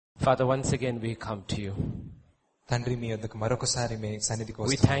Father, once again we come to you. తండ్రి మీ యొద్దకు మరొకసారి మీ సన్నిధికి We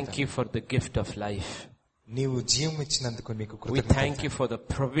వస్తున్నాము. thank you for the gift of life. నీవు జీవం ఇచ్చినందుకు నీకు We కృతజ్ఞతలు. thank you for the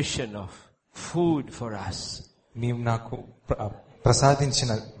provision of food for us. నీవు నాకు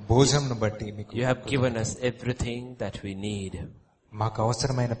ప్రసాదించిన భోజనంను బట్టి మీకు You have given us everything that we need. మాకు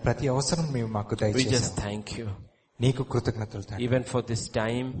అవసరమైన ప్రతి అవసరం నీవు మాకు We just దయచేసావు. thank you. నీకు కృతజ్ఞతలు తండ్రి. Even for this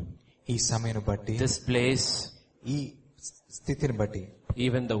time, ఈ సమయం బట్టి, this place, ఈ స్థితిని బట్టి,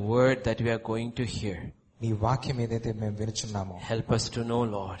 even the word that we are going to hear. నీ వాక్యం ఏదైతే మేము వినుచున్నామో Help us to know,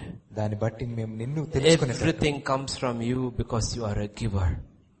 Lord. దాన్ని బట్టి మేము నిన్ను తెలుసుకునే Everything comes from you because you are a giver.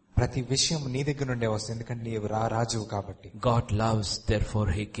 ప్రతి విషయం నీ దగ్గర నుండే వస్తుంది, ఎందుకంటే నీవు రాజువు కాబట్టి. God loves, therefore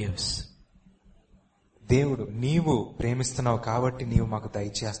he gives. దేవుడు నీవు ప్రేమిస్తున్నావు కాబట్టి నీవు మాకు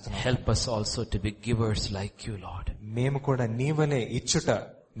దయచేస్తున్నావు. Help us also to be givers like you, Lord. మేము కూడా నీవలే ఇచ్చుట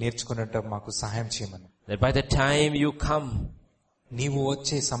నేర్చుకున్నట్టు మాకు సహాయం చేయమని. That by the time you come, నీవు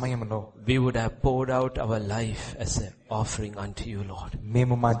వచ్చే సమయంలో we would have poured out our life as an offering unto you, Lord.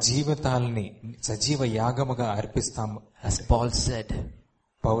 మేము మా జీవితాలని సజీవ యాగముగా అర్పిస్తాము. As Paul said,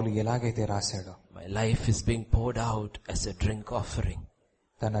 పౌలు ఎలాగైతే రాశాడో, my life is being poured out as a drink offering.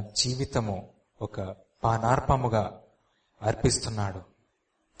 తన జీవితము ఒక పానార్పముగా అర్పిస్తున్నాడు.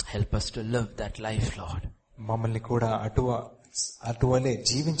 Help us to live that life, Lord. మమ్మల్ని కూడా అటువలే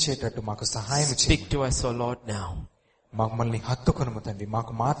జీవించేటట్టు మాకు సహాయం Speak చేయండి. to us, O Lord, now. మమ్మల్ని హత్తుకొనుము తండ్రి,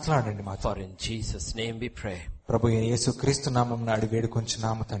 మాకు మాట్లాడండి మాతో. For in Jesus' name we pray. ప్రభు యేసు క్రీస్తు నామమున అడిగి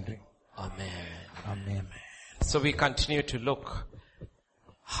వేడుకొంచున్నాము తండ్రి. Amen. Amen. So we continue to look.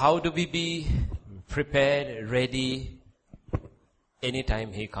 How do we be prepared, ready, anytime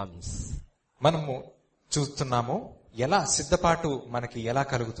he comes? మనము చూస్తున్నాము ఎలా సిద్ధపాటు మనకి ఎలా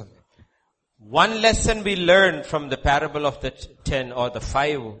కలుగుతుంది. One lesson we learn from the parable of the 10 or the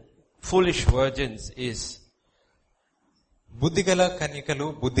 5 foolish virgins is బుద్ధిగల కన్యకలు,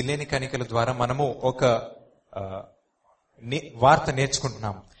 బుద్ధి లేని కన్యకల ద్వారా మనము ఒక వార్త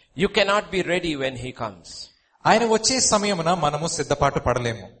నేర్చుకుంటున్నాము. you cannot be ready when he comes. ఆయన వచ్చే సమయమున మనము సిద్ధపాటు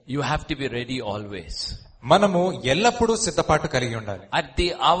పడలేము. You have to be ready always. మనము ఎల్లప్పుడూ సిద్ధపాటు కలిగి ఉండాలి. At the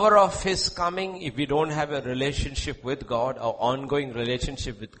hour of his coming, if we don't have a relationship with God, or ongoing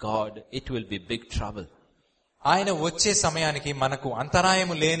relationship with God, it will be big trouble. ఆయన వచ్చే సమయానికి మనకు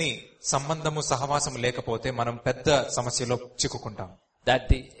అంతరాయము లేని సంబంధము సహవాసము లేకపోతే మనం పెద్ద సమస్యలో చిక్కుకుంటాం. That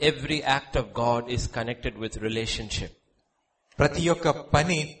every act of God is connected with relationship. ప్రతి ఒక్క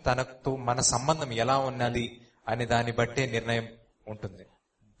పని తనతో మన సంబంధం ఎలా ఉన్నది అనే దాన్ని బట్టే నిర్ణయం ఉంటుంది.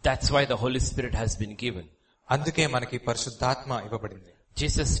 That's why the Holy Spirit has been given. అందుకే మనకి పరిశుద్ధాత్మ ఇవ్వబడింది.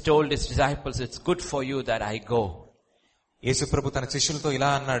 Jesus told his disciples, it's good for you that I go. యేసు ప్రభు తన శిష్యులతో ఇలా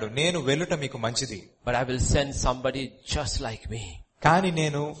అన్నాడు, నేను వెళ్ళుట మీకు మంచిది, But I will send somebody just like me. కానీ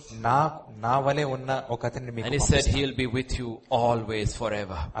నేను నా వలె ఉన్న ఒక అతన్ని మీకు And he said పంపిస్తాను. he'll be with you always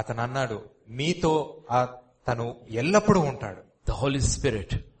forever. అతను అన్నాడు, మీతో తను ఎల్లప్పుడూ ఉంటాడు. The Holy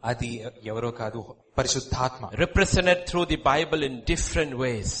Spirit, అది ఎవరో కాదు, పరిశుద్ధాత్మ. represented through the Bible in different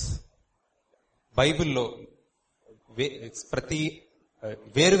ways. బైబిల్లో ప్రతి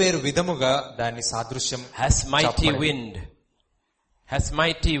వేరువేరు విధముగా దాన్ని సాదృశ్యం Has mighty చెప్పబడింది. wind. Has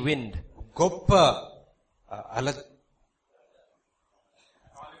mighty wind.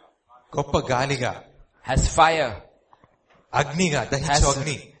 గొప్ప గాలిగా, Has fire. అగ్నిగా, దహించు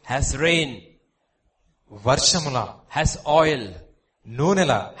అగ్ని, Has rain. వర్షములా, Has oil.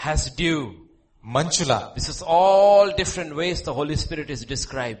 నూనెలా, Has dew. మంచులా. This is all different ways the Holy Spirit is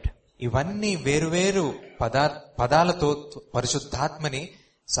described. ఇవన్నీ వేరువేరు పదాలతో పరిశుద్ధాత్మని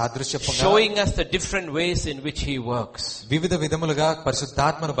సాదృశ్యంగా, Showing us the different ways in which he works. వివిధ విధములుగా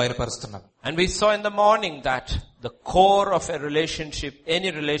పరిశుద్ధాత్మను బయలుపరుస్తున్నాం. And we saw in the morning that the core of a relationship,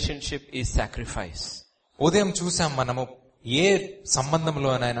 any relationship, is sacrifice. ఉదయం చూసాం మనము ఏ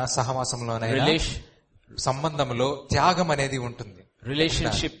సంబంధంలోనైనా సహవాసంలోనైనా సంబంధంలో త్యాగం అనేది ఉంటుంది.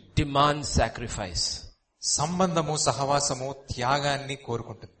 Relationship demands sacrifice. సంబంధము సహవాసము త్యాగాన్ని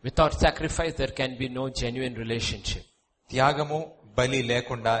కోరుకుంటుంది. Without sacrifice, there can be no genuine relationship. త్యాగము బలి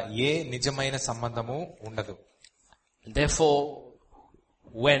లేకుండా ఏ నిజమైన సంబంధము ఉండదు. Therefore,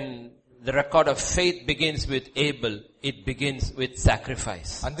 when the record of faith begins with Abel, it begins with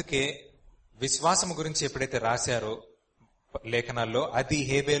sacrifice. అందుకే విశ్వాసము గురించి ఎప్పుడైతే రాశారో లేఖనాల్లో, అది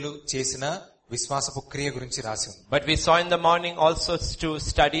హేబేలు చేసిన విశ్వాసపు క్రియ గురించి రాసి ఉంది. But we saw in the morning also to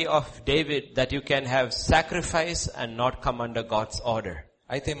study of David that you can have sacrifice and not come under God's order.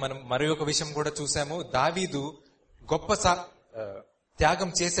 అయితే మనం మరి ఒక విషయం కూడా చూసాము, దావీదు గొప్ప త్యాగం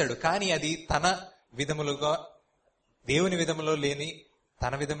చేశాడు, కానీ అది తన విధములుగా, దేవుని విధములో లేని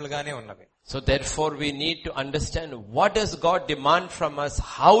తన విధములుగానే ఉన్నవి. So therefore we need to understand what does God demand from us,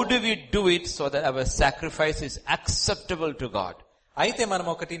 how do we do it so that our sacrifice is acceptable to God. అయితే మనం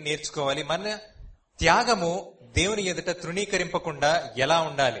ఒకటి నేర్చుకోవాలి, మన త్యాగము దేవుని ఎదుట తృణీకరింపకుండా ఎలా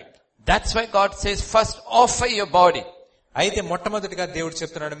ఉండాలి. That's why God says, first offer your body. అయితే మొట్టమొదటిగా దేవుడు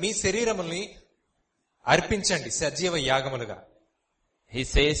చెప్తున్నాడు, మీ శరీరముల్ని అర్పించండి సజీవ యాగములుగా. He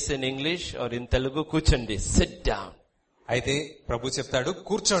says in English or in Telugu, kuchandi, sit down. అయితే ప్రభు చెప్తాడు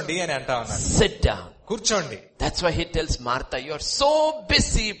కూర్చోండి అని అంటా ఉన్నాడు. Sit down. కూర్చోండి. That's why he tells Martha, you're so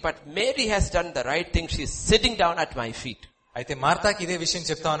busy, but Mary has done the right thing. She's sitting down at my feet. అయితే మార్తాకి ఇదే విషయం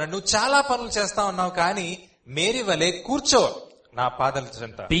చెప్తా ఉన్నాడు, నువ్వు చాలా పనులు చేస్తా ఉన్నావు కానీ మేరీ వలె కూర్చో నా పాదాల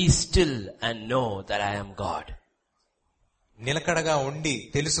చెంత. Be still and know that I am God. నిలకడగా ఉండి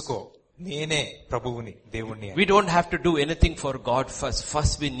తెలుసుకో నేనే ప్రభువుని దేవుణ్ణి. We don't have to do anything for God first.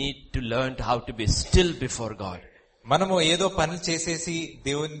 First we need to learn how to be still before God. మనము ఏదో పనులు చేసేసి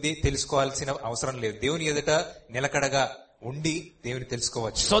దేవుని తెలుసుకోవాల్సిన అవసరం లేదు. దేవుని ఎదుట నిలకడగా ఉండి దేవుని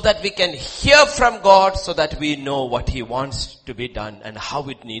తెలుసుకోవచ్చు. So that we can hear from God, so that we know what He wants to be done and how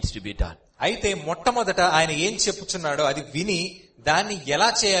it needs to be done. అయితే మొట్టమొదట ఆయన ఏం చెప్పుచున్నాడో అది విని దాన్ని ఎలా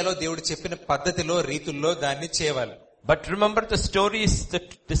చేయాలో దేవుడు చెప్పిన పద్ధతిలో రీతుల్లో దాన్ని చేయవాలి. But remember, the story is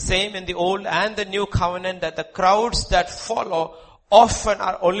the same in the old and the new covenant, that the crowds that follow often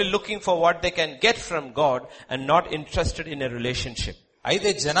are only looking for what they can get from God and not interested in a relationship. అయితే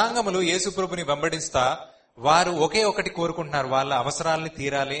జనాంగములు యేసు ప్రభుని వెంబడిస్తా వారు ఒకే ఒకటి కోరుకుంటున్నారు, వాళ్ళ అవసరాలని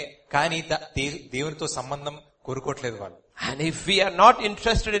తీరాలి, కానీ దేవునితో సంబంధం కోరుకోవట్లేదు వాళ్ళు. And if we are not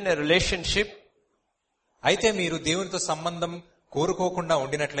interested in a relationship, అయితే మీరు దేవునితో సంబంధం కోరుకోకుండా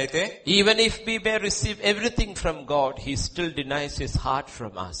ఉండినట్లయితే, even if we may receive everything from God, He still denies His heart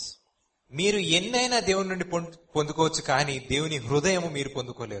from us. మీరు ఎన్నైనా దేవుని నుండి పొందుకోవచ్చు కానీ దేవుని హృదయము మీరు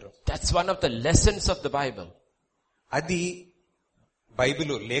పొందుకోలేరు. That's one of the lessons of the Bible. అది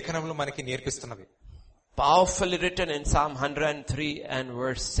బైబిలు లేఖనములు మనకి నేర్పిస్తున్నది. Powerfully written in Psalm 103 and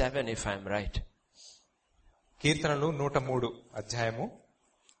verse 7, if I'm right. కీర్తనలు 103 అధ్యాయము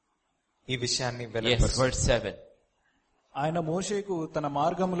ఈ విషయాన్ని Yes, verse 7. ఆయన మోషేకు తన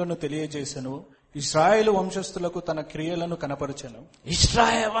మార్గములను తెలియజేసెను, ఇశ్రాయేలు వంశస్థులకు తన క్రియలను కనపరచెను.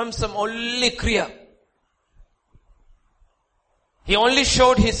 Israel Vamsam only Kriya. He only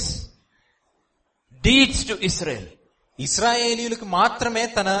showed His deeds to Israel. ఇశ్రాయేలీయులకు మాత్రమే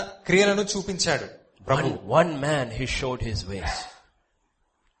తన క్రియలను చూపించాడు. One man He showed His ways.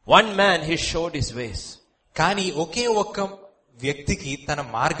 One man He showed His ways. కానీ ఒకే ఒక్క వ్యక్తికి తన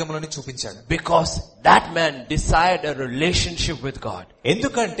మార్గములను చూపించాడు. Because that man desired a relationship with God.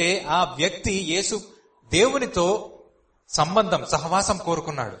 ఎందుకంటే ఆ వ్యక్తి యేసు దేవునితో సంబంధం సహవాసం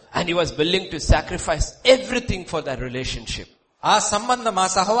కోరుకున్నాడు. And he was willing to sacrifice everything for that relationship. ఆ సంబంధం ఆ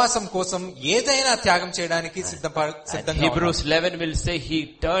సహవాసం కోసం ఏదైనా త్యాగం చేయడానికి సిద్ధంగా. Hebrews 11 will say he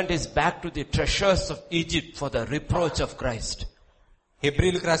turned his back to the treasures of Egypt for the reproach of Christ.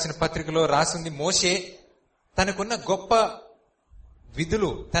 హెబ్రీయులకు రాసిన పత్రికలో రాసింది, మోషే తనకున్న గొప్ప విధులు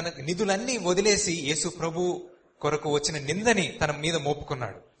తన నిధులన్నీ వదిలేసి యేసు ప్రభు కొరకు వచ్చిన నిందని తన మీద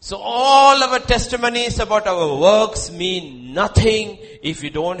మోపుకున్నాడు. So all our testimonies about our works mean nothing if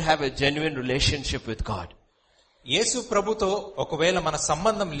you don't have a genuine relationship with God. యేసు ప్రభుతో ఒకవేళ మన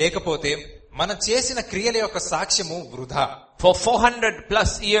సంబంధం లేకపోతే మనం చేసిన క్రియల యొక్క సాక్ష్యము వృధా. For 400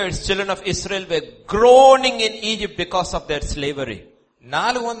 plus years, children of Israel were groaning in Egypt because of their slavery.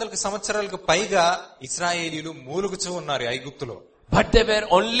 400 సంవత్సరాలకు పైగా ఇశ్రాయేలీయులు మూలుగుచూ ఉన్నారు ఐగుప్తులో. But they were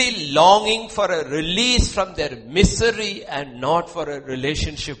only longing for a release from their misery and not for a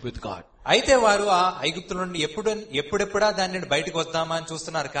relationship with God. అయితే వారు ఆ ఐగుప్తుల నుండి ఎప్పుడెప్పుడా దాని నుండి బయటకు వద్దామా అని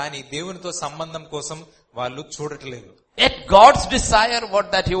చూస్తున్నారు, కానీ దేవునితో సంబంధం కోసం వాళ్ళు చూడట్లేదు. Yet God's desire was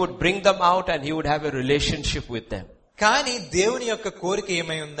that He would bring them out and He would have a relationship with them. కానీ దేవుని యొక్క కోరిక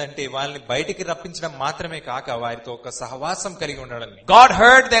ఏమై ఉందంటే వాళ్ళని బయటికి రప్పించడం మాత్రమే కాక వారితో ఒక సహవాసం కలిగి ఉండాలని. God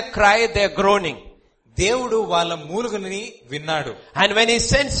heard their cry, their groaning. దేవుడు వాళ్ళ మూలుగుని విన్నాడు. And when He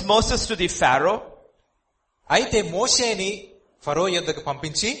sends Moses to the Pharaoh, అయితే మోషేని ఫరో యొద్దకు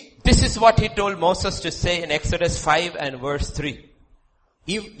పంపించి, this is what He told Moses to say in Exodus 5 and verse 3.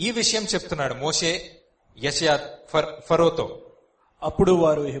 ఈ విషయం చెప్తున్నాడు మోషే యెషయా ఫరోతో. అప్పుడు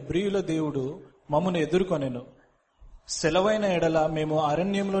వారు, హెబ్రీయుల దేవుడు మమ్మను ఎదుర్కొనెను, సెలవైన ఎడల మేము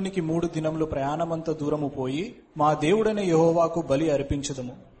అరణ్యంలోనికి 3 దినములు ప్రయాణమంత దూరము పోయి మా దేవుడైన యెహోవాకు బలి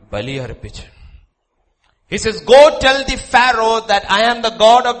అర్పించుదము. బలి అర్పించు. He says, go tell the Pharaoh that I am the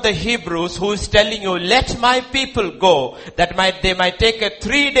God of the Hebrews who is telling you, let my people go, that they might take a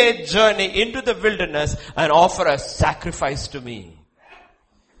 3-day journey into the wilderness and offer a sacrifice to me.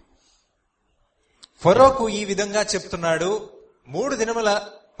 ఫరోకు ఈ విధంగా చెప్తున్నాడు, 3 దినముల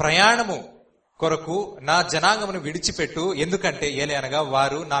ప్రయాణము కొరకు నా జనాంగమును విడిచిపెట్టు, ఎందుకంటే అనగా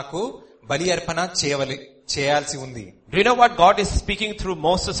వారు నాకు బలి అర్పణ చేయాల్సి ఉంది. Do you know what God is speaking through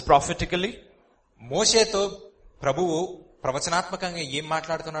Moses prophetically? మోషేతో ప్రభువు ప్రవచనాత్మకంగా ఏం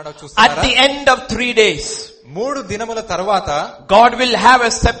మాట్లాడుతున్నాడో At చూస్తారా? the end of 3 days, 3 దినముల తరువాత God will have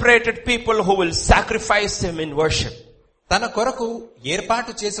a separated people who will sacrifice Him in worship. తన కొరకు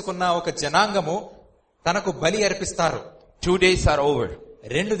ఏర్పాటు చేసుకున్న ఒక జనాంగము తనకు బలి అర్పిస్తారు. 2 days are over.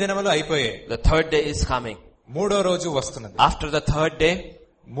 2 దినములు అయిపోయాయి. The third day is coming. 3వ రోజు వస్తున్నది. After the third day,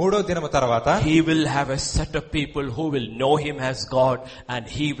 3వ దినము తర్వాత He will have a set of people who will know Him as God and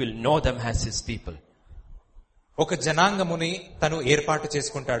He will know them as His people. ఒక జనాంగముని తను ఏర్పాటు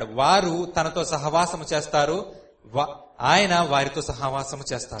చేసుకుంటాడు. వారు తనతో సహవాసము చేస్తారు. ఆయన వారితో సహవాసము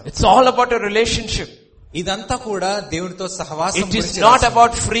చేస్తారు. It's all about a relationship. ఇదంతా కూడా దేవునితో సహవాసం It is not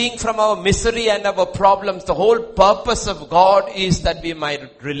about freeing from our misery and our problems. The whole purpose of God is that we might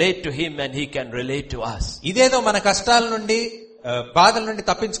relate to Him and He can relate to us. ఇదేదో మన కష్టాల నుండి బాధల నుండి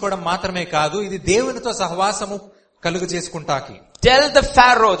తప్పించుకోవడం మాత్రమే కాదు, ఇది దేవునితో సహవాసము కలుగు చేసుకుంటాకి. Tell the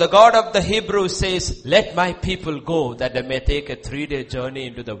Pharaoh, the God of the Hebrews says, let my people go that they may take a 3-day journey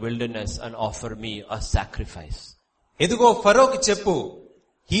into the wilderness and offer me a sacrifice. ఎదుగో ఫరోకి చెప్పు,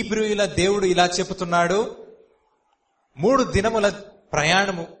 హీబ్రూయుల దేవుడు ఇలా చెప్తున్నాడు, 3 దినముల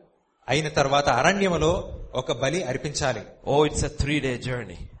ప్రయాణము అయిన తర్వాత అరణ్యములో ఒక బలి అర్పించాలి. Oh, it's a 3-day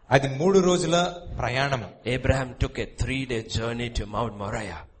journey. అది 3 రోజుల ప్రయాణము. Abraham took a 3-day journey to Mount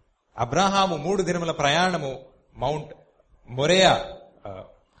Moriah. Abraham 3 దినముల ప్రయాణము mount Moriah.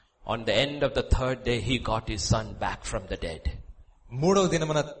 On the end of the third day, he got his son back from the dead. 3వ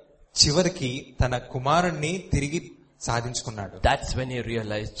దినమున చివరికి తన కుమారుణ్ణి తిరిగి సాధించుకున్నాడు. That's when he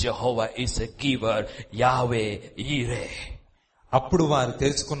realized Jehovah is a giver, Yahweh Yireh. అప్పుడు వారు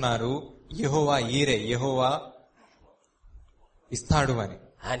తెలుసుకున్నారు, యెహోవా ఈరే, యెహోవా ఇస్తాడు అని.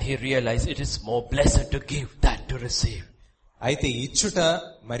 And he realized it is more blessed to give than to receive. అయితే ఇచ్చుట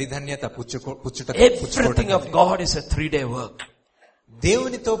మరి ధన్యత, పుచ్చుట. Everything of God is a 3-day work.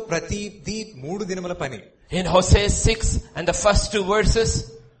 దేవునితో ప్రతిదీ 3 దినముల పని. In Hosea 6 and the first 2 verses,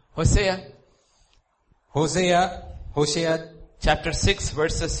 హోషేయ chapter 6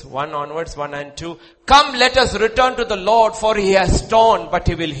 verses 1 onwards, 1 and 2. Come, let us return to the Lord, for He has torn, but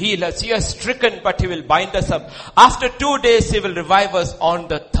He will heal us. He has stricken, but He will bind us up. After 2 days He will revive us. On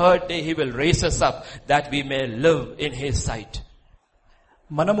the third day He will raise us up, that we may live in His sight.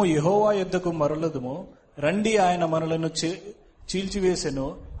 మనము యెహోవా యొద్దకు మరలదుము. రండి, ఆయన మనలను చీల్చివేసెను,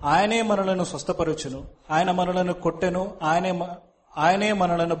 ఆయనే మనలను స్వస్థపరచును. ఆయన మనలను కొట్టెను, ఆయనే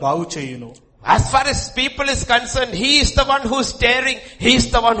మనలను బాగు చేయును. As far as people is concerned, He is the one who is tearing. He is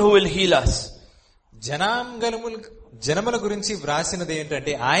the one who will heal us. జనముల గురించి వ్రాసినది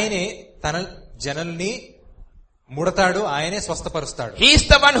ఏంటంటే, ఆయనే తన జనుల్ని ముడతాడు, ఆయనే స్వస్థపరుస్తాడు. He is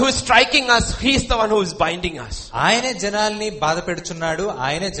the one who is striking us. He is the one who is binding us. ఆయనే జనాల్ని బాధ పెడుచున్నాడు,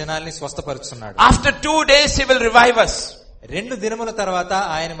 ఆయనే జనాల్ని స్వస్థపరుచున్నాడు. After 2 days He will revive us. 2 దినముల తర్వాత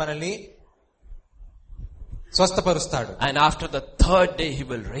ఆయన మనల్ని స్వస్థపరుస్తాడు. And after the third day He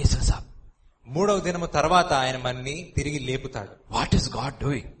will raise us up. 3వ దినము తర్వాత ఆయన మనల్ని తిరిగి లేపుతాడు. What is God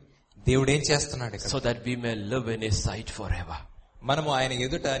doing? దేవుడు ఏం చేస్తున్నాడు? So that we may live in His sight forever. మనము ఆయన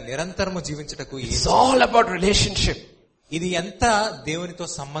ఎదుట నిరంతరము జీవించుటకు. It's all about relationship. ఇది ఎంత దేవునితో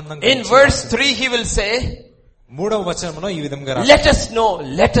సంబంధం. In verse 3 He will say, 3వ వచనంలో ఈ విధంగా let us know,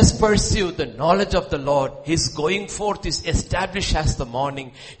 let us pursue the knowledge of the Lord. His going forth is established as the morning.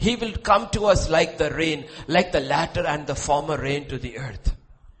 He will come to us like the rain, like the latter and the former rain to the earth.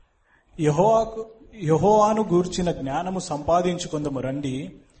 యెహోవాను గూర్చిన జ్ఞానము సంపాదించుకుందము రండి.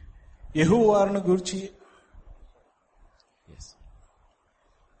 యెహోవాను గూర్చి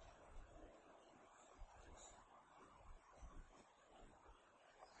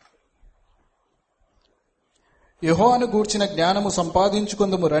యెహోవాను గూర్చిన జ్ఞానము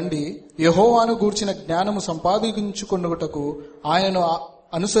సంపాదించుకుందము రండి. యెహోవాను గూర్చిన జ్ఞానము సంపాదించుకొనుటకు ఆయనను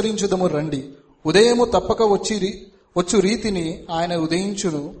అనుసరించుదము రండి. ఉదయము తప్పక వచ్చు రీతిని ఆయన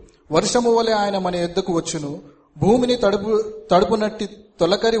ఉదయించును. వర్షము వలె ఆయన మన యొద్దకు వచ్చును. భూమిని తడుపునట్టి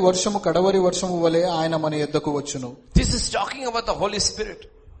తొలకరి వర్షము కడవరి వర్షము వలె ఆయన మన యొద్దకు వచ్చును. This is talking about the Holy Spirit.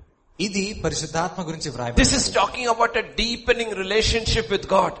 ఇది పరిశుద్ధాత్మ గురించి వ్రాయబడింది. This is talking about a deepening relationship with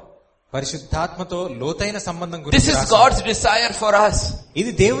God. పరిశుద్ధాత్మతో లోతైన సంబంధం గురించి. This is God's desire for us.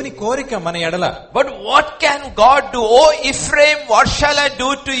 ఇది దేవుని కోరిక మన ఎడల. But what can God do? O Ephraim, what shall I do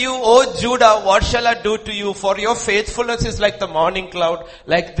to you? O Judah, what shall I do to you? For your faithfulness is like the morning cloud,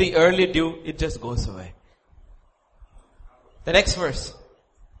 like the early dew. It just goes away. The next verse.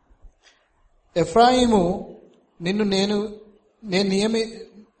 ఎఫ్రాయిము, నిన్ను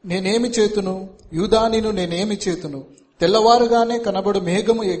నేనేమి చేతును? యూదా, నిన్ను నేనేమి చేతును? తెల్లవారుగానే కనబడు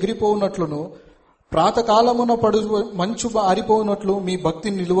మేఘము ఎగిరిపోవునట్లును, ప్రాతకాలమున పడు మంచు ఆరిపోవునట్లు మీ భక్తి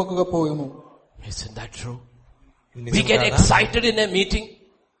నిలువకపోవును. Isn't that true? We get excited in a meeting.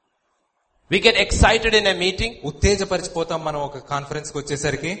 We get excited in a meeting. ఉత్తేజపరిచిపోతాం మనం ఒక కాన్ఫరెన్స్ కి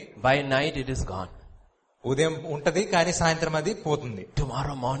వచ్చేసరికి. By night it is gone. ఉదయం ఉంటది కానీ సాయంత్రం అది పోతుంది.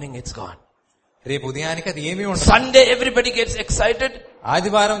 Tomorrow morning it's gone. రేపు ఉదయానికి అది ఏమీ ఉండదు. Sunday everybody gets excited.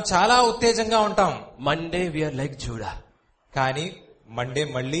 ఆదివారం చాలా ఉత్తేజంగా ఉంటాం. Monday we are like Judah. కానీ మండే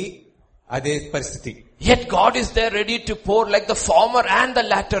మళ్ళీ అదే పరిస్థితి. Yet God is there ready to pour like the former and the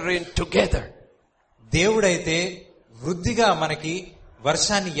latter rain together. దేవుడైతే వృద్ధిగా మనకి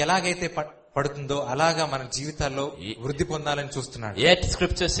వర్షాన్ని ఎలాగైతే పడుతుందో అలాగా మన జీవితాల్లో వృద్ధి పొందాలని చూస్తున్నాడు. Yet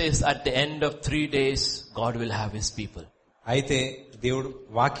scripture says at the end of 3 days God will have his people. అయితే దేవుడు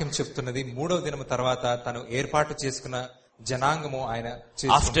వాక్యం చెప్తున్నది 3వ దినం తర్వాత తను ఏర్పాటు చేసుకున్న జనాంగము ఆయన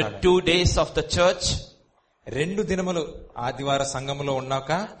After 2 days of the church, 2 దినములు ఆదివార సంఘములో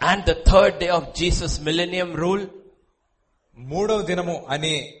ఉన్నాక, and the 3rd day of Jesus millennium rule, 3వ దినము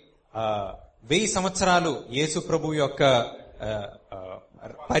అనే 1000 సంవత్సరాలు యేసు ప్రభు యొక్క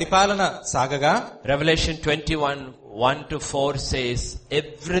పరిపాలన సాగగా, Revelation 21:1-4 says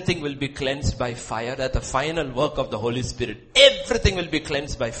everything will be cleansed by fire. At the final work of the Holy Spirit, everything will be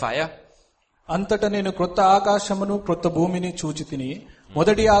cleansed by fire. అంతటా నేను క్రొత్త ఆకాశమును క్రొత్త భూమిని చూచి తిని,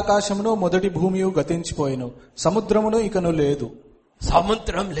 మొదటి ఆకాశమును మొదటి భూమియు గతించిపోయెను, సముద్రమును ఇకను లేదు.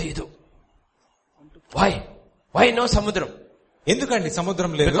 సముద్రం లేదు. Why no samudram? ఎందుకండి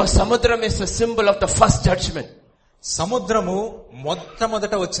సముద్రం లేదు? Because samudram is a symbol of the first judgment. సముద్రము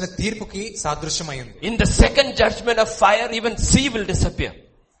మొట్టమొదట వచ్చిన తీర్పుకి సాదృశ్యమైంది. In the second judgment of fire, even sea will disappear.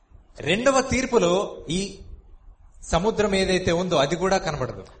 రెండవ తీర్పులో ఈ సముద్రం ఏదైతే ఉందో అది కూడా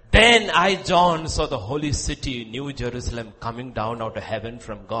కనబడదు. Then I, John, saw the holy city, New Jerusalem, coming down out of heaven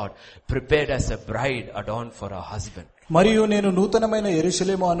from God, prepared as a bride adorned for her husband. మరియు నేను నూతనమైన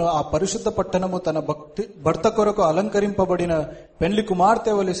యెరూషలేము అను ఆ పరిశుద్ధ పట్టణము తన భర్త కొరకు అలంకరింపబడిన పెండ్లి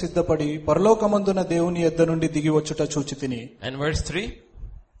కుమార్తె వలె సిద్ధపడి పరలోకమందున దేవుని యొద్ద నుండి దిగి వచ్చుట చూచితిని. And verse 3.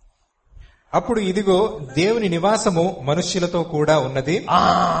 అప్పుడు ఇదిగో దేవుని నివాసము మనుష్యులతో కూడా ఉన్నది.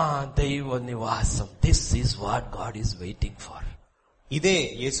 దైవ నివాసం. This is what God is waiting for. ఇదే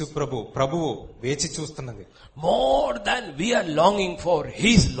యేసు ప్రభువు వేచి చూస్తున్నది. More than we are longing for,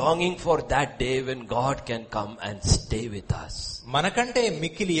 He is longing for that day when God can come and stay with us. మనకంటే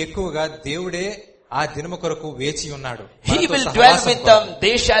మిక్కిలి ఎక్కువగా దేవుడే ఆ దినము కొరకు వేచి ఉన్నాడు. He will dwell with them,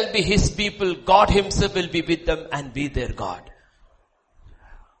 they shall be His people, God Himself will be with them and be their God.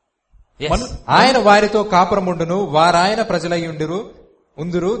 Yes. ఆయన వారితో కాపురముండును, వారాయన ప్రజలయ్యుండురు,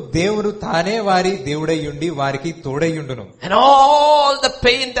 దేవుడు తానే వారి దేవుడయ్యుండి వారికి తోడయ్యుండును. And all the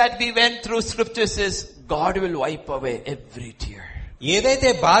pain that we went through, scripture says God will wipe away every tear. ఏదైతే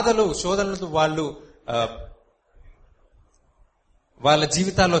బాధలు శోధనలు వాళ్ళ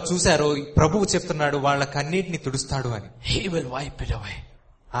జీవితాల్లో చూశారో ప్రభువు చెప్తున్నాడు వాళ్ళ కన్నీటిని తుడుస్తాడు అని. He will wipe it away.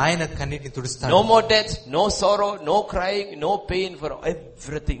 ఆయన కన్నీటిని తుడుస్తాడు. No more death, no sorrow, no crying, no pain, for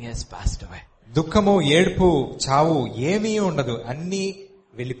everything has passed away. దుఃఖము, ఏడుపు, చావు ఏమీ ఉండదు, అన్ని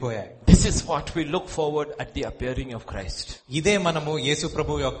వెళ్ళిపోయాయి. This is what we look forward at the appearing of Christ. ఇదే మనము యేసు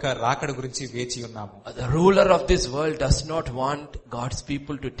ప్రభువు యొక్క రాకడ గురించి వేచి ఉన్నాము. The ruler of this world does not want God's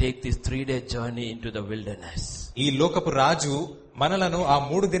people to take this 3-day journey into the wilderness. ఈ లోకపు రాజు మనలను ఆ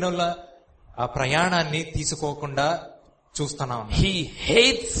 3 దినాల ఆ ప్రయాణాన్ని తీసుకోకుండా చూస్తున్నాం. He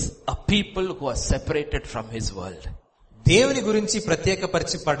hates a people who are separated from his world. దేవుని గురించి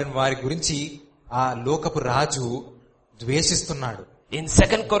ప్రత్యేకపరిచబడిన వారి గురించి ఆ లోకపు రాజు ద్వేషిస్తున్నాడు. In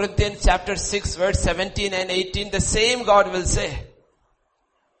 2 Corinthians chapter 6 verse 17 and 18, the same God will say.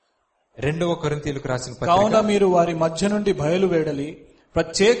 2వ కొరింథీయులకు రాసిన పత్రిక. కావున మీరు వారి మధ్య నుండి బయలువేడలి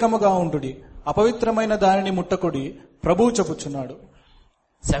ప్రత్యేకముగా ఉండుడి, అపవిత్రమైన దానిని ముట్టకుడి, ప్రభువు చెప్పుచున్నాడు.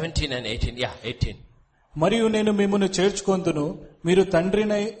 17 and 18, 18. మరియు నేను మిమ్మును చేర్చుకొందును,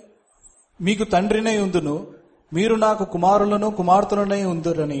 మీకు తండ్రినై ఉందును, మీరు నాకు కుమారులను కుమార్తెలనై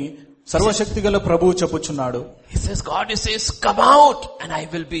ఉందురని సర్వశక్తిగల ప్రభువు చెప్పుచున్నాడు. He says, God says, come out and I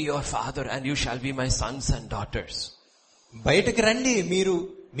will be your father and you shall be my sons and daughters. బయటికి రండి,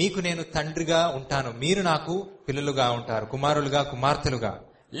 మీకు నేను తండ్రిగా ఉంటాను, మీరు నాకు పిల్లలుగా ఉంటారు, కుమారులుగా కుమార్తెలుగా.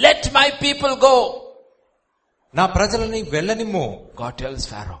 Let my people go. నా ప్రజలని వెళ్ళనిమ్ము, God tells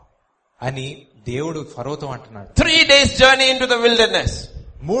Pharaoh. అని దేవుడు ఫరోతో అంటున్నాడు. 3 days journey into the wilderness.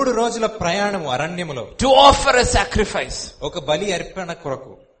 3 రోజుల ప్రయాణం అరణ్యములో. To offer a sacrifice. ఒక బలి అర్పణ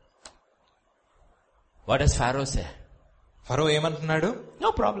కొరకు. What does Pharaoh say? ఫరో ఏమంటున్నాడు? No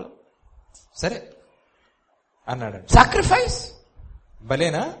problem. సరే అన్నాడు. Sacrifice?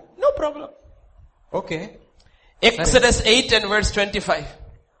 బలేనా? No problem. Okay. Exodus 8 and verse 25.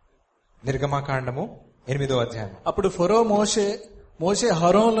 నిర్గమకాండము 8వ అధ్యాయం. అప్పుడు ఫరో మోషే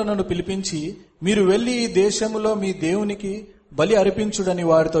హరోనులను పిలిపించి, మీరు వెళ్లి ఈ దేశములో మీ దేవునికి బలి అర్పించుడని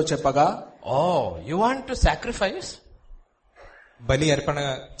వారితో చెప్పగా, Oh, you want to sacrifice? బలి అర్పణ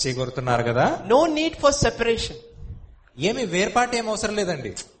చేయగోరుతున్నారు కదా. No need for separation. ఏమి వేర్పాటు ఏం అవసరం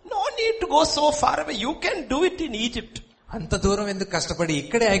లేదండి. No need to go so far away. You can do it in Egypt. అంత దూరం ఎందుకు కష్టపడి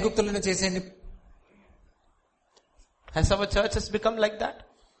ఇక్కడే ఐగుప్తులోనే చేసేయండి. Has our churches become like that?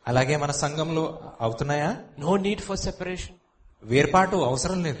 అలాగే మన సంఘంలో అవుతున్నాయా? No need for separation. వేర్పాటు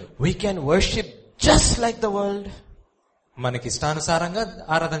అవసరం లేదు. We can worship just like the world. మనకి ఇష్టానుసారంగా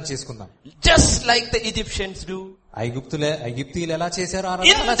ఆరాధన చేసుకుందాం. Just like the Egyptians do. ఐగుప్తీయులు ఎలా చేశారో In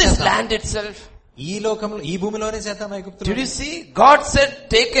ఆరాధన this చేద్దాం. land itself. ఈ లోకంలో ఈ భూమిలోనే చేద్దాం. Did ఐగుప్తులో you see? God said,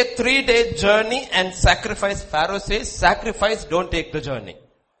 take a 3-day journey and sacrifice. Pharaoh says, sacrifice, don't take the journey.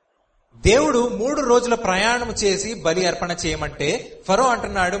 దేవుడు 3 రోజుల ప్రయాణం చేసి బలి అర్పణ చేయమంటే ఫరో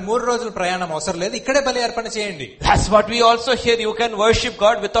అంటున్నాడు 3 రోజుల ప్రయాణం అవసరం లేదు, ఇక్కడే బలి అర్పణ చేయండి. That's what we also hear. You can worship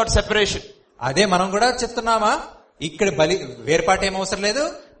God without separation. అదే మనం కూడా చెప్తున్నామా, ఇక్కడ బలి వేర్పాటు ఏం అవసరం లేదు.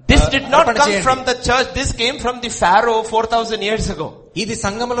 This did not come from the church. This came from the Pharaoh 4,000 years ago. ఇది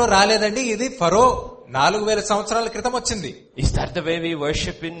సంఘంలో రాలేదండి, ఇది ఫరో 4,000 సంవత్సరాల క్రితం వచ్చింది. Is that the way we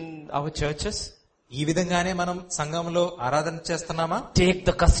worship in our churches? ఈ విధంగానే మనం సంఘంలో ఆరాధన చేస్తున్నామా? Take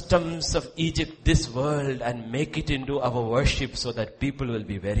the customs of Egypt, this world, and make it into our worship so that people will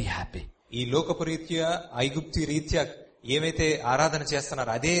be very happy. ఈ లోకపు రీత్యా ఐగుప్తి రీత్యా ఏమైతే ఆరాధన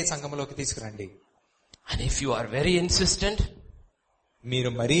చేస్తున్నారో అదే సంఘంలోకి తీసుకురండి. And if you are very insistent, మీరు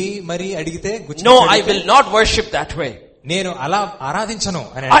మరీ అడిగితే no, I will not worship that way. నేను అలా ఆరాధించను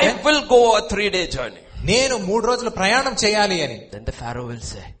అని I will go a 3-day journey. నేను 3 రోజుల ప్రయాణం చేయాలి అని. Then the Pharaoh will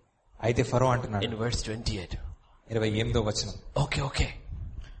say, అయితే ఫరో అంటున్నాడు in verse 28, 28వ వచనం, okay.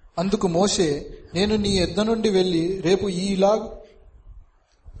 అందుకు మోషే, నేను నీ యొద్ద నుండి వెళ్లి రేపు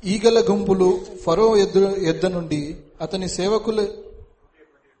ఈగల గుంపులు ఫరో యొద్ద నుండి అతని సేవకులు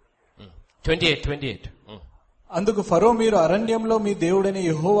 28. అందుకు ఫరో, మీరు అరణ్యంలో మీ దేవుడైన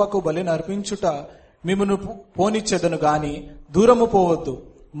యెహోవాకు బలిని అర్పించుట మిమ్మును పోనిచ్చెదను గాని దూరము పోవద్దు,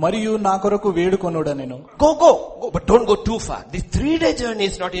 మరియు నా కొరకు వేడుకొనుడనెను. Go, but don't go too far. The 3-day journey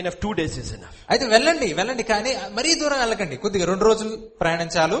is not enough. 2 days is enough. అయితే వెళ్ళండి కానీ మరీ దూరం వెళ్ళకండి, కొద్దిగా 2 రోజులు ప్రయాణం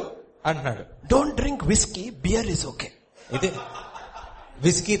చాలు అంటున్నాడు. Don't drink whiskey. Beer is okay. ఇది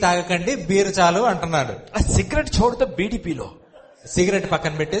విస్కీ తాగకండి, బీర్ చాలు అంటున్నాడు. A cigarette chhod the bidi pee lo. Cigarette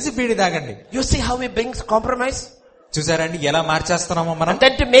పక్కన పెట్టేసి బీడి తాగండి. You see how he brings compromise? చూసారండి ఎలా మార్చేస్తున్నామో మనం. And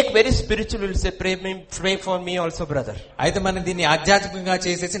then to make very spiritual, we'll say, pray for me also, brother. అయితే మనం దీన్ని ఆధ్యాత్మికంగా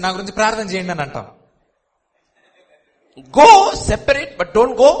చేసేసి నా గురించి ప్రార్థన చేయండి అని అంటాం. Go separate, but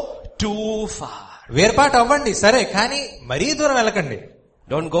don't go too far. వేర్పాటు అవ్వండి సరే, కానీ మరీ దూరం వెళ్ళకండి.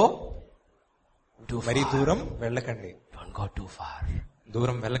 Don't go too far. మరీ దూరం వెళ్ళకండి. Don't go too far.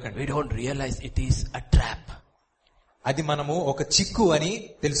 దూరం వెళ్ళకండి. We don't realize it is a trap. అది మనము ఒక చిక్కు అని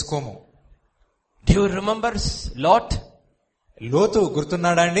తెలుసుకోము. Do you remember Lot? లోతు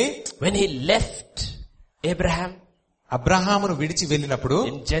గుర్తున్నాడా అండి? When he left Abraham, అబ్రహామును విడిచి వెళ్ళినప్పుడు,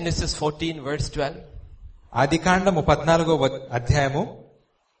 in Genesis 14 verse 12, ఆదికాండము 14వ అధ్యాయము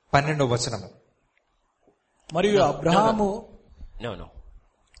 12వ వచనము. మరియు Abraham no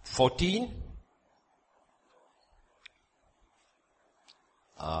 14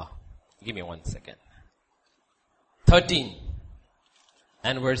 give me 1 second. 13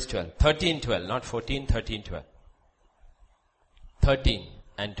 and verse 12. 13:12, not 14, 13:12. 13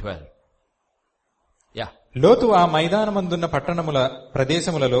 and 12. Yeah. లోతు ఆ మైదానమందున్న పట్టణముల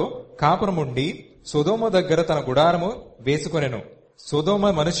ప్రదేశములలో కాపురముండి సొదొమ దగ్గర తన గుడారము వేసుకొనెను. సొదొమ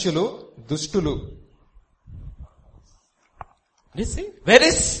మనుష్యులు దుష్టులు. You see? Where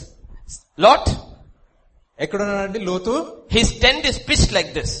is Lot? ఎక్కడున్నాడండి లోతు? His tent is pitched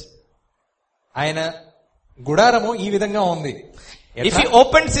like this. ఆయన గుడారము ఈ విధంగా ఉంది. If he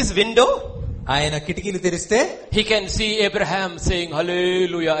opens his window, ఆయన కిటికీలు తెరిస్తే he can see Abraham saying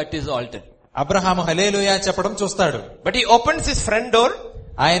hallelujah at his altar. Abraham హల్లెలూయా చెప్పడం చూస్తాడు. But he opens his front door,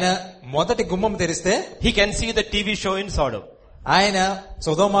 ఆయన మొదటి గుమ్మం తెరిస్తే he can see the TV show in Sodom. ఆయన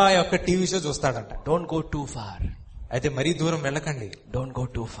సొదొమ యొక్క టీవీ షో చూస్తాడంట. Don't go too far. అయితే మరీ దూరం వెళ్ళకండి. Don't go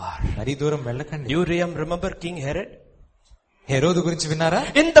too far. మరీ దూరం వెళ్ళకండి. You remember King Herod? హెరోదు గురించి విన్నారా?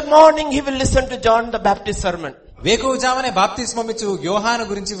 In the morning he will listen to John the Baptist sermon. వేకువజామునే బాప్తిస్మం ఇచ్చు యోహాను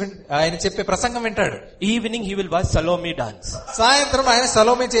గురించి ఆయన చెప్పే ప్రసంగం వింటాడు. Evening he will watch Salome dance. సాయంత్రం ఆయన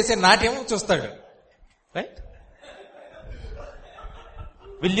సలోమే చేసే నాట్యం చూస్తాడు. Right?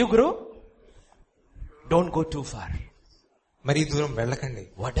 Will you grow? Don't go too far. మరీ దూరం వెళ్ళకండి.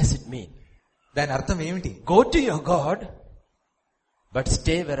 What does it mean? దాని అర్థం ఏమిటి? Go to your God, but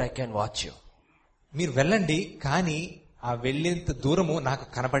stay where I can watch you. మీరు వెళ్ళండి, కానీ ఆ వెళ్ళేంత దూరము నాకు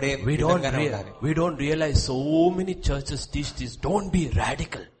కనపడే విధంగానే ఉండాలి. We don't realize so many churches teach this. Don't be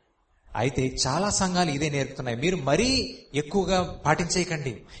radical. అయితే చాలా సంఘాలు ఇదే నేర్పుతున్నాయి. మీరు మరీ ఎక్కువగా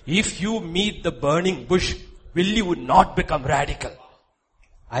పాటించేయకండి. If you meet the burning bush, will you not become radical?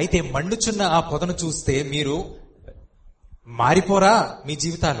 అయితే మండుచున్న ఆ పొదను చూస్తే మీరు మారిపోరా మీ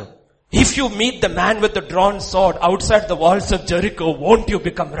జీవితాలు? If you meet the man with the drawn sword outside the walls of Jericho, won't you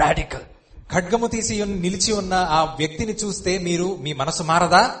become radical? ఖడ్గము తీసి నిలిచి ఉన్న ఆ వ్యక్తిని చూస్తే మీరు మీ మనసు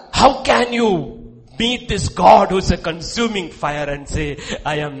మారదా? How can you meet this God who's a consuming fire and say,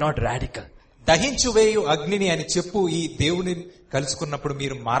 I am not radical? దహించువేయు అగ్నిని అని చెప్పు ఈ దేవుని కలుసుకున్నప్పుడు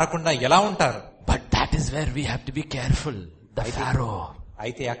మీరు మారకుండా ఎలా ఉంటారు? But that is where we have to be careful. The Pharaoh.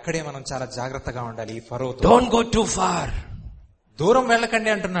 అయితే అక్కడే మనం చాలా జాగ్రత్తగా ఉండాలి. ఈ ఫరోతో Don't go too far. దూరం వెళ్ళకండి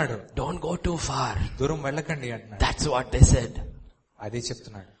అంటున్నాడు. Don't go too far. దూరం వెళ్ళకండి అంటున్నాడు. That's what they said. అదే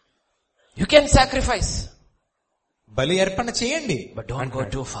చెప్తున్నాడు. You can sacrifice, బలి అర్పణ చేయండి, but don't go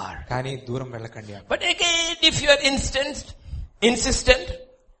too far. కానీ దూరం వెళ్ళకండి. But again, if you are insistent,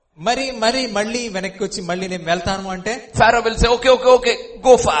 మరి మళ్ళీ వెనక్కి వచ్చి మళ్ళీ నేను వెళ్తాను అంటే Pharaoh will say, okay,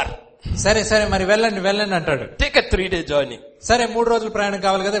 go far. సరే మరి వెళ్ళండి అంటాడు. Take a 3-day journey. సరే 3 రోజుల ప్రయాణం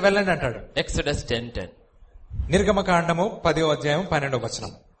కావాలి కదా, వెళ్ళండి అంటాడు. Exodus 10:10. నిర్గమకాండము 10వ అధ్యాయం 12వ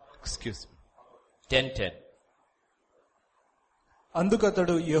వచనం. Excuse me. 10:10.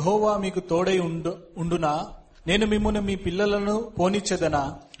 అందుకతడు, యెహోవా మీకు తోడై ఉండునా, నేను మిమ్మును మీ పిల్లలను పోనిచ్చేదనా,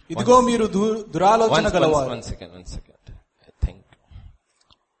 ఇదిగో మీరు దురాలోచన గలవారు. One second. I think.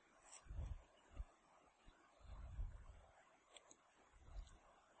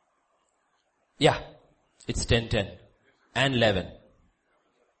 Yeah, it's 10:10 and 11.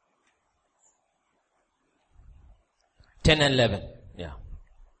 10 and 11. Yeah.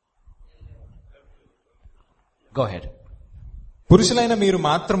 Go ahead. పురుషులైన మీరు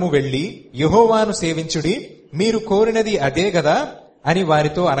మాత్రము వెళ్లి యెహోవాను సేవించుడి, మీరు కోరినది అదే గదా అని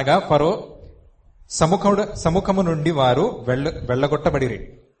వారితో అనగా ఫరో సముఖము నుండి వారు వెళ్ళగొట్టబడిరి.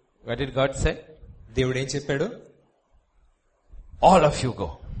 What did God say? దేవుడు ఏం చెప్పాడు? All of you go.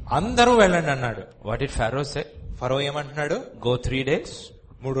 అందరూ వెళ్ళండి అన్నాడు. What did Pharaoh say? ఫరో ఏమంటున్నాడు? Go 3 days.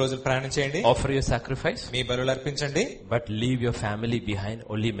 3 రోజులు ప్రయాణం చేయండి, Offer your sacrifice. మీ బలులు అర్పించండి, But leave your family behind.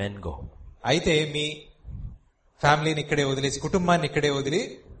 Only men go. అయితే మీ ఫ్యామిలీని ఇక్కడే వదిలేసి, కుటుంబాన్ని ఇక్కడే వదిలి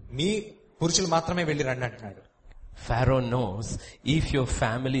మీ పురుషులు మాత్రమే వెళ్లి రండి అంటున్నాడు. Pharaoh knows if your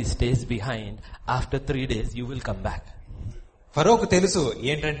family stays behind, after 3 days you will come back. ఫరోకు తెలుసు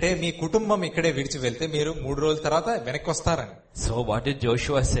ఏంటంటే మీ కుటుంబం ఇక్కడే విడిచి వెళ్తే మీరు 3 రోజుల తర్వాత వెనక్కి వస్తారని. So what did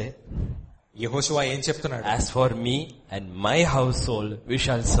Joshua say? యెహోషువ ఏం చెప్తున్నాడు? As for me and my household, we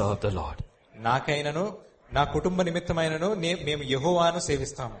shall serve the Lord. నాకైనను నా కుటుంబ నిమిత్తమైనను మేము యెహోవాను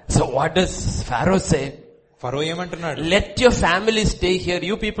సేవిస్తాము. So what does Pharaoh say? ఫరో ఏమంటున్నాడు? Let your family stay here.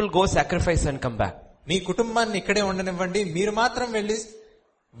 You people go sacrifice and come back. మీ కుటుంబాన్ని ఇక్కడే ఉండనివ్వండి, మీరు మాత్రం వెళ్లి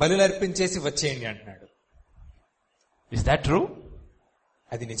బలులు అర్పించేసి వచ్చేయండి అంటున్నాడు. Is that true?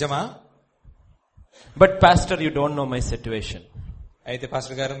 అది నిజమా? But pastor, you don't know my situation. అయితే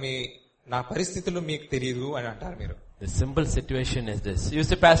పాస్టర్ గారు నా పరిస్థితులు మీకు తెలియదు అని అంటారు మీరు. The simple situation is this. You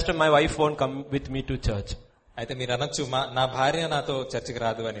say, pastor, my wife won't come with me to church. అయితే మీరు అనొచ్చు, నా భార్య నాతో చర్చికి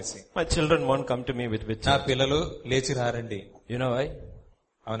రాదు అనేసి. My children won't come to me with నా church. పిల్లలు లేచి రారండి. You know why?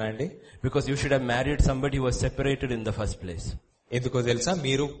 అవునా అండి? Because you should have married somebody who was separated in the first place. ఎందుకో తెలుసా?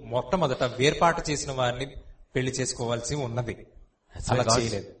 మీరు మొట్టమొదట వేర్పాటు చేసిన వారిని పెళ్లి చేసుకోవాల్సి ఉన్నది. అలా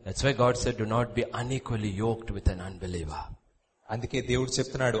చేయలేదు. That's why God said, do not be unequally yoked with an unbeliever. అందుకే దేవుడు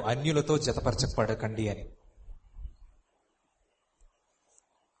చెప్తున్నాడు, అన్యులతో జతపరచబడకండి అని.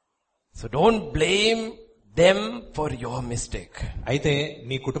 So don't blame them for your mistake. అయితే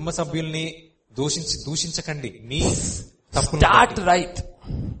మీ కుటుంబ సభ్యుల్ని దూషించకండి. మీ తప్పును Start right.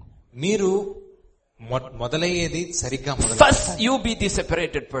 మీరు మొదలయ్యేది సరిగ్గా First you be the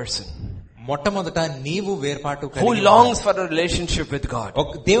separated person మొట్టమొదట నీవు వేర్పాటు who longs for a relationship with God.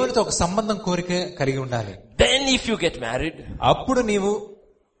 దేవునితో ఒక సంబంధం కోరిక కలిగి ఉండాలి. Then if you get married, అప్పుడు నీవు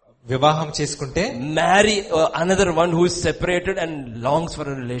వివాహం చేసుకుంటే marry another one who is separated and longs for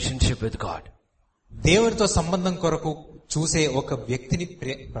a relationship with God. దేవునితో సంబంధం కొరకు చూసే ఒక వ్యక్తిని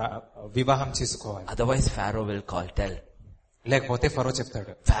వివాహం చేసుకోవాలి. Otherwise Pharaoh will tell. లేకపోతే ఫరో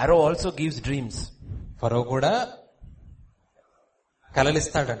చెప్తాడు. Pharaoh also gives dreams. ఫరో కూడా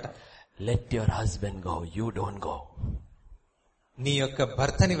కలలిస్తాడంట. Let your husband go, you don't go. నీ యొక్క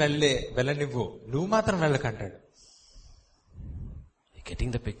భర్తని వెళ్ళనివ్వు, నువ్వు మాత్రం వెళ్ళకంటాడు. You're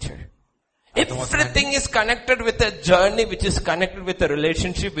getting the picture? Everything is connected with a journey which is connected with a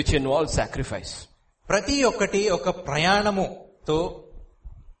relationship which involves sacrifice. ప్రతి ఒక్కటి ఒక ప్రయాణముతో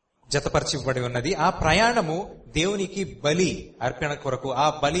జతపరచబడి ఉన్నది. ఆ ప్రయాణము దేవునికి బలి అర్పణ కొరకు, ఆ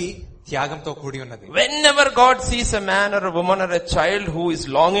బలి త్యాగంతో కూడి ఉన్నది. Whenever God sees a man or a woman or a child who is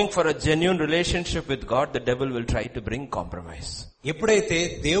longing for a genuine relationship with God, the devil will try to bring compromise. ఎప్పుడైతే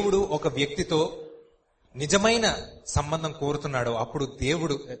దేవుడు ఒక వ్యక్తితో నిజమైన సంబంధం కోరుతున్నాడో అప్పుడు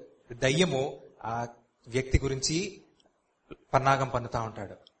దయ్యము ఆ వ్యక్తి గురించి పన్నాగం పన్నుతా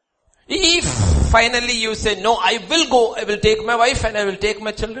ఉంటాడు. If finally you say, no, I will go, I will take my wife and I will take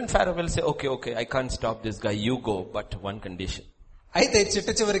my children, Pharaoh will say, okay, I can't stop this guy, you go, but one condition. అయితే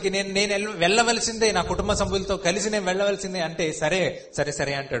చివరికి నేను వెళ్ళవలసిందే, నా కుటుంబ సభ్యులతో కలిసి నేను వెళ్ళవలసిందే అంటే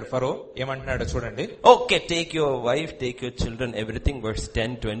సరే అంటాడు ఫరో. ఏమంటున్నాడో చూడండి. Okay, take your wife, take your children, everything, verse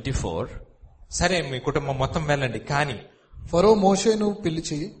 10:24. సరే మీ కుటుంబం మొత్తం వెళ్ళండి. కానీ ఫరో మోషేను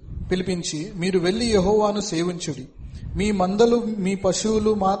పిలిపించి, మీరు వెళ్లి యెహోవాను సేవించుడి, మీ మందలు మీ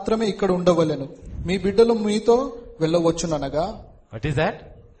పశువులు మాత్రమే ఇక్కడ ఉండవలెను, మీ బిడ్డలు మీతో వెళ్ళవచ్చుననగా. What is that?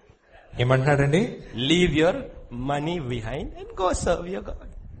 ఏమంటున్నాడండి? Leave your money behind and go serve your God.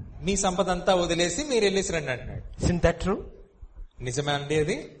 మీ సంపద అంతా వదిలేసి మీరు వెళ్ళేసి రండి అంటున్నాడు. Isn't that true? నిజమే అండి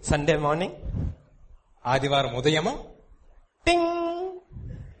అది. Sunday morning, ఆదివారం ఉదయము ting.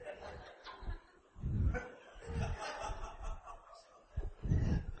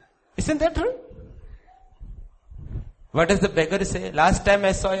 Isn't that true? What does the beggar say? Last time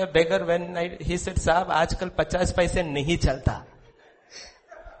I saw a beggar when he said, "Saab, आजकल 50 पैसे नहीं चलता."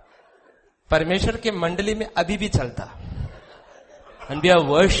 परमेश्वर के मंडली में अभी भी चलता. And we are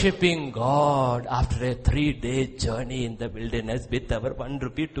worshipping God after a 3-day journey in the wilderness with our 1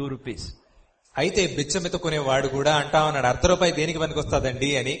 rupee, 2 rupees. అయితే బిచ్చమెత్తుకునేవాడు కూడా అంటా ఉన్నాడు, ₹1 దేనికి పనికి వస్తుందండి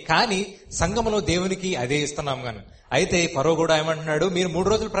అని. కానీ సంఘములో దేవునికి అదే ఇస్తున్నాం గాను. అయితే ఫరో కూడా ఏమంటున్నాడు, మీరు 3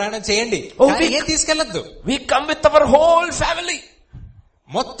 రోజులు ప్రయాణం చేయండి, ఏం తీసుకెళ్లొద్దు. We come with our whole family.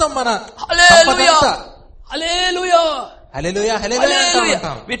 మొత్తం మన Hallelujah. Hallelujah. Hallelujah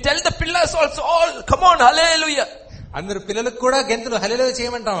hallelujah. We tell the pillars also, all come on, hallelujah. అందరు పిల్లలకు కూడా గెంతులు హల్లెలూయా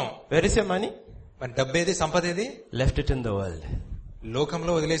చేయమంటాం. Where is your money? మన డబ్బేది, సంపదేది? Left it in the world.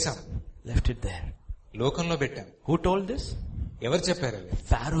 లోకంలో వదిలేసాం. Left it there. లోకంలో పెట్టాం. Who told this? ఎవరు చెప్పారు?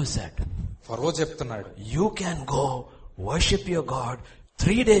 Pharaoh said. ఫరో చెప్తున్నాడు, You can go worship your God,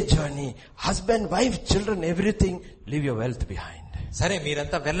 3-day journey, husband, wife, children, everything, leave your wealth behind. సరే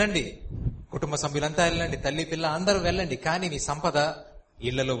మీరంతా వెళ్ళండి, కుటుంబ సభ్యులంతా వెళ్ళండి, తల్లి పిల్ల అందరూ వెళ్ళండి, కానీ మీ సంపద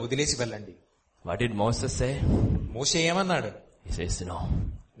ఇళ్లలో వదిలేసి వెళ్ళండి. What did Moses say? మోషే ఏమన్నాడు? He says,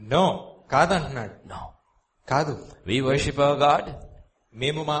 no, కాదంటున్నాడు. No. కాదు, We worship our God.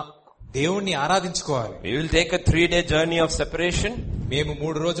 మేము మా దేవుణ్ణి ఆరాధించుకోవాలి. We will take a 3-day journey of separation. మేము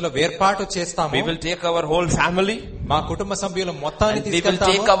 3 రోజుల వేర్పాటు చేస్తాము. We will take our whole family. మా కుటుంబ సభ్యులు మొత్తాన్ని We will take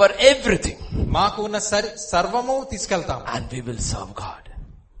తీసుకెళ్తాము. our everything. మాకు ఉన్న సర్వము తీసుకెళ్తాము. And we will serve God.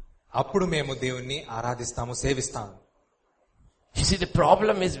 అప్పుడు మేము దేవుణ్ణి ఆరాధిస్తాము, సేవిస్తాము. You see, the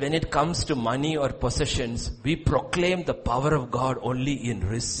problem is when it comes to money or possessions, we proclaim the power of God only in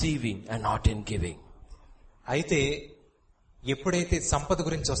receiving and not in giving. అయితే ఎప్పుడైతే సంపద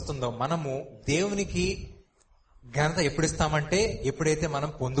గురించి వస్తుందో మనము దేవునికి ఘనత ఎప్పుడు ఇస్తామంటే ఎప్పుడైతే మనం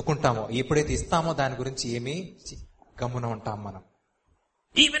పొందుకుంటామో, ఎప్పుడైతే ఇస్తామో దాని గురించి ఏమీ గమ్మున ఉంటాం మనం.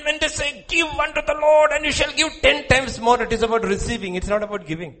 Even when they say, give unto the Lord and you shall give 10 times more, it is about receiving, it's not about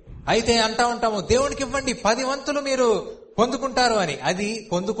giving. అయితే అంటా ఉంటాము, దేవునికి ఇవ్వండి 10 వంతులు మీరు పొందుకుంటారు అని. అది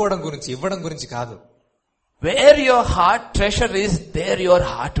పొందుకోవడం గురించి, ఇవ్వడం గురించి కాదు. Where your heart treasure is, there your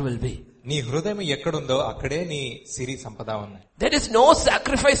heart will be. నీ హృదయం ఎక్కడుందో అక్కడే నీ సిరి సంపద ఉన్నాయి. There is no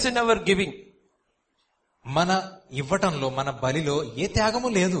sacrifice in our giving. మన ఇవ్వటంలో, మన బలిలో ఏ త్యాగము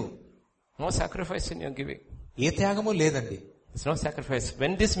లేదు. No sacrifice in your giving. ఏ త్యాగము లేదండి. It's no sacrifice.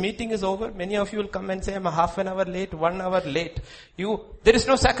 When this meeting is over, many of you will come and say, I'm a half an hour late, 1 hour late. There is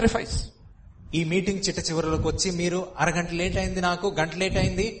no sacrifice. ఈ meeting చిట్ట చివరిలోకి వచ్చి మీరు అరగంట late అయింది, నాకు గంట లేట్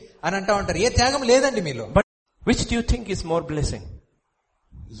అయింది అని అంటా ఉంటారు. ఏ త్యాగం లేదండి మీలో. But which do you think is more blessing?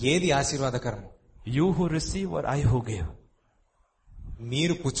 ఏది ఆశీర్వాదకరము? You who receive or I who give?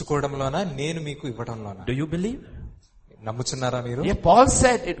 మీరు పుచ్చుకోవడంలోనా, నేను మీకు ఇవ్వడంలోనా? Do you believe? నమ్ముచున్నారా మీరు? Yeah,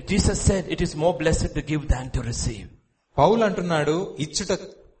 Jesus said, it is more blessed to give than to receive. పౌలు అంటున్నాడు, ఇచ్చుట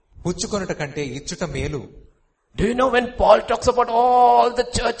పుచ్చుకొనుట కంటే ఇచ్చుట మేలు. Do you know when Paul talks about all the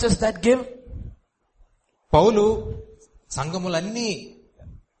churches that give? పౌలు సంఘములన్నీ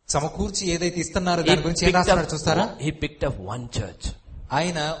సమకూర్చి ఏదైతే ఇస్తున్నారో దాని గురించి ఏం రాస్తున్నాడు చూస్తారా? He picked up one church.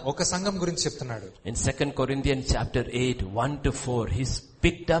 ఆయన ఒక సంఘం గురించి చెప్తున్నాడు. In 2 Corinthians chapter 8, 1-4, he's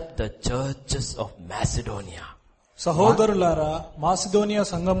picked up the churches of Macedonia. సహోదరులారా, మాసిదోనియా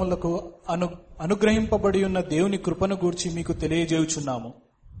సంఘములకు అనుగ్రహింపబడి ఉన్న దేవుని కృపను గూర్చి మీకు తెలియజేయుచున్నాము.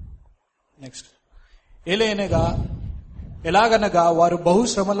 నెక్స్ట్. ఎలాగనగా వారు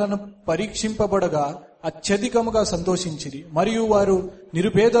బహుశ్రమలను పరీక్షింపబడగా అత్యధికముగా సంతోషించిరి, మరియు వారు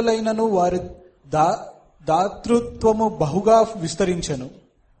నిరుపేదలైనను వారి దాతృత్వము బహుగా విస్తరించెను.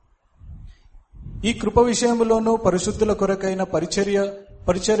 ఈ కృప విషయములోను పరిశుద్ధుల కొరకైన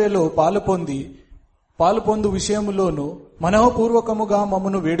పరిచర్యలో పాలుపొందు విషయములోను మనఃపూర్వకముగా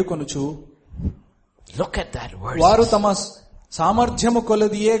మమ్మను వేడుకొనుచు, Look at that verse. వారు సామర్థ్యము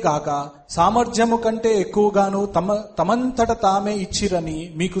కొలదియే గాక సామర్థ్యము కంటే ఎక్కువగాను తమంతట తామే ఇచ్చిరని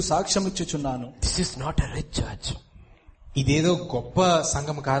మీకు సాక్ష్యమిచ్చుచున్నాను. This is not a rich church. ఇదేదో గొప్ప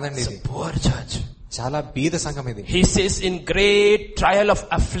సంఘం కాదండి, It's ఇది a poor church. చాలా బీద సంఘం ఇది. He says, in great trial of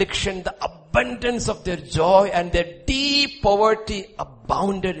affliction, the abundance of their joy and their deep poverty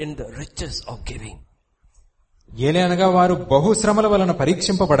abounded in the riches of giving. ఏలనగా వారు బహుశ్రమల వలన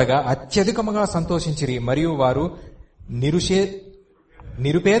పరీక్షింపబడగా అత్యధికముగా సంతోషించిరి, మరియు వారు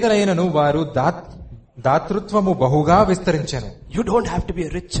నిరుపేదలైనను వారు దాతృత్వము బహుగా విస్తరించెను. You don't have to be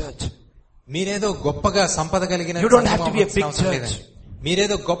a rich church. మీరేదో గొప్పగా సంపద కలిగిన You don't have to be a big church.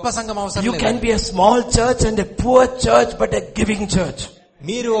 మీరేదో గొప్ప సంఘం అవసరం You లేదు. can be a small church and a poor church, but a giving church.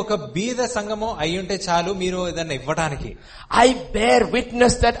 మీరు ఒక బీద సంఘము అయ్యుంటే చాలు, మీరు ఏదన్నా ఇవ్వడానికి. I bear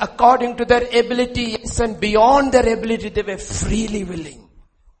witness that according to their ability, yes, and beyond their ability, they were freely willing.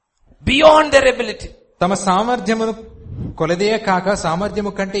 Beyond their ability. తమ సామర్థ్యమును కొలదే కాక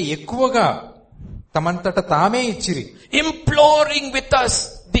సామర్థ్యము కంటే ఎక్కువగా తమంతట తామే ఇచ్చిరి, Imploring with us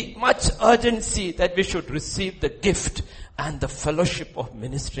the much urgency that we should receive the gift and the fellowship of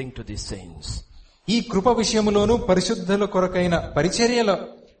ministering to the saints. ఈ కృప విషయములోను పరిశుద్ధుల కొరకైన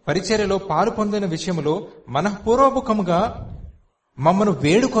పరిచర్యలో పాలు పొందిన విషయములో మనఃపూర్వకముగా మమ్మను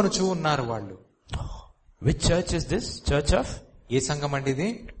వేడుకొనుచు ఉన్నారు వాళ్ళు. Which church is this? Church of? ఏ సంఘం అండి ఇది?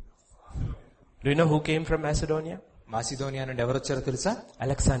 Do you know who came from Macedonia? Macedonia నుండి ఎవరు వచ్చారో తెలుసా?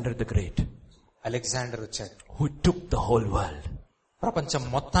 Alexander the Great, అలెగ్జాండర్ వచ్చాడు. who took the whole world. ప్రపంచం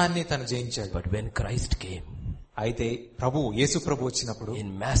మొత్తాన్ని తను జయించాడు. But when Christ came, అయితే యేసు ప్రభు వచ్చినప్పుడు in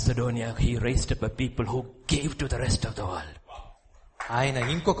Macedonia, he raised up a people who gave to the rest of the world. ఆయన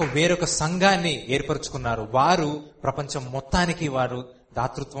వేరొక సంఘాన్ని ఏర్పరచుకున్నారు. వారు ప్రపంచం మొత్తానికి వారు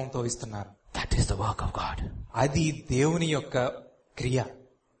దాతృత్వంతో ఇస్తున్నారు. That is the work of God. అది దేవుని యొక్క క్రియ.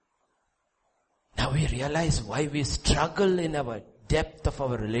 Now we realize why we struggle in our depth of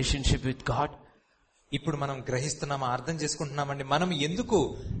our relationship with God. ఇప్పుడు మనం గ్రహిస్తున్నామా, అర్థం చేసుకుంటున్నామండి, మనం ఎందుకు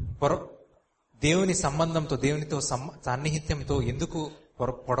దేవుని సంబంధంతో, దేవునితో సాన్నిహిత్యంతో ఎందుకు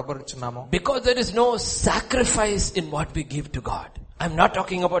పొడపరుచున్నామో? Because there is no sacrifice in what we give to God. I'm not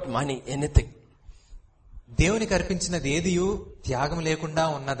talking about money, anything. దేవునికి అర్పించినది ఏదియు త్యాగం లేకుండా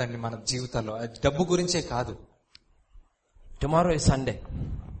ఉన్నదండి మన జీవితాల్లో. డబ్బు గురించే కాదు. Tomorrow is Sunday.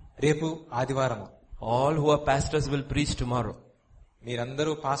 రేపు ఆదివారం. All who are pastors will preach tomorrow.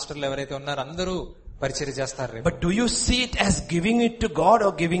 మీరందరూ పాస్టర్లు ఎవరైతే ఉన్నారో అందరూ పరిచర్య చేస్తారు రేపు. But do you see it as giving it to God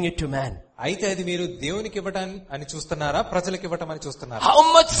or giving it to man? అయితే అది మీరు దేవునికి ఇవ్వటం అని చూస్తున్నారా, ప్రజలకు ఇవ్వటం అని చూస్తున్నారా? How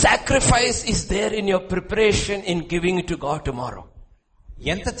much sacrifice is there in your preparation in giving it to God tomorrow?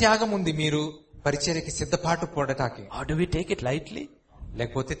 ఎంత త్యాగం ఉంది మీరు పరిచర్యకి సిద్ధపాటు పడటానికి? Or do we take it lightly?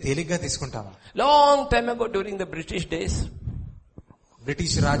 లేకపోతే తేలిగ్గా తీసుకుంటామా? Long time ago during the British days,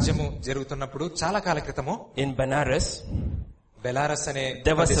 British రాజ్యము జరుగుతున్నప్పుడు చాలా కాల క్రితము in Benares, బెలారస్ అనే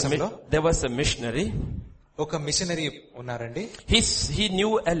there ప్రదేశంలో was a missionary. ఒక మిషనరీ ఉన్నారండి. He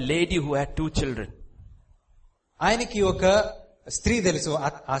knew a lady who had 2 children. ఆయనకి ఒక స్త్రీ తెలుసు.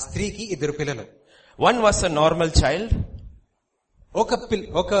 ఆ స్త్రీకి 2 పిల్లలు. One was a normal child. ఒక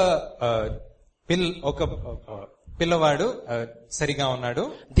పిల్లవాడు సరిగా ఉన్నాడు.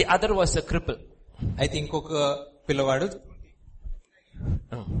 The other was a cripple. అయితే ఇంకొక పిల్లవాడు.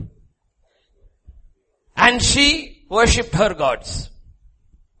 And she worshipped her gods.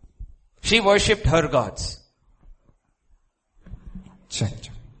 She worshipped her gods.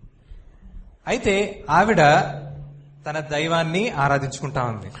 అయితే ఆవిడ తన దైవాన్ని ఆరాధించుకుంటా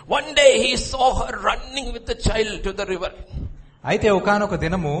ఉంది. One day he saw her running with the child to the river. అయితే ఒకానొక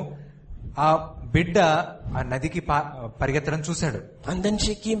దినము ఆ బిడ్డ ఆ నదికి పరిగెత్తడం చూశాడు. And then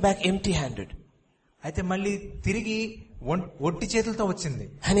she came back empty handed. అయితే మళ్ళీ తిరిగి ఒట్టి చేతులతో వచ్చింది.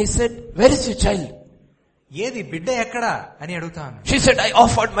 And he said, where is your child? ఏది బిడ్డ ఎక్కడా అని అడుగుతాను. She said, I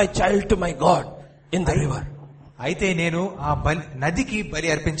offered my child to my God in the river. అయితే నేను ఆ నదికి బలి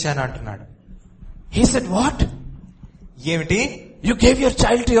అర్పించాను అంటున్నాడు. He said, what? ఏమిటి? You gave your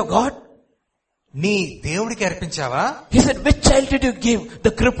child to your God? నీ దేవుడికి అర్పించావా? He said, which child did you give?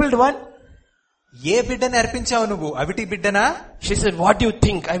 The crippled one? ఏ బిడ్డని అర్పించావు నువ్వు? అవిటి బిడ్డనా? She said, what do you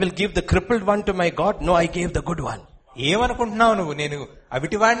think? I will give the crippled one to my God? No, I gave the good one. ఏమనుకుంటున్నావు నువ్వు? నేను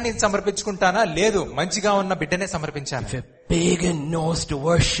అవిటి వాడిని సమర్పించుకుంటానా? లేదు, మంచిగా ఉన్న బిడ్డనే సమర్పించాను. If a pagan knows to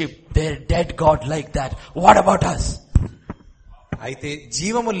worship their dead God like that, what about us? అయితే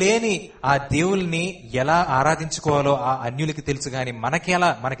జీవము లేని ఆ దేవుల్ని ఎలా ఆరాధించుకోవాలో ఆ అన్యులకి తెలుసు గాని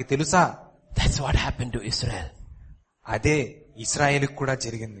మనకి తెలుసా? That's what happened to Israel. అదే ఇశ్రాయేలుకు కూడా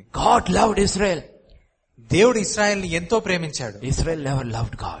జరిగింది. God loved Israel. దేవుడు ఇశ్రాయేల్ని ఎంతో ప్రేమించాడు. Israel never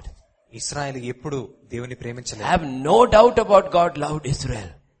loved God. ఇశ్రాయేలు ఎప్పుడు దేవుని ప్రేమించలేదు. I have no doubt about God loved Israel.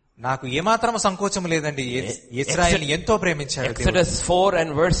 నాకు ఏమాత్రం సంకోచం లేదండి. ఇశ్రాయేలుని ఎంతో ప్రేమించాడు దేవుడు. Exodus 4 and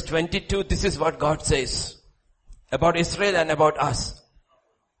verse 22, this is what God says about Israel and about us.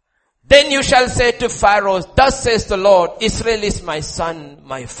 Then you shall say to Pharaoh, thus says the Lord, Israel is my son,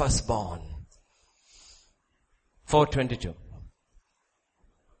 my firstborn. 4:22.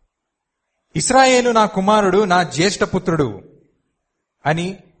 ఇశ్రాయేలు నా కుమారుడు, నా జ్యేష్ఠ పుత్రుడు అని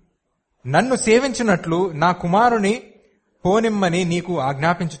నన్ను సేవించినట్లు నా కుమారుని పోనిమ్మని నీకు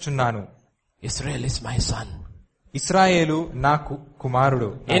ఆజ్ఞాపించుచున్నాను. Israel is my son. ఇశ్రాయేలు నా కుమారుడు.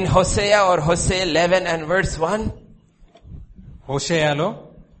 In Hosea or Hosea 11 and verse 1. హోషేయాలో,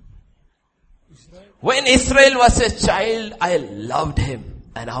 when Israel was a child, I loved him,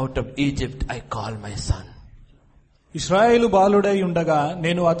 and out of Egypt I called my son. ఇశ్రాయేలు బాలుడై ఉండగా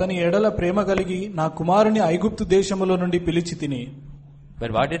నేను అతని ఎడల ప్రేమ కలిగి నా కుమారుని ఐగుప్తు దేశములో నుండి పిలిచి తిని. But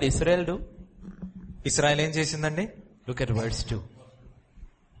what did Israel do? ఇశ్రాయేలు ఏం చేసిందండి? Look at verse 2.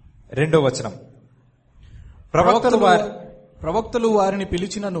 2వ వచనం. ప్రవక్తలు వారిని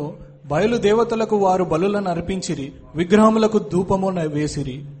పిలిచినను బయలు దేవతలకు వారు బలులను అర్పించిరి, విగ్రహములకు ధూపము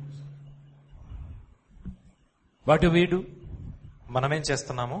వేసిరి. What do we do? మనమేం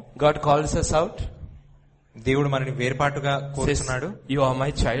చేస్తున్నాము? God calls us out. దేవుడు మనని వేర్పాటుగా కోరుతున్నాడు. You are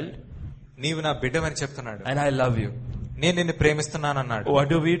my child. నీవు నా బిడ్డవని చెప్తున్నాడు. And I love you. నేను నిన్ను ప్రేమిస్తున్నానన్నాడు. What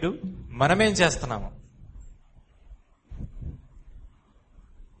do we do? మనమేం చేస్తున్నాము?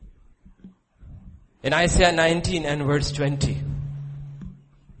 In Isaiah 19 and verse 20.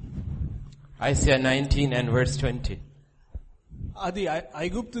 Isaiah 19 and verse 20. అది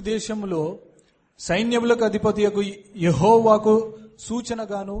ఐగుప్తు దేశములో సైన్యములకు అధిపతియకు యెహోవాకు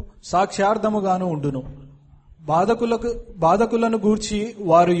సూచనగాను సాక్ష్యార్థముగాను ఉండును. బాధకులను గూర్చి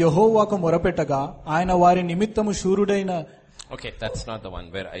వారు యెహోవాకు మొరపెట్టగా ఆయన వారి నిమిత్తము శూరుడైన. Okay, that's not the one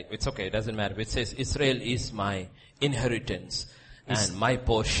where it's okay, it doesn't matter. It says Israel is my inheritance and my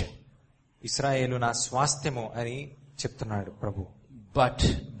portion. ఇశ్రాయేలు నా స్వాస్థ్యము అని చెప్తున్నాడు ప్రభు. But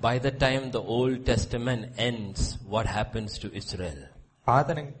by the time the Old Testament ends, what happens to Israel? పాత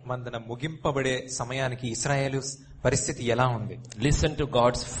నిబంధన ముగింపబడే సమయానికి ఇశ్రాయేలు పరిస్థితి ఎలా ఉంది? Listen to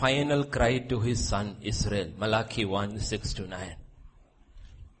God's final cry to his son Israel. Malachi 1:6-9.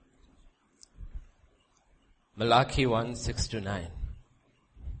 Malachi 1:6-9.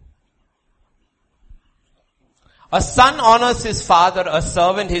 A son honors his father, a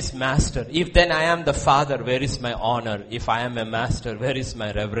servant his master. If then I am the father, where is my honor? If I am a master, where is my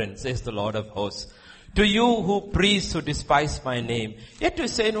reverence? Says the Lord of hosts. To you who priests who despise my name, yet you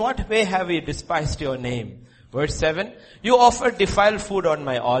say, in what way have we despised your name? Verse 7, you offer defiled food on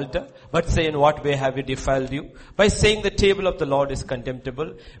my altar, but say, in what way have we defiled you? By saying the table of the Lord is contemptible.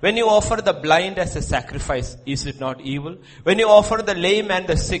 When you offer the blind as a sacrifice, is it not evil? When you offer the lame and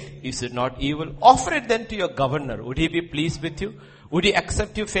the sick, is it not evil? Offer it then to your governor. Would he be pleased with you? Would he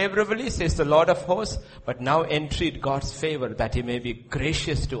accept you favorably, says the Lord of hosts? But now entreat God's favor that he may be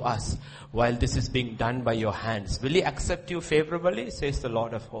gracious to us while this is being done by your hands. Will he accept you favorably, says the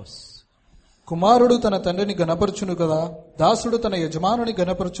Lord of hosts? కుమారుడు తన తండ్రిని గణపరచును కదా, దాసుడు తన యజమానుని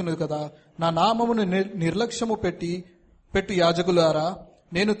గణపరచును కదా. నా నామమును నిర్లక్ష్యము పెట్టు యాజకులారా,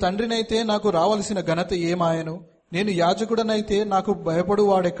 నేను తండ్రినైతే నాకు రావలసిన ఘనత ఏమాయను? నేను యాజకుడనైతే నాకు భయపడు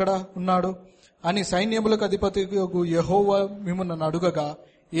వాడెక్కడ ఉన్నాడు అని సైన్యములకు అధిపతి యెహోవా మిమ్మును అడుగగా,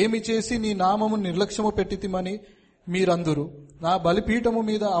 ఏమి చేసి నీ నామము నిర్లక్ష్యము పెట్టితిమని మీరందురు. నా బలిపీఠము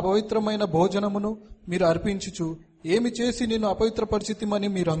మీద అపవిత్రమైన భోజనమును మీరు అర్పించుచు, ఏమి చేసి నిన్ను అపవిత్రపరిచితిమని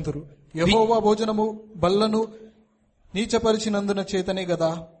మీరందురు. యెహోవా భోజనము బల్లను నీచపరిచినందున చేతనే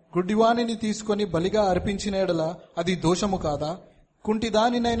గదా. గుడ్డివాణిని తీసుకొని బలిగా అర్పించిన ఎడల అది దోషము కాదా? కుంటి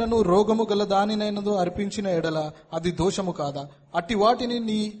దానినైనను రోగము గల దానినైనను అర్పించిన ఎడల అది దోషము కాదా? అట్టి వాటిని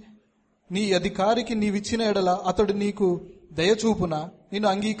నీ అధికారికి నీవిచ్చిన ఎడల అతడు నీకు దయచూపునా, నిన్ను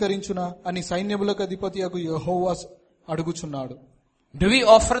అంగీకరించునా అని సైన్యములకు అధిపతియగు యెహోవా అడుగుచున్నాడు. Do we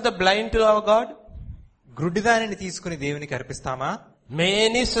offer the blind to our God? గుడ్డిదానిని తీసుకుని దేవునికి అర్పిస్తామా?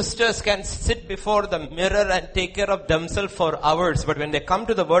 Many sisters can sit before the mirror and take care of themselves for hours, but when they come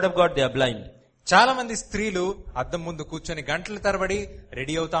to the word of God, they are blind. చాలా మంది స్త్రీలు అద్దం ముందు కూర్చొని గంటల తరబడి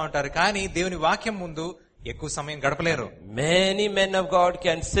రెడీ అవుతా ఉంటారు, కానీ దేవుని వాక్యం ముందు ఎక్కువ సమయం గడపలేరు. Many men of God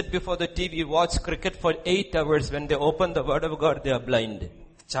can sit before the TV, watch cricket for 8 hours. When they open the word of God, they are blind.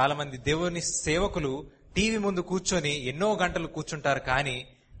 చాలా మంది దేవుని సేవకులు టీవీ ముందు కూర్చొని ఎన్నో గంటలు కూర్చుంటారు, కానీ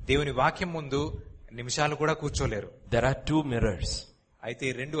దేవుని వాక్యం ముందు నిమిషాలు కూడా కూర్చోలేరు. There are 2 mirrors. అయితే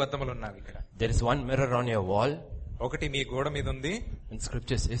 2 అద్దములు ఉన్నాయి ఇక్కడ. There is one mirror on your wall. ఒకటి మీ గోడ మీద ఉంది. And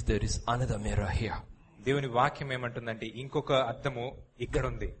scripture says there is another mirror here. దేవుని వాక్యం ఏమంటుందంటే ఇంకొక అద్దము ఇక్కడ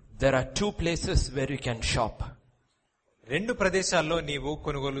ఉంది. There are 2 places where you can shop. 2 ప్రదేశాల్లో నీవు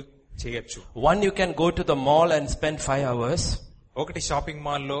కొనుగోలు చేయొచ్చు. One, you can go to the mall and spend 5 hours. ఒకటి షాపింగ్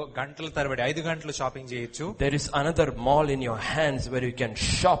మాల్ లో గంటల తరబడి 5 గంటలు షాపింగ్ చేయొచ్చు. There is another mall in your hands where you can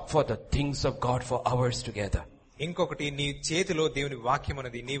shop for the things of God for hours together. ఇంకొకటి నీ చేతిలో దేవుని వాక్యం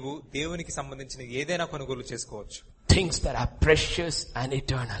ఉన్నది. నీవు దేవునికి సంబంధించిన ఏదైనా కొనుగోలు చేసుకోవచ్చు. Things that are precious and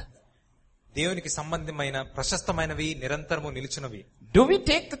eternal. దేవునికి సంబంధమైన ప్రశస్తమైనవి, నిరంతరము నిలిచినవి. Do we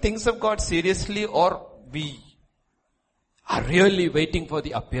take the things of God seriously, or we are really waiting for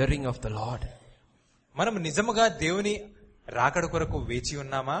the appearing of the Lord? మనం నిజముగా దేవుని రాకడ కొరకు వేచి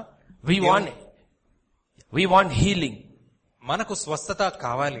ఉన్నామా? We want healing. మనకు స్వస్థత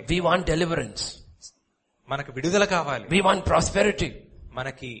కావాలి. We want deliverance. మనకు విడుదల కావాలి. We want prosperity.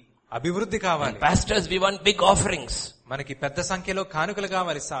 మనకి అభివృద్ధి కావాలి. Pastors, we want big offerings. మనకి పెద్ద సంఖ్యలో కానుకలు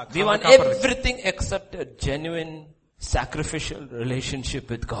కావాలి. We want everything except a genuine sacrificial relationship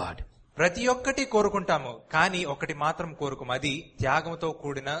with God. ప్రతి ఒక్కటి కోరుకుంటాము, కానీ ఒకటి మాత్రం కోరుకోము, అది త్యాగంతో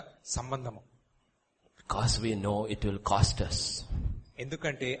కూడిన సంబంధము. Because we know it will cost us.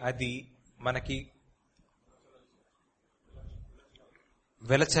 ఎందుకంటే అది మనకి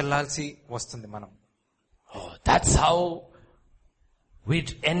వెల చెల్లాల్సి వస్తుంది. మనం that's how we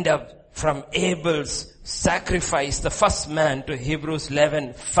end up from Abel's sacrifice, the first man, to Hebrews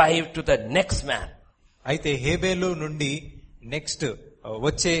 11:5 to the next man. అయితే హేబేలు నుండి నెక్స్ట్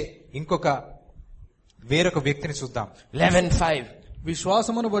వచ్చే ఇంకొక వేరొక వ్యక్తిని చూద్దాం. 11:5.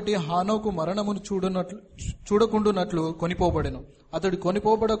 విశ్వాసమును బట్టి హానోకు మరణమును చూడకుండునట్లు కొనిపోబడెను. అతడు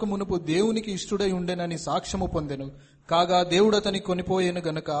కొనిపోబడక మునుపు దేవునికి ఇష్టుడై ఉండెనని సాక్ష్యము పొందెను. కాగా దేవుడు అతని కొనిపోయేను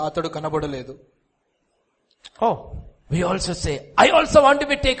గనుక అతడు కనబడలేదు. Oh, we also say, I also want to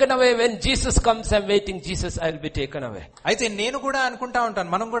be taken away. When Jesus comes, I'm waiting. Jesus, I'll be taken away. అయితే నేను కూడా అనుకుంటా ఉంటాను,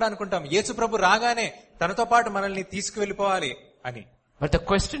 మనం కూడా అనుకుంటాం, యేసు ప్రభు రాగానే తనతో పాటు మనల్ని తీసుకువెళ్ళిపోవాలి అని. But the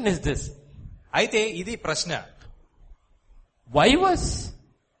question is this. అయితే ఇది ప్రశ్న. Why was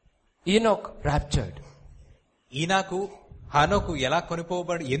Enoch raptured? ఈనాకు హానోకు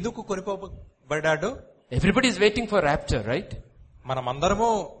ఎందుకు కొనిపోబడ్డాడు? Everybody is waiting for rapture, right? మనమందరము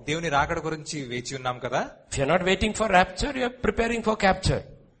దేవుని రాకడ గురించి వేచి ఉన్నాం కదా. If you're not waiting for rapture, you're preparing for capture.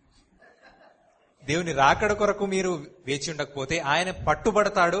 దేవుని రాకడ కొరకు మీరు వేచి ఉండకపోతే ఆయన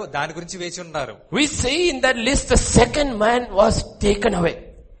పట్టుబడతాడు, దాని గురించి వేచి ఉన్నారు. We see in that list the second man was taken away.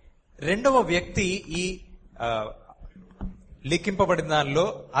 రెండవ వ్యక్తి ఈ లెక్కింపబడిన దానిలో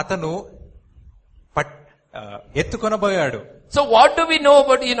అతను ఎత్తుకొనబోయాడు. So what do we know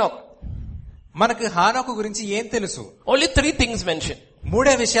about Enoch? మనకు హానోకు గురించి ఏం తెలుసు? Only 3 things mentioned.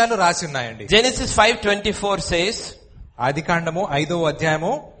 3 విషయాలు రాసి ఉన్నాయండి. Genesis 5:24 says, ఆదికాండము 5వ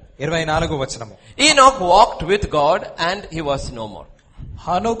అధ్యాయము 24వ వచనము. Enoch walked with God and he was no more.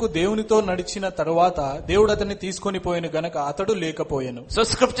 హానోకు దేవునితో నడిచిన తరువాత దేవుడు అతన్ని తీసుకొని పోయిన గనక అతడు లేకపోయెను. So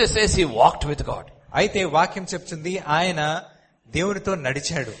scripture says he walked with God. అయితే వాక్యం చెప్తుంది ఆయన దేవునితో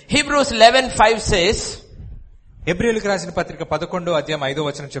నడిచాడు. Hebrews 11:5 says, హెబ్రీయులకు రాసిన పత్రిక 11వ అధ్యాయం 5వ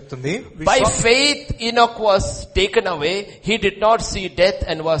వచనం చెప్తుంది, by faith Enoch was taken away. He did not see death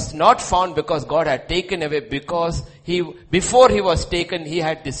and was not found because God had taken away, because before he was taken, he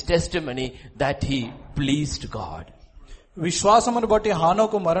had this testimony that he pleased God. విశ్వాసమును బట్టి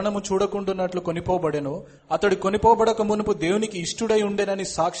హానోకు మరణము చూడకుండునట్లు కొనిపోబడెను. అతడు కొనిపోబడక మునుపు దేవునికి ఇష్టుడై ఉండెనని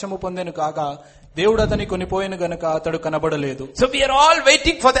సాక్ష్యము పొందెను. కాగా దేవుడు అతని కొనిపోయిన గనక అతడు కనబడలేదు. So we are all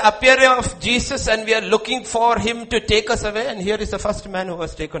waiting for the appearing of Jesus and we are looking for him to take us away, and here is the first man who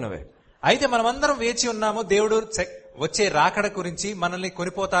was taken away. అయితే మనమందరం వేచి ఉన్నాము దేవుడు వచ్చే రాకడ గురించి, మనల్ని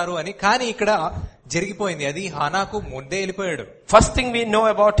కొనిపోతారు అని. కానీ ఇక్కడ జరిగిపోయింది, అది హానాకు ముందే వెళ్ళిపోయాడు. First thing we know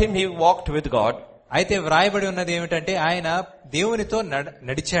about him, he walked with God. అయితే వ్రాయబడి ఉన్నది ఏమిటంటే ఆయన దేవునితో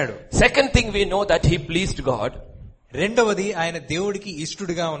నడిచాడు. Second thing we know that he pleased God. రెండవది ఆయన దేవుడికి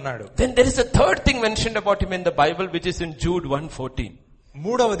ఇష్టడుగా ఉన్నాడు. Then there is a third thing mentioned about him in the Bible, which is in Jude 1:14.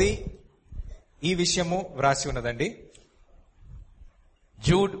 మూడవది ఈ విషయము వ్రాసి ఉన్నదండి.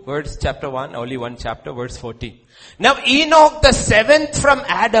 Jude chapter 1, only one chapter, verse 14. Now Enoch, the 7th from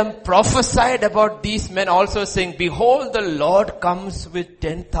Adam, prophesied about these men also, saying, behold, the Lord comes with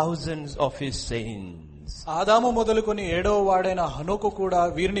 10,000s of his saints. ఆదాము మొదలుకొని 7వ వాడైన హనోకు కూడా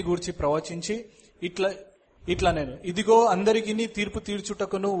వీరిని గూర్చి ప్రవచించి ఇట్లా నేను, ఇదిగో అందరికీ తీర్పు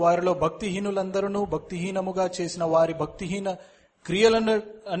తీర్చుటకును వారిలో భక్తిహీనులందరూ భక్తిహీనముగా చేసిన వారి భక్తిహీన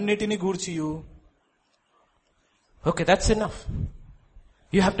క్రియలన్నిటిని గూర్చియు. Okay, that's enough.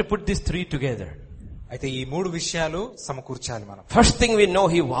 You have to put these 3 together. అయితే ఈ 3 విషయాలు సమకూర్చాలి మనం. First thing we know,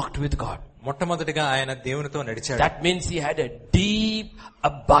 he walked with God. మొట్టమొదటిగా ఆయన దేవునితో నడిచాడు. That means he had a deep,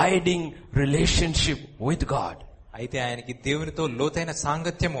 abiding relationship with God. అయితే ఆయనకి దేవునితో లోతైన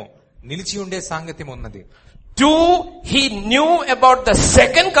సాంగత్యము, నిలిచి ఉండే సాంగత్యం ఉన్నది. 2, he knew about the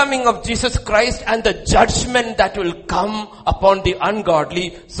second coming of Jesus Christ and the judgment that will come upon the ungodly,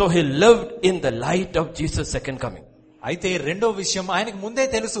 so he lived in the light of Jesus' second coming. అయితే రెండో విషయం ఆయనకు ముందే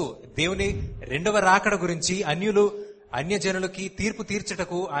తెలుసు దేవుని రెండవ రాకడ గురించి, అన్యజనులకి తీర్పు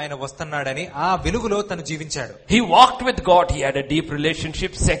తీర్చుటకు ఆయన వస్తున్నాడని. ఆ వెలుగులో తను జీవించాడు. He walked with God. He had a deep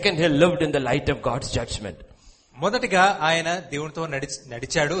relationship. Second, he lived in the light of God's judgment. మొదటిగా ఆయన దేవునితో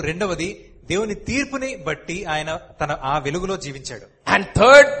నడిచాడు. రెండవది దేవుని తీర్పుని బట్టి ఆయన ఆ వెలుగులో జీవించాడు. And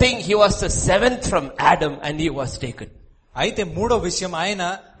third thing, he was the seventh from Adam and he was taken. అయితే మూడో విషయం, ఆయన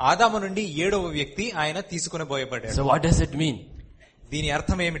ఆదాము నుండి 7వ వ్యక్తి, ఆయన తీసుకుని పోయబడ్డాడు. So what does it mean? దీని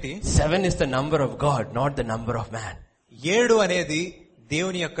అర్థం ఏమిటి? 7 is the number of God, not the number of man. 7 అనేది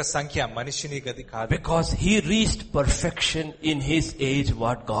దేవుని యొక్క సంఖ్య, మనుష్యుని గది కాదు. Because he reached perfection in his age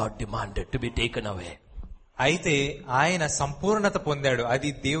what God demanded to be taken away. అయితే ఆయన సంపూర్ణత పొందాడు, అది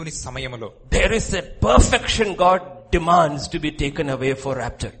దేవుని సమయంలో. There is a perfection God demands to be taken away for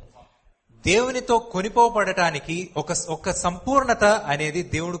rapture. దేవునితో కొనిపోబడటానికి ఒక సంపూర్ణత అనేది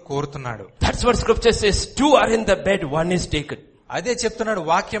దేవుడు కోరుతున్నాడు. That's what scripture says. 2 are in the bed, 1 is taken. అదే చెప్తున్నాడు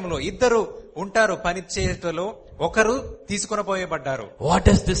వాక్యంలో, 2 ఉంటారు పని చేయటంలో, ఒకరు తీసుకొని పోయబడ్డారు. What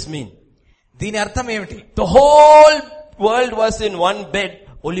does this mean? దీని అర్థం ఏమిటి? The whole world was in one bed,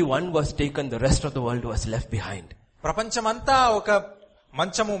 only one was taken, the rest of the world was left behind. ప్రపంచమంతా ఒక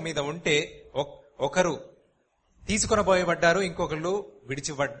మంచము మీద ఉంటే ఒకరు తీసుకొని పోయబడ్డారు, ఇంకొకరు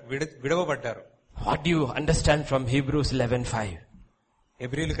విడవబడ్డారు. What do you understand from Hebrews 11:5?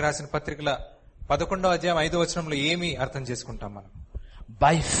 హెబ్రీయులకు రాసిన పత్రికల 11వ అధ్యాయం 5వ వచనంలో ఏమి అర్థం చేసుకుంటాం మనం?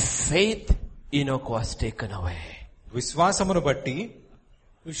 By faith Enoch was taken away.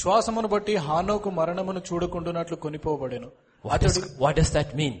 విశ్వాసమును బట్టి హానోకు మరణమును చూడకుండానట్లు కొనిపోబడెను. What does that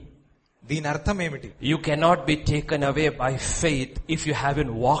mean? దీని అర్థం ఏమిటి? You cannot be taken away by faith if you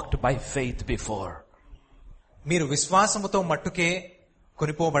haven't walked by faith before. మీరు విశ్వాసముతో మట్టుకే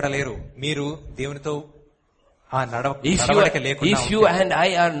కొనిపోబడలేరు, మీరు దేవునితో నడవడిక లేకుండా. If you and I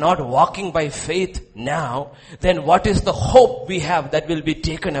are not walking by faith now, then what is the hope we have that will be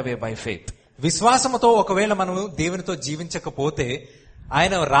taken away by faith? విశ్వాసముతో ఒకవేళ మనము దేవునితో జీవించకపోతే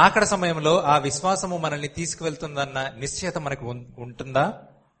ఆయన రాకడ సమయంలో ఆ విశ్వాసము మనల్ని తీసుకువెళ్తుందన్న నిశ్చయత మనకు ఉంటుందా?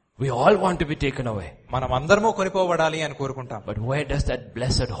 We all want to be taken away. మనం అందరము కొనిపోబడాలి అని కోరుకుంటాం. But where does that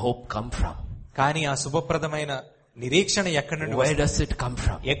blessed hope come from? కానీ ఆ శుభప్రదమైన నిరీక్షణ ఎక్కడి నుండి Where does it come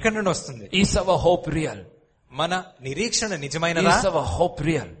from? ఎక్కడి నుండి వస్తుంది? Is our hope real? మన నిరీక్షణ నిజమైనదా? Is our hope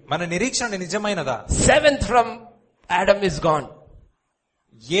real? మన నిరీక్షణ నిజమైనదా? 7th from Adam is gone.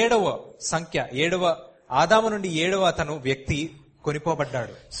 7వ సంఖ్య, 7వ ఆదాము నుండి 7వ అతను వ్యక్తి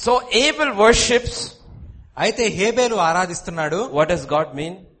కొనిపోబడ్డాడు. So Abel worships. అయితే హేబేలు ఆరాధిస్తున్నాడు. What does God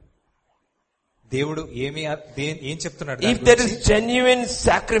mean? దేవుడు ఏం చెప్తున్నాడు? If there is genuine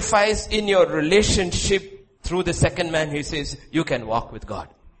sacrifice in your relationship through the second man, he says, you can walk with God.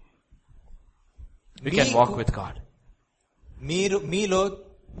 You can walk with God. మీలో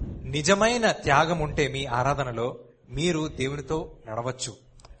నిజమైన త్యాగం ఉంటే మీ ఆరాధనలో మీరు దేవునితో నడవచ్చు.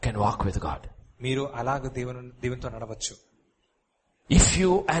 Can walk with God. మీరు అలాగ దేవునితో నడవచ్చు. If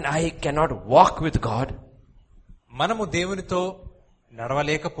you and I cannot walk with God, మనము దేవునితో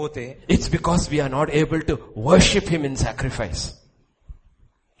నడవలేకపోతే it's because we are not able to worship him in sacrifice.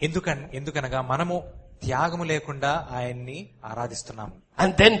 ఎందుకనగా మనము త్యాగము లేకుండా ఆయన్ని ఆరాధిస్తున్నాము.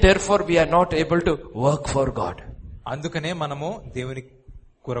 And then therefore we are not able to work for God. అందుకనే మనము దేవుని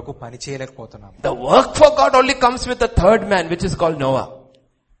కొరకు పని చేయలేకపోతున్నాము. The work for God only comes with the third man, which is called Noah.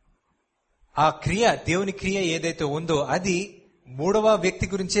 ఆ క్రియ, దేవుని క్రియ ఏదైతే ఉందో అది 3వ వ్యక్తి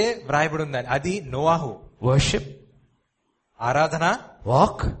గురించే వ్రాయబడి ఉంది. అది నోవాహు. Worship, ఆరాధన,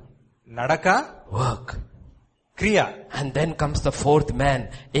 walk, నడక, work. క్రియ. And then comes the 4th man,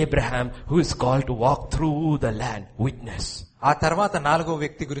 Abraham, who is called to walk through the land, witness. ఆ తర్వాత 4వ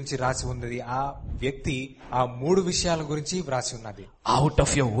వ్యక్తి గురించి రాసి ఉన్నది. ఆ వ్యక్తి ఆ 3 విషయాల గురించి వ్రాసి ఉన్నది. Out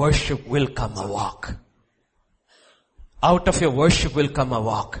of your worship will come a walk. Out of your worship will come a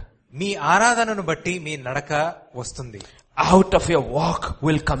walk. మీ ఆరాధనను బట్టి మీ నడక వస్తుంది. Out of your walk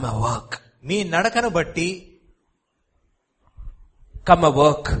will come a work. మీ నడకను బట్టి come a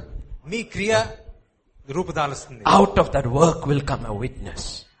work. మీ క్రియ రూపుదాలుస్తుంది. Out of that work will come a witness.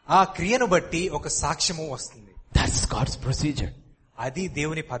 ఆ క్రియను బట్టి ఒక సాక్ష్యము వస్తుంది. That's God's procedure. అది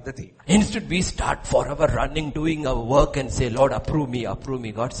దేవుని పద్ధతి. Instead we start forever running, doing our work and say, Lord, approve me, approve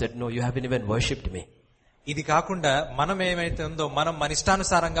me. God said, no, you haven't even worshipped me. ఇది కాకుండా మనం ఏమైతే ఉందో మనం మన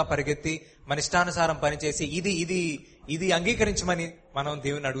ఇష్టానుసారంగా పరిగెత్తి మన ఇష్టానుసారం పనిచేసి ఇది అంగీకరించమని మనం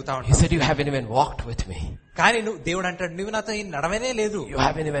దేవుని అడుగుతా ఉంటాం. He said, you haven't even walked with me. కానీ దేవుడు అంటాడు, నువ్వు నాతో నడవనే లేదు. You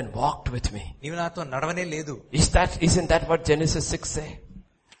haven't even walked with me. నీవు నాతో నడవనే లేదు. Isn't that what Genesis 6 say?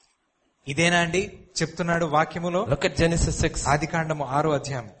 ఇదేనా అండి చెప్తున్నాడు వాక్యములో? Look at Genesis 6. ఆదికాండము 6వ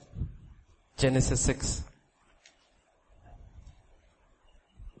అధ్యాయం. Genesis 6.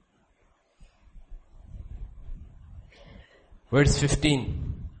 verse 15.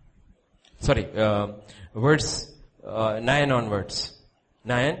 Sorry, verse 9 onwards.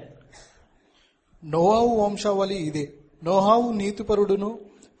 9. నోవాహు వంశావళి ఇదే. నోవాహు నీతిపరుడును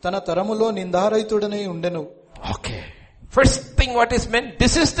తన తరములో నిందారహితుడనై ఉండెను. Okay. First thing what is meant,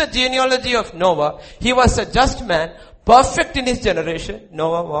 this is the genealogy of Noah. He was a just man, perfect in his generation.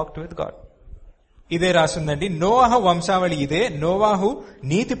 Noah walked with God. ఇదే రాసిందండి. నోవాహు వంశావళి ఇదే. నోవాహు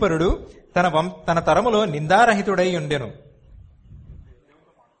నీతిపరుడు తన తరములో నిందారహితుడై ఉండెను.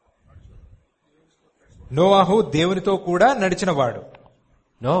 నోవాహు దేవునితో కూడా నడిచినవాడు.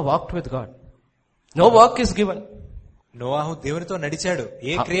 Noah walked with God. No work is given. నోవాహు దేవునితో నడిచాడు.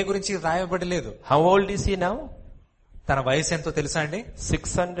 ఏ క్రియ గురించి రాయబడలేదు. How old is he now? తన వయసు ఎంతో తెలుసా అండి?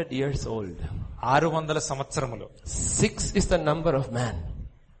 600 years old. 600 సంవత్సరములు. 6 is the number of man.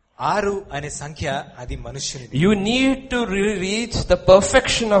 6 అనే సంఖ్య అది మనుష్యునిది. You need to reach the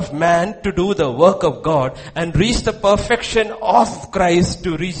perfection of man to do the work of God and reach the perfection of Christ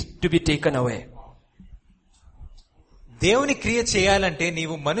to be taken away. దేవుని క్రియ చేయాలంటే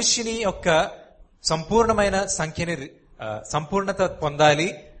నీవు మనుష్యుని యొక్క సంపూర్ణమైన సంఖ్యని సంపూర్ణత పొందాలి.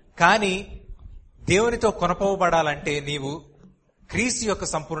 కానీ దేవునితో కొనపోబడాలంటే నీవు క్రీస్తు యొక్క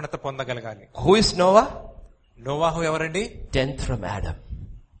సంపూర్ణత పొందగలగాలి. Who is Noah? నోవాహు ఎవరండి? 10th from Adam.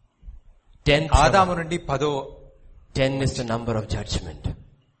 ఆదాము నుండి 10వ. 10 is the number of judgment.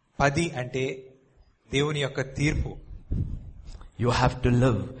 10 అంటే దేవుని యొక్క తీర్పు. You have to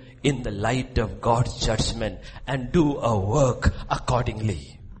live in the light of God's judgment and do a work accordingly.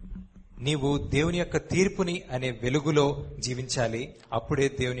 నీవు దేవుని యొక్క తీర్పుని అనే వెలుగులో జీవించాలి. అప్పుడే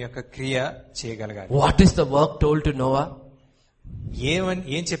దేవుని యొక్క క్రియ చేయగలగాలి. What is the work told to Noah?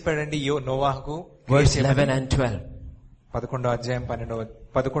 ఏం చెప్పాడండి నోవాహుకు? Verse 11 and 12. 11వ అధ్యాయం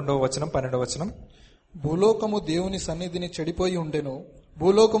 11వ వచనం 12వ వచనం. భూలోకము దేవుని సన్నిధిని చెడిపోయి ఉండెను.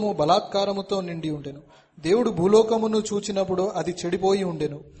 భూలోకము బలాత్కారముతో నిండి ఉండెను. దేవుడు భూలోకమును చూచినప్పుడు అది చెడిపోయి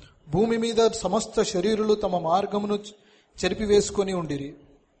ఉండెను. భూమి మీద సమస్త శరీరులు తమ మార్గమును చెరిపివేసుకొని ఉండిరి.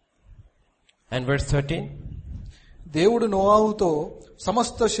 And verse 13. దేవుడు నోవాహుతో,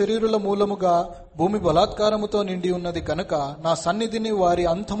 సమస్త శరీరుల మూలముగా భూమి బలాత్కారముతో నిండి ఉన్నది కనుక నా సన్నిధిని వారి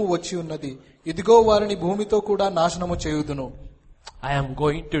అంతము వచ్చి ఉన్నది. ఇదిగో వారిని భూమితో కూడా నాశనము చేయుదును. I am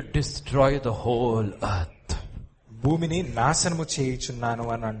going to destroy the whole earth. భూమిని నాశనము చేయుచున్నాను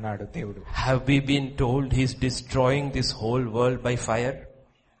అని అన్నాడు దేవుడు. Have we been told he's destroying this whole world by fire?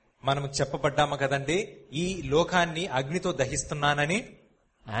 మనం చెప్పబడ్డాము కదండి ఈ లోకాన్ని అగ్నితో దహిస్తున్నానని.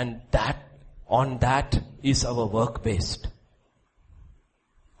 And on that is our work based.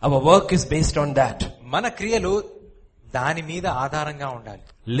 Our work is based on that. మన క్రియలు దాని మీద ఆధారంగా ఉండాలి.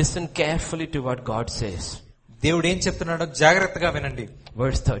 Listen carefully to what God says. దేవుడు ఏం చెప్తున్నాడో జాగ్రత్తగా వినండి.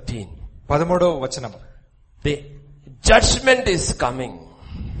 Verse 13. 13వ వచనం. The judgment is coming.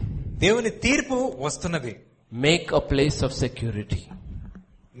 దేవుని తీర్పు వస్తున్నది. Make a place of security.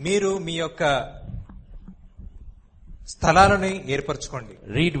 మీరు మీ యొక్క స్థలాలను ఏర్పరచుకోండి.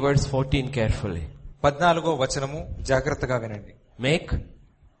 Read verse 14 carefully. 14వ వచనము జాగ్రత్తగా వినండి. Make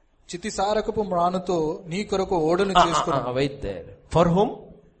చితిసారకపు మ్రానుతో నీ కొరకు ఓడను చేసుకుని. Wait there. For whom?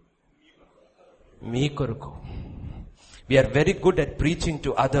 Me koruku. We are very good at preaching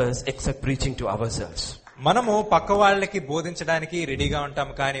to others except preaching to ourselves. మనము పక్క వాళ్ళకి బోధించడానికి రెడీగా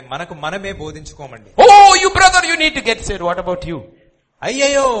ఉంటాం కానీ మనకు మనమే బోధించుకోమండి. Oh, you brother, you need to get saved. What about you?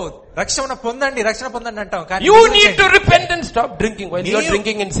 అయ్యయ్యో రక్షణ పొందండి అంటాం కానీ you need to repent and stop drinking while you are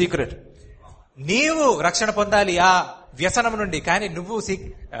drinking in secret. నీవు రక్షణ పొందాలి ఆ వ్యసనం నుండి, కానీ నువ్వు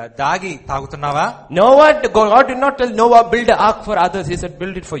దాగి తాగుతున్నావా? God did not tell Noah build an ark for others. He said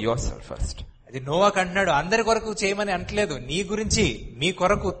build it for yourself first. అది నోవాకు అంటున్నాడు అందరి కొరకు చేయమని అంటలేదు, నీ గురించి మీ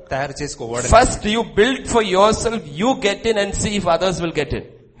కొరకు తయారు చేసుకోవడం. First you build for yourself, you get in and see if others will get in.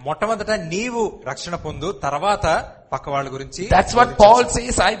 మొట్టమొదట నీవు రక్షణ పొందు, తర్వాత పక్క వాళ్ళ గురించి. That's what Paul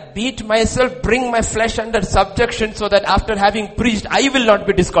says, I beat myself, bring my flesh under subjection so that after having preached I will not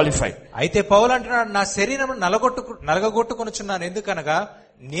be disqualified. అయితే పౌలు అంటున్నాడు నా శరీరం నలగొట్టుకొనుచున్నాను, ఎందుకనగా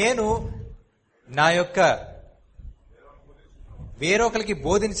నేను నా యొక్క వేరొకరికి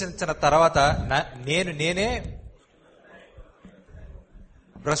బోధించిన తర్వాత నేనే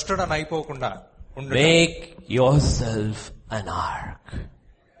భ్రష్టుడని అయిపోకుండా ఉండు. Make yourself an ark.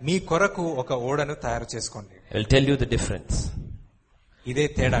 మీ కొరకు ఒక ఓడను తయారు చేసుకోండి. I will tell you the difference. ఇదే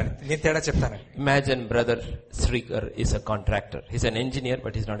తేడా, నేను తేడా చెప్తాను. Imagine brother Srikar is a contractor. He's an engineer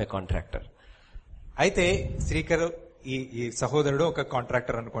but he's not a contractor. అయితే శ్రీకర్ ఈ సహోదరుడు ఒక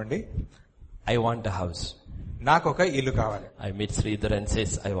కాంట్రాక్టర్ అనుకోండి. I want a house. నాకు ఒక ఇల్లు కావాలి. I meet Sridhar and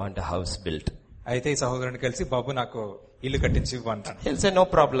says I want a house built. అయితే ఈ సహోదరుని కలిసి బాబు నాకు ఇల్లు కట్టించి ఇవ్వంటాను. He'll say no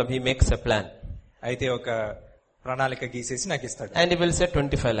problem. He makes a plan. అయితే ఒక ప్రణాళిక గీసేసి నాకు ఇస్తాడు. And he will say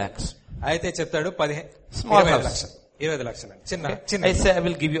 25 lakhs. అయితే చెప్తాడు Small house. 20 లక్షలు చిన్న I చిన్న. say, I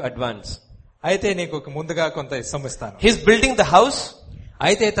will give you advance. అయితే నీకు ఒక ముందుగా కొంత సొమ్మిస్తాను. He's building the house.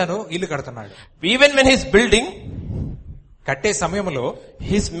 అయితే తను ఇల్లు కడుతున్నాడు. Even when he's building, కట్టే సమయంలో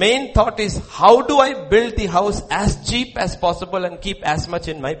his main thought is, how do I build the house as cheap as possible and keep as much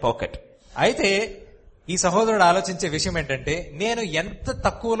in my pocket? అయితే ఈ సహోదరుడు ఆలోచించే విషయం ఏంటంటే, నేను ఎంత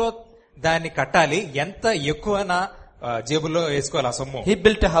తక్కువలో దాన్ని కట్టాలి, ఎంత ఎక్కువ నా జేబుల్లో వేసుకోవాలి ఆ సొమ్ము. He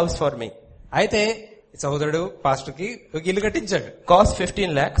built a house for me. అయితే సహోదరుడు పాస్టర్ కి ఒక ఇల్లు కట్టించాడు. Cost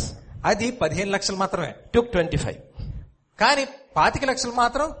 15 lakhs. అది 15 లక్షలు మాత్రమే. Took 25. కానీ 25 లక్షలు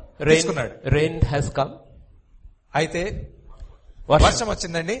మాత్రం తీసుకున్నాడు. Rain has come. అయితే వర్షం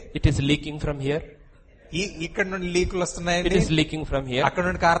వచ్చిందండి. It is leaking from here. ఇక్కడ నుండి లీకులు It వస్తున్నాయండి. is leaking from here. అక్కడ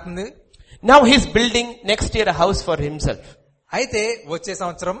నుండి కారుతుంది. Now he's building next year a house for himself. అయితే వచ్చే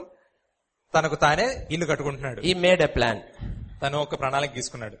సంవత్సరం తనకు తానే ఇల్లు కట్టుకుంటున్నాడు. He made a plan. తను ఒక ప్రణాళిక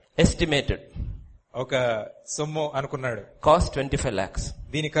తీసుకున్నాడు. Estimated. ఒక సొమ్ము అనుకున్నాడు. Cost 25 lakhs.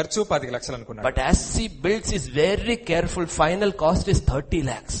 దీని ఖర్చు 25 లక్షలు అనుకున్నాడు. But as he builds, is very careful. Final cost is 30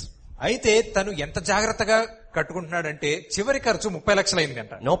 lakhs. అయితే తను ఎంత జాగ్రత్తగా కట్టుకుంటున్నాడంటే చివరి ఖర్చు 30 లక్షలు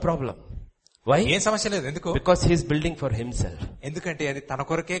అయిందంట. No problem. Why? ఏం సమస్య లేదు. ఎందుకు? Because he is building for himself. ఎందుకంటే అది తన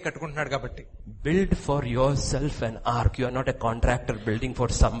కొరకే కట్టుకుంటున్నాడు కాబట్టి. Build for yourself an ark. You are not a contractor building for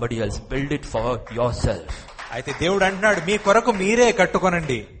somebody else. Build it for yourself. అయితే దేవుడు అంటున్నాడు, మీ కొరకు మీరే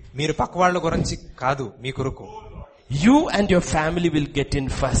కట్టుకోనండి, మీరు పక్క వాళ్ళ గురించి కాదు, మీ కొరకు. You and your family will get in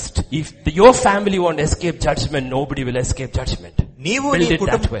first. If your family won't escape judgment, nobody will escape judgment. Build it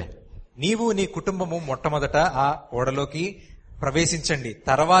that way. నీవు నీ కుటుంబము మొట్టమొదట ఆ ఓడలోకి ప్రవేశించండి,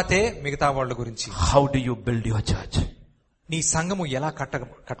 తర్వాతే మిగతా వాళ్ళ గురించి. How do you build your church? నీ సంఘము ఎలా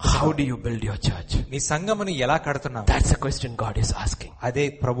How do you build your church? నీ సంఘమును ఎలా కడుతున్నావు? That's a question God is asking. అదే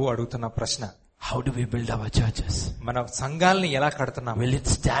ప్రభు అడుగుతున్న ప్రశ్న. How do we build our churches? మన సంఘాలని ఎలా కడుతున్నాము? Will it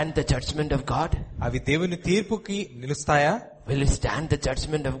stand the judgment of God? అవి దేవుని తీర్పుకి నిలుస్తాయా? Will it stand the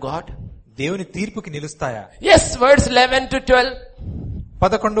judgment of God? దేవుని తీర్పుకి నిలుస్తాయా? Yes, verse 11 to 12.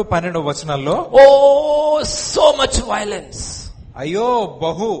 11-12 వచనాల్లో, Oh, so much violence. అయ్యో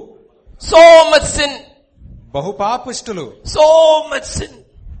So much sin. బహుపాపిష్టులు, So much sin.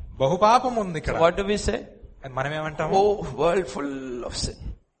 బహుపాపం ఉంది ఇక్కడ. What do we say? మనం ఏమంటాము? Oh, world full of sin.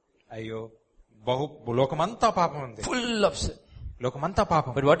 అయ్యో లోకమంతా పాపం ఉంది, Full of sin. లోకమంతా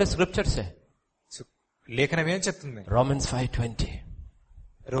పాపం. But what does scripture say? లేఖనం ఏం చెప్తుంది? Romans 5:20.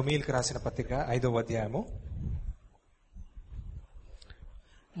 రోమీయులకు రాసిన పత్రిక 5వ అధ్యాయము.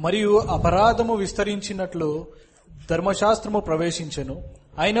 మరియు అపరాధము విస్తరించినట్లు ధర్మశాస్త్రము ప్రవేశించెను,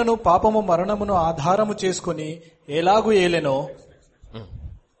 అయినను పాపము మరణమును ఆధారము చేసుకుని ఎలాగు ఏలెనో,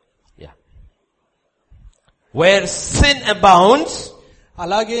 Where sin abounds,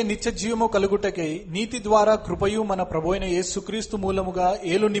 అలాగే నిత్య జీవము కలుగుటకై నీతి ద్వారా కృపయు మన ప్రభువైన యేసుక్రీస్తు మూలముగా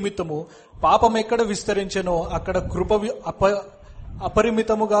ఏలు నిమిత్తము పాపమెక్కడ విస్తరించెనో అక్కడ కృప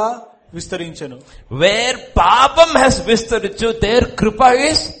అపరిమితముగా విస్తరించెను. where papam has vistaritchu, there kripa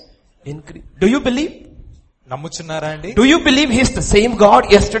is increased. Do you believe? నమ్ముచున్నారా అండి? Do you believe he is the same God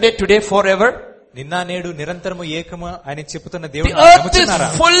yesterday, today, forever? నిన్న నేడు నిరంతరము ఏకము అని చెప్తున్న The దేవుడు earth is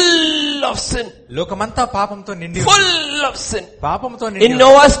full of sin. లోకమంతా పాపంతో నిండి, Full of sin. పాపంతో In నిండి.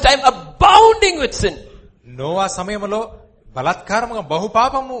 Noah's time, abounding with sin. Noah సమయంలో బలాత్కారముగా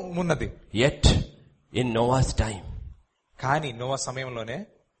బహుపాపము ఉన్నది. Yet, in Noah's time, కానీ నోవా సమయంలోనే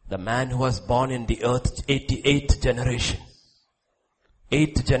the man who was born in the earth, 88th generation.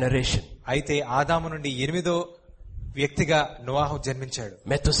 8th generation. అయితే ఆదాము నుండి 8వ వ్యక్తిగా నోవాహు జన్మించాడు.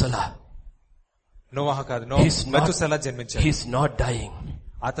 Methuselah. నోవాహు కాదు, మెతుసెలా జన్మించాడు. He's not dying.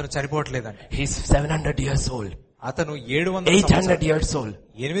 అతను చనిపోవట్లేదండి. He's 700 years old. అతను 700 800 years old.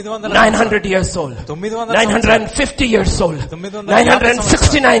 800 900 years old. 900 950 years old. 950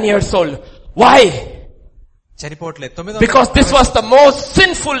 969 years old. Why? చనిపోవట్లేదు. 900. Because this was the most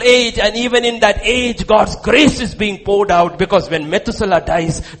sinful age, and even in that age God's grace is being poured out, because when Methuselah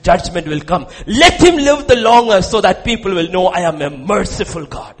dies, judgment will come. Let him live the longer so that people will know I am a merciful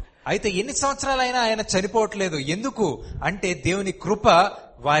God. అయితే ఎన్ని సంవత్సరాలైనా ఆయన చనిపోవట్లేదు. ఎందుకు అంటే దేవుని కృప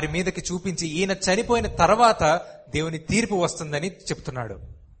వారి మీదకి చూపించి ఈయన చనిపోయిన తర్వాత దేవుని తీర్పు వస్తుందని చెప్తున్నాడు.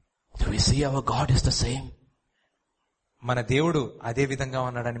 Do we see our God is the same? మన దేవుడు అదే విధంగా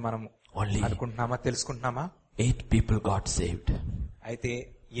ఉన్నాడని మనం Only అనుకుంటున్నామా, తెలుసుకుంటున్నామా? 8 people got saved. అయితే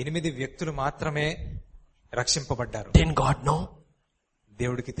 8 వ్యక్తులు మాత్రమే రక్షింపబడ్డారు. Didn't God know?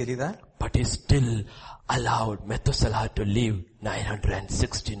 దేవుడికి తెలీదా? But he still allowed Methuselah to live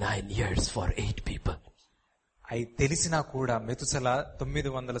 969 years for 8 people. అయి తెలిసినా కూడా మెతుసెలా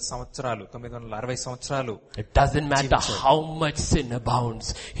 900 సంవత్సరాలు 960 సంవత్సరాలు. It doesn't matter how much sin abounds,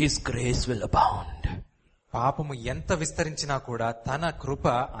 his grace will abound. పాపము ఎంత విస్తరించినా కూడా తన కృప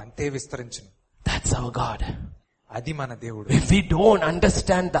అంతే విస్తరించును. That's our God. అది మన దేవుడు. If we don't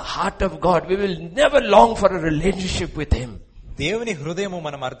understand the heart of God, we will never long for a relationship with Him. దేవుని హృదయము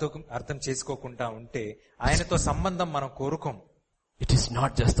మనం అర్థం చేసుకోకుండా ఉంటే ఆయనతో సంబంధం మనం కోరుకోం. It is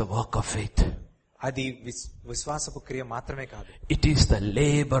not just the work of faith. అది విశ్వాసపు క్రియ మాత్రమే కాదు. It is the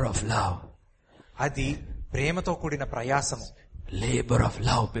labor of love. అది ప్రేమతో కూడిన ప్రయాసము. Labor of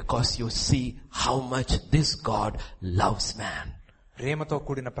love, because you see how much this God loves man. ప్రేమతో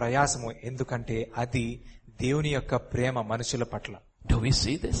కూడిన ప్రయాసము, ఎందుకంటే అది దేవుని యొక్క ప్రేమ మనుషుల పట్ల. Do we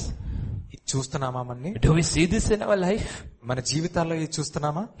see this? చూస్తున్నామా Manni? Do we see this in our life? మన జీవితాల్లో ఇది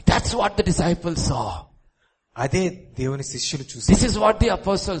చూస్తున్నామా? That's what the disciples saw. అదే దేవుని శిష్యులు చూశారు. This is what the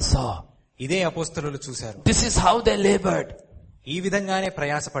apostles saw. ఇదే అపోస్తలులు చూశారు. This is how they labored. ఈ విధంగానే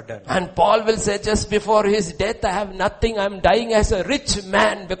ప్రయాసపడ్డారు. And Paul will say, just before his death, I have nothing. I am dying as a rich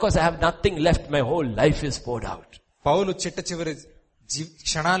man because I have nothing left. My whole life is poured out. పౌలు చిట్ట చివరి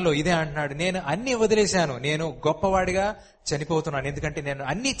క్షణాల్లో ఇదే అంటున్నాడు, నేను అన్ని వదిలేశాను, నేను గొప్పవాడిగా చనిపోతున్నాను, ఎందుకంటే నేను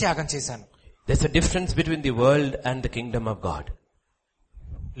అన్ని త్యాగం చేశాను. There's a difference between the world and the kingdom of God.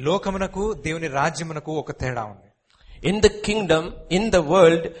 లోకమునకు దేవుని రాజ్యమునకు ఒక తేడా ఉంది. In the kingdom, in the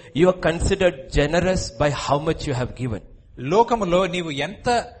world, you are considered generous by how much you have given. లోకములో నీవు ఎంత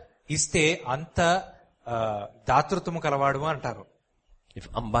ఇస్తే అంత దాతృత్వము కలవాడు అంటారు. If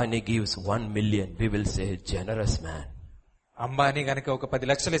Ambani gives 1 million, we will say generous man. Ambani గనక ఒక 10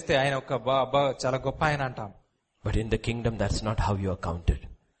 లక్షలు ఇస్తే ఆయన ఒక చాలా గొప్ప ఆయన అంటాం. But in the kingdom, that's not how you are counted.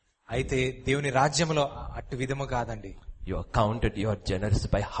 అయితే దేవుని రాజ్యములో అటు విధము కాదండి. You are counted, you are generous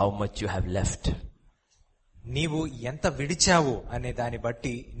by how much you have left. నీవు ఎంత విడిచావు అనే దాన్ని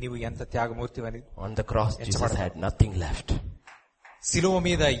బట్టి నీవు ఎంత త్యాగమూర్తివని. On the cross, Jesus had nothing left. సిలువ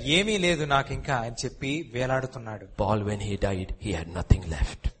మీద ఏమీ లేదు నాకింకా అని చెప్పి వేలాడుతున్నాడు. Paul, when he died, he had nothing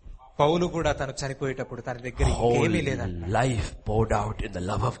left. పౌలు కూడా తను చనిపోయేటప్పుడు తన దగ్గర ఏమీ లేదంట. Life poured out in the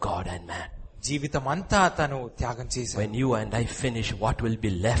love of God and man. జీవితం అంతా తను త్యాగం చేశాడు. When you and I finish, what will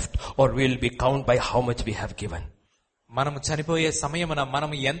be left, or will be count by how much we have given? మనం చనిపోయే సమయమున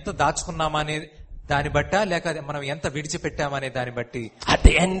మనం ఎంత దాచుకున్నామనే దాన్ని బట్టా, లేక మనం ఎంత విడిచిపెట్టామనే దాన్ని బట్టి. At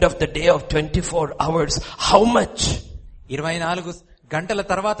the end of the day of 24 hours, how much? 24 గంటల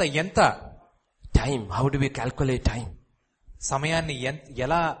తర్వాత ఎంత? Time. How do we calculate time? సమయాన్ని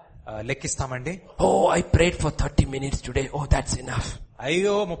ఎలా లెక్కిస్తామండి? Oh, I prayed for 30 minutes today. Oh, that's enough.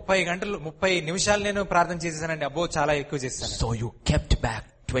 అయ్యో 30 నిమిషాలు నేను ప్రార్థన చేసేసానండి, అబ్బో చాలా ఎక్కువ చేశాను. So you kept back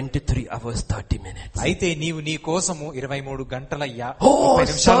 23 hours 30 minutes. అయితే నీవు నీ కోసము 23 గంటల 30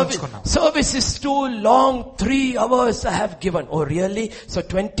 నిమిషాలు ఉంచుకున్నావు. Service is too long. 3 hours I have given. Oh, really? So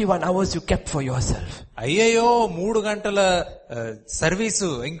 21 hours you kept for yourself. అయ్యయ్యో 3 గంటల సర్వీసు,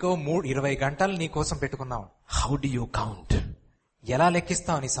 ఇంకో 20 గంటలు నీ కోసం పెట్టుకున్నావు. How do you count? ఎలా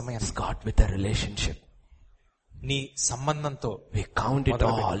లెక్కిస్తావు నీ సమయం? God with a relationship. నీ సంబంధంతో We count it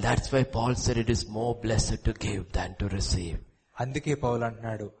all. That's why Paul said it is more blessed to give than to receive. అందుకే పౌలు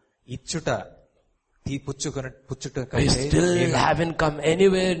అంటున్నాడు, ఇచ్చుట పుచ్చుట We still haven't come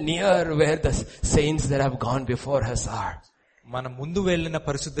anywhere near where the saints that have gone before us are. మనం ముందు వెళ్ళిన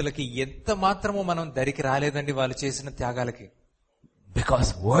పరిశుద్ధులకి ఎంత మాత్రమూ మనం దరికి రాలేదండి వాళ్ళు చేసిన త్యాగాలకి. Because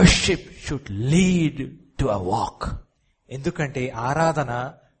worship should lead to a walk. ఎందుకంటే ఆరాధన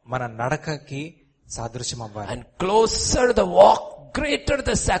మన నడకకి సాదృశ్యం అవ్వాలి. And closer the walk, greater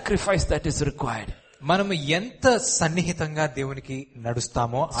the sacrifice that is required. మనం ఎంత సన్నిహితంగా దేవునికి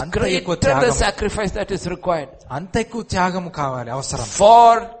నడుస్తామో అంత ఎక్కువ Greater the త్యాగం, sacrifice that is required. అంత ఎక్కువ త్యాగం కావాలి, అవసరం.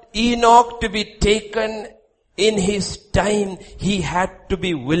 For Enoch to be taken in his time, he had to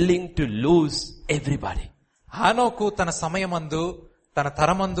be willing to lose everybody. హానోకు తన సమయమందు తన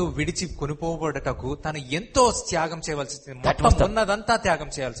తరమందు విడిచి కొనిపోబడటకు తను ఎంతో త్యాగం చేయవలసి వచ్చింది. మొత్తం ఉన్నదంతా త్యాగం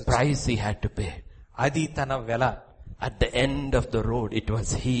చేయాల్సి వచ్చింది. Price he had to pay. అది తన వెల. At the end of the road, it was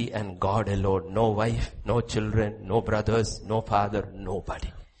he and God alone. No wife, no children, no brothers, no father,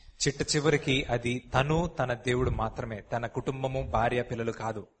 nobody. చిట్ట చివరికి అది తను తన దేవుడు మాత్రమే, తన కుటుంబము భార్య పిల్లలు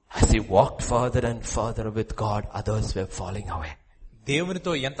కాదు. As he walked further and further with God, others were falling away.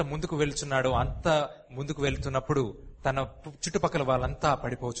 దేవునితో ఎంత ముందుకు వెళ్తున్నాడో అంత ముందుకు వెళ్తున్నప్పుడు తన చుట్టుపక్కల వాళ్ళంతా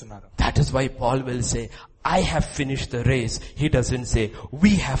పడిపోతున్నారు. That is why Paul will say, I have finished the race. He doesn't say,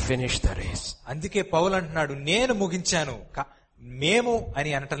 we have finished the race. అందుకే పౌలు అంటున్నాడు, నేను ముగించాను, మేము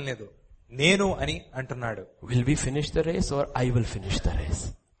అని అనటం లేదు, నేను అని అంటున్నాడు. Will we finish the race or I will finish the race?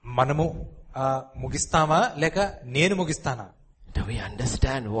 మనము ముగిస్తామా లేక నేను ముగిస్తానా? Do we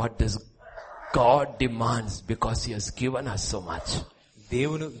understand what this God demands because he has given us so much?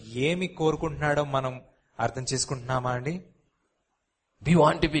 దేవుడు ఏమి కోరుకుంటున్నాడో మనం అర్థం చేసుకుంటున్నామా అండి? We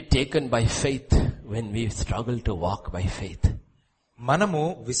want to be taken by faith when we struggle to walk by faith. మనము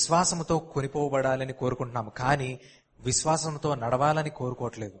విశ్వాసముతో కొనిపోబడాలని కోరుకుంటున్నాము, కానీ విశ్వాసంతో నడవాలని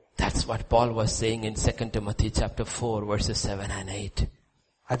కోరుకోవట్లేదు. That's what Paul was saying in 2 Timothy chapter 4 verses 7 and 8.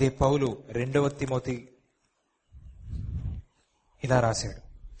 అదే పౌలు 2వ తిమోతి ఇలా రాశాడు,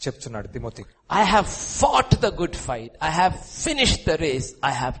 చెప్తున్నాడు Timothy. I have fought the good fight. I have finished the race.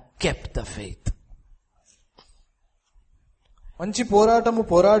 I have kept the faith. మంచి పోరాటము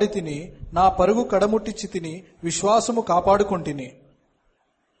పోరాడి తిని, నా పరుగు కడముట్టించి తిని, విశ్వాసము కాపాడుకొంటిని.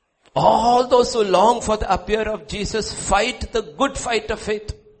 All those who long for the appear of Jesus fight the good fight of faith.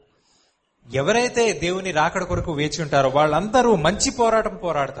 ఎవరైతే దేవుని రాకడ కొరకు వేచి ఉంటారో వాళ్ళందరూ మంచి పోరాటం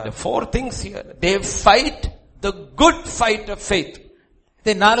పోరాడతారు. The four things here. They fight the good fight of faith.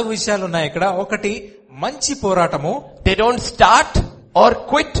 అయితే 4 విషయాలు ఉన్నాయి ఇక్కడ. ఒకటి మంచి పోరాటము. They don't start or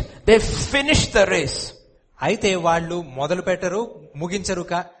quit. They finish the race. అయితే వాళ్ళు మొదలు పెట్టరు, ముగించరు,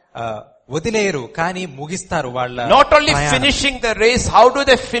 వదిలేయరు, కానీ ముగిస్తారు వాళ్ళ. Not only finishing the race, how do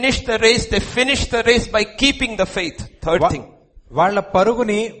they finish the race? They finish the race by keeping the faith. Third thing. వాళ్ళ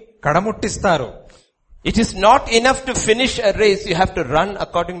పరుగుని కడముట్టిస్తారు. It is not enough to finish a race. You have to run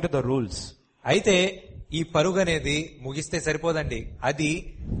according to the rules. అయితే ఈ పరుగు అనేది ముగిస్తే సరిపోదండి, అది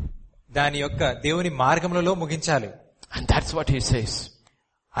దాని యొక్క దేవుని మార్గములలో ముగించాలి. And that's what he says.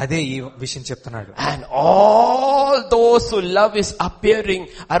 అదే ఈ విషయం చెప్తున్నాడు. And all those who love his appearing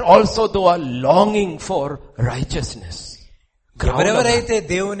are also those who are longing for righteousness. ఎవరెవరైతే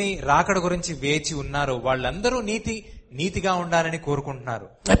దేవుని రాకడ గురించి వేచి ఉన్నారో వాళ్ళందరూ నీతిగా ఉండాలని కోరుకుంటున్నారు.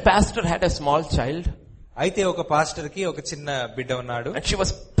 A pastor had a small child. అయితే ఒక పాస్టర్ కి ఒక చిన్న బిడ్డ ఉన్నాడు. And she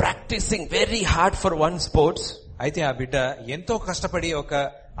was practicing very hard for one sports. అయితే ఆ బిడ్డ ఎంతో కష్టపడి ఒక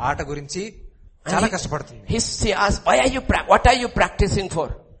ఆట గురించి చాలా కష్టపడుతుంది. He asked, what are you practicing for?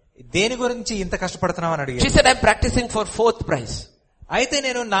 దేని గురించి ఇంత కష్టపడుతున్నావు అని అడిగాడు. She said, I'm practicing for 4th prize. అయితే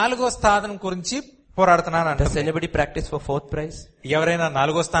నేను 4వ స్థానం గురించి పోరాడుతున్నాను. Does anybody practice for 4th prize? ఎవరైనా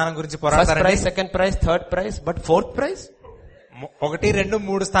 4వ స్థానం గురించి First పోరాడతారండి? prize, 2nd prize, 3rd prize, but 4th prize? 1, 2,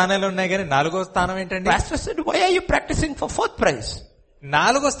 3 స్థానాలు ఉన్నాయి కానీ 4వ స్థానం ఏంటండి? Pastor said, why are you practicing for 4th prize?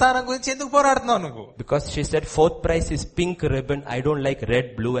 4వ స్థానం గురించి ఎందుకు పోరాడుతున్నావు నువ్వు? Because she said 4th prize is pink ribbon. I don't like red,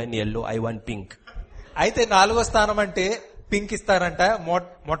 blue and yellow. I want pink. అయితే 4వ స్థానం అంటే పింక్ ఇస్తారంట.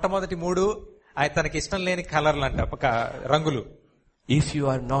 మొట్టమొదటి 3 తనకి ఇష్టం లేని కలర్లు అంట, రంగులు. If you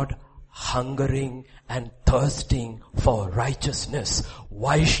are not hungering and thirsting for righteousness,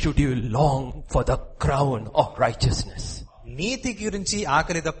 why should you long for the crown of righteousness? నీతి గురించి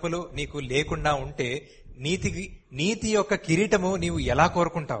ఆకలి దప్పులు నీకు లేకుండా ఉంటే నీతి యొక్క కిరీటము నీవు ఎలా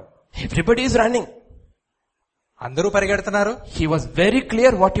కోరుకుంటావు? Everybody is running. అందరూ పరిగెడుతున్నారు. He was very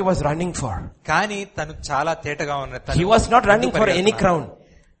clear what he was running for. కానీ తను చాలా తేటగా ఉన్నది. He was not running for any crown.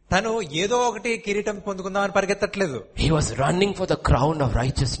 తను ఏదో ఒకటి కిరీటం పొందుకుందామని పరిగెత్తట్లేదు. He was running for the crown of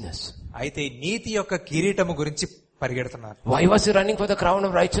righteousness. అయితే నీతి యొక్క కిరీటము గురించి పరిగెడుతున్నారు. Why was he running for the crown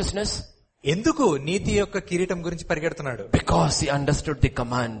of righteousness? ఎందుకు నీతి యొక్క కిరీటం గురించి పరిగెడుతున్నాడు? Because he understood the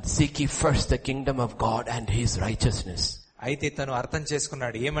command, seek ye first the kingdom of God and his righteousness. అయితే తను అర్థం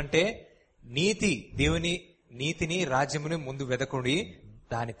చేసుకున్నాడు ఏమంటే దేవుని నీతిని రాజ్యముని ముందు వెదకుడి,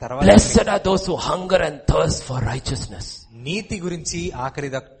 దాని తర్వాత Blessed are those who hunger and thirst for righteousness. నీతి గురించి ఆకలి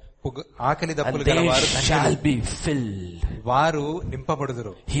దప్పులు And they గలవారు shall be filled. వారు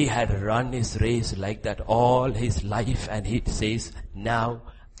నింపబడుదురు. He had run his race like that all his life and he says, now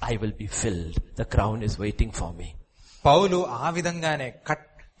I will be filled. The crown is waiting for me. పౌలు ఆ విధంగానే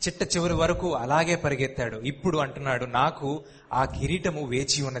చిట్ట చివరి వరకు అలాగే పరిగెత్తాడు. ఇప్పుడు అంటున్నాడు నాకు ఆ కిరీటము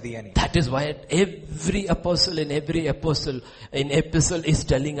వేచి ఉన్నది అని. That is why every apostle in epistle is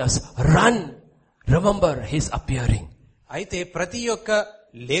telling us, run, remember his appearing. అయితే ప్రతి ఒక్క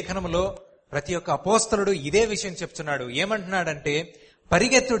లేఖనములో ప్రతి ఒక్క అపోస్తలుడు ఇదే విషయం చెప్తున్నాడు. ఏమంటున్నాడంటే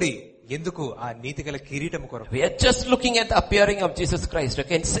పరిగెత్తుడి, ఎందుకు? ఆ నీతిగల కిరీటము కొరకు. We are just looking at the appearing of Jesus Christ.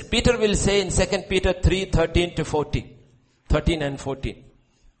 Okay, Peter will say in 2 Peter 3:13 and 14.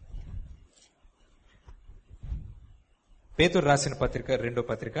 పేతురు రాసిన పత్రిక 2వ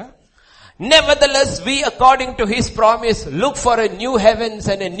పత్రిక. Nevertheless, we according to his promise look for a new heavens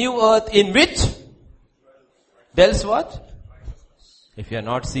and a new earth in which dwells what? If you are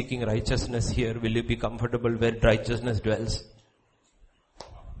not seeking righteousness here, will you be comfortable where righteousness dwells?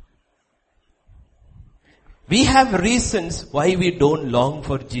 We have reasons why we don't long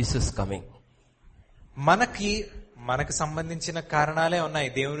for Jesus coming. మనకి సంబంధించిన కారణాలే ఉన్నాయి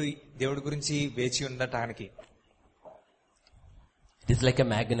దేవుడి గురించి వేచి ఉండటానికి. It is like a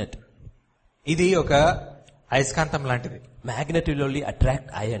magnet. ఇది ఒక అయస్కాంతం లాంటిది. Magnet will only attract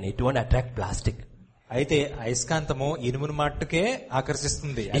iron. It won't attract plastic. అయితే అయస్కాంతము ఇనుమును మట్టుకే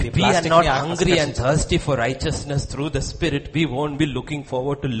ఆకర్షిస్తుంది. If we are not hungry and thirsty for righteousness through the Spirit, we won't be looking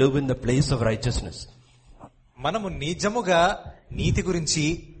forward to live in the place of righteousness. మనము నిజముగా నీతి గురించి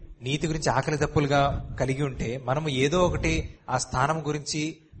నీతి గురించి ఆకలి దప్పులుగా కలిగి ఉంటే మనము ఏదో ఒకటి ఆ స్థానం గురించి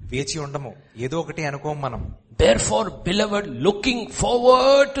వేచి ఉండము, ఏదో ఒకటి అనుకోం మనం. Therefore, beloved, looking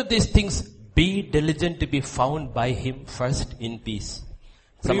forward to these things, be diligent to be found by him first in peace.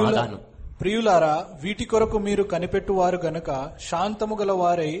 సమాధానం. ప్రియులారా, వీటి కొరకు మీరు కనిపెట్టువారు గనుక శాంతము గల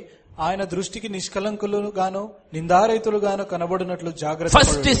వారై ఆయన దృష్టికి నిష్కలంకులుగాను నిందారహితులుగాను కనబడినట్లు జాగ్రత్త.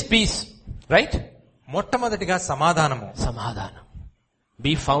 First is peace, right? మొట్టమొదటిగా సమాధానము. సమాధానం.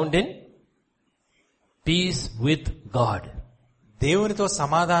 Be found in peace with God. దేవునితో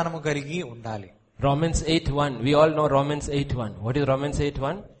సమాధానము కలిగి ఉండాలి. Romans 8:1. We all know Romans 8:1. What is Romans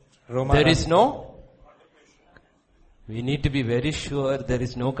 8:1? Romans. There is no. We need to be very sure there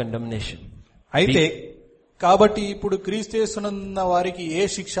is no condemnation. అయితే కాబట్టి ఇప్పుడు క్రీస్తు యేసునందున్న వారికి ఏ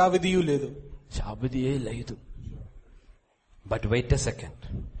శిక్షా విధియు లేదు. శాబదియే లేదు. But wait a second.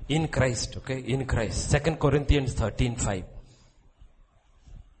 In Christ, okay? In Christ. 2 Corinthians 13:5.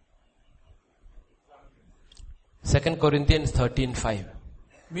 2 Corinthians 13:5.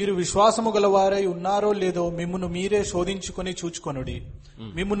 మీరు విశ్వాసము గలవారై ఉన్నారో లేదో మిమ్మును మీరే శోధించుకొని చూచుకొనుడి,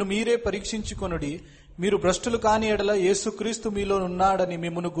 మిమ్మును మీరే పరీక్షించుకొనుడి. మీరు భ్రష్టులు కాని ఎడల యేసుక్రీస్తు మీలో ఉన్నాడని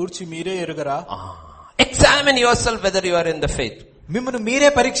మిమ్మును గూర్చి మీరే ఎరుగరా. Examine yourself whether you are in the faith. మిమ్మును మీరే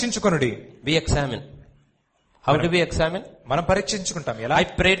పరీక్షించుకొనుడి. We examine. How do we examine? మనం పరీక్షించుకుంటాం. ఎలా? I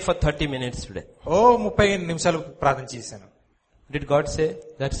prayed for 30 minutes today. 30 నిమిషాలు ప్రార్థన చేశాను. Did God say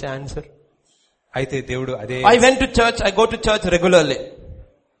that's the answer? అయితే దేవుడు అదే. I went to church. I go to church regularly.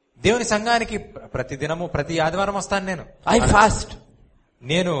 దేవుని సంఘానికి ప్రతి దినము ప్రతి ఆదివారం వస్తాను నేను. I fast.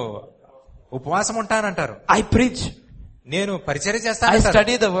 నేను ఉపవాసం ఉంటానంటారు. I preach. నేను పరిచర్య చేస్తాను. I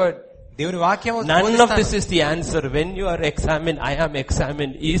study the word. దేవుని వాక్యం. None of this is the answer. When you are examined, I am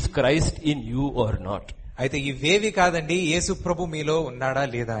examined. Is Christ in you or not? అయితే ఇవేవి కాదండి, యేసు ప్రభు మీలో ఉన్నాడా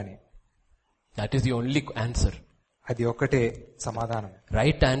లేదా అని. That is the only answer. అది ఒక్కటే సమాధానం.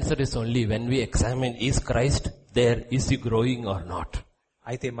 Right answer is only when we examine, is Christ there? Is he growing or not?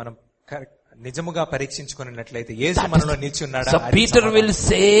 అయితే మనం నిజముగా పరీక్షించుకున్నట్లయితే యేసు మనలో నిలిచి ఉన్నాడా. So Peter will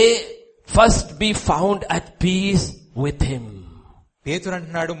say, first be found at peace with him. పేతురు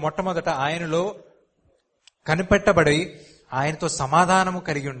అంటున్నాడు, మొట్టమొదట ఆయనలో కనిపెట్టబడి ఆయనతో సమాధానము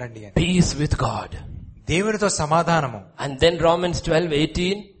కలిగి ఉండండి అని. Peace with God. దేవునితో సమాధానము. And then Romans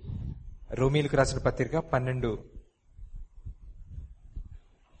 12:18. రోమీయులకు రాసిన పత్రిక 12.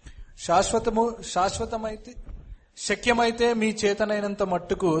 శాశ్వతమైతే శక్యమైతే మీ చేతనైనంత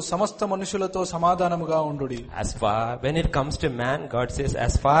మట్టుకు సమస్త మనుషులతో సమాధానముగా ఉండుడి. As far, when it comes to man, God says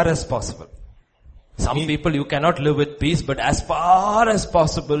as far as possible. Some people you cannot live with peace, but as far as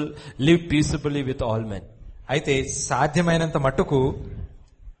possible, live peaceably with all men. అయితే సాధ్యమైనంత మట్టుకు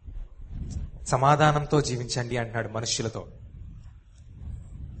సమాధానంతో జీవించండి అంటున్నాడు మనుష్యులతో.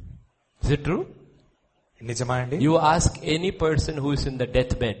 Is it true? నిజమా అండి? You ask any person who is in the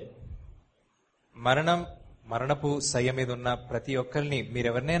deathbed. మరణపు సయ్య మీద ఉన్న ప్రతి ఒక్కరిని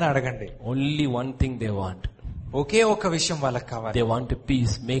మీరెవరినైనా అడగండి. Only one thing they want. ఒకే ఒక విషయం వాళ్ళకి కావాలి. They want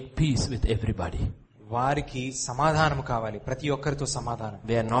peace, make peace with everybody. వారికి సమాధానం కావాలి, ప్రతి ఒక్కరితో సమాధానం.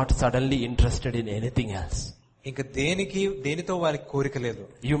 They are not suddenly interested in anything else. ఇంకా దేనితో వారికి కోరిక లేదు.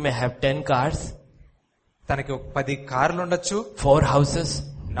 You may have 10 cars. తనకి 10 కార్లు ఉండొచ్చు, 4 houses,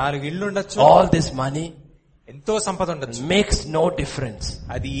 4 ఇళ్ళు ఉండొచ్చు, all this money. ఎంతో సంపద ఉండొచ్చు. Makes no difference.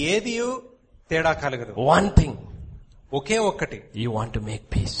 అది ఏది తేడా కలగదు. One thing. ఒకే ఒక్కటి. You want to make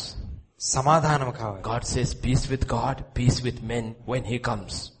peace. సమాధానం కావాలి. God says peace with God, peace with men when he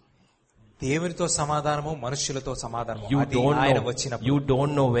comes. దేవునితో సమాధానము, మనుష్యులతో సమాధానము. You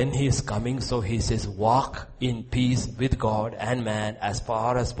don't know when he is coming, so he says walk in peace with God and man as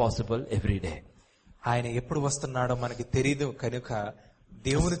far as possible every day. ఆయన ఎప్పుడు వస్తున్నాడో మనకి తెలియదు కనుక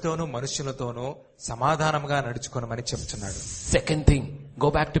దేవునితోనూ మనుష్యులతోనూ సమాధానంగా నడుచుకోనమని చెప్తున్నాడు. Second thing, go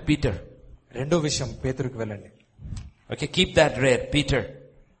back to Peter. రెండో విషయం, పేతురుకు వెళ్ళండి. Okay, keep that rare. Peter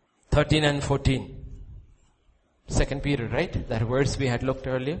 13 and 14. 2 Peter, right? That verse we had looked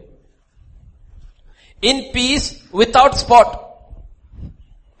earlier. In peace without spot.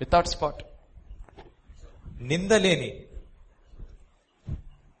 Without spot. నిందలేని.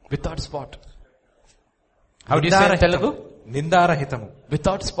 Without spot. How do you say in Telugu? నిందారహితము.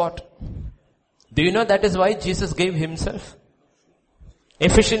 Without spot. Do you know that is why Jesus gave himself?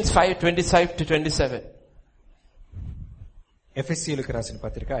 Ephesians 5:25-27. ఎఫెసీయులకు రాసిన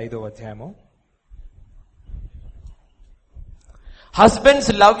పత్రిక 5వ అధ్యాయము. Husbands,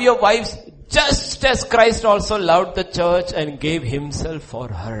 love your wives just as Christ also loved the church and gave himself for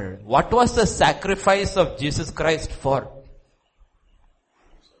her. What was the sacrifice of Jesus Christ for?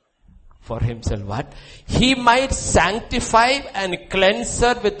 For himself. What? He might sanctify and cleanse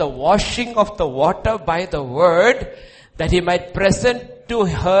her with the washing of the water by the word, that he might present to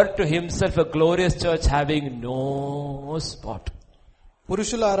her to himself a glorious church having no spot.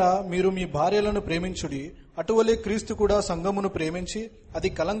 పురుషులారా, మీరు మీ భార్యలను ప్రేమించుడి, అటువలే క్రీస్తు కూడా సంఘమును ప్రేమించి అది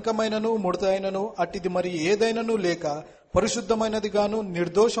కలంకమైనను ముడతైనను అట్టిది మరి ఏదైనను లేక పరిశుద్ధమైనదిగాను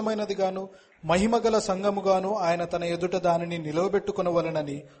నిర్దోషమైనదిగాను మహిమగల సంఘముగాను ఆయన తన ఎదుట దానిని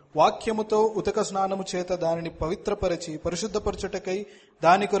నిలవబెట్టుకొనవలెనని వాక్యముతో ఉతక స్నానము చేత దానిని పవిత్రపరచి పరిశుద్ధపరచుటకై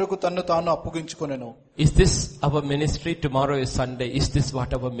దాని కొరకు తన్ను తాను అప్పగించుకొనెను. Is this our ministry? Tomorrow is Sunday. Is this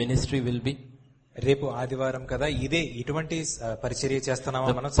what our ministry will be? రేపు ఆదివారం కదా, ఇదే ఇటువంటి పరిచర్య చేస్తున్నామా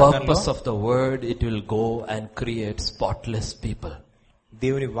మనం? The purpose of the word, it will go and create spotless people.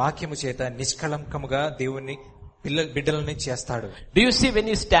 దేవుని వాక్యము చేత నిష్కళంకముగా దేవుని బిడ్డలని చేస్తాడు. Do you see when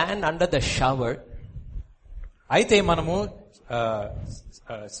you stand under the shower? అయితే మనము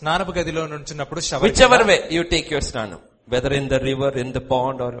స్నానపు గదిలో నుంచున్నప్పుడు shower, whichever way you take your snanam, whether in the river, in the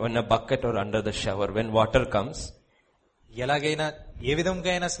pond, or in a bucket, or under the shower, when water comes, ఎలాగైనా ఏ విధంగా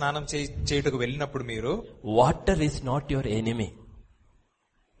అయినా స్నానం చేయుటకు వెళ్ళినప్పుడు మీరు, water is not your enemy.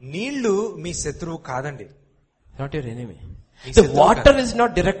 నీళ్లు మీ శత్రువు కాదండి. Not your enemy. The water is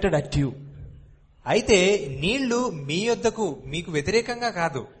not directed at you. అయితే నీళ్లు మీ యొద్దకు మీకు వ్యతిరేకంగా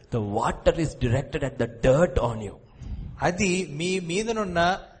కాదు. The water is directed at the dirt on you. అది మీ మీదనున్న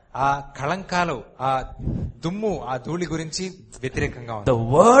ఆ కళంకాలు, ఆ దుమ్ము, ఆ ధూళి గురించి వ్యతిరేకంగా ఉంది. The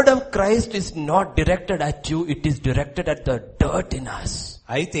word of Christ is not directed at you, it is directed at the dirt in us.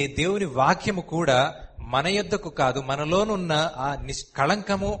 అయితే దేవుని వాక్యము కూడా మన యొద్దకు కాదు, మనలోనున్న ఆ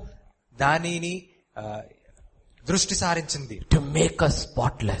కళంకము దానిని దృష్టి సారించింది. To make us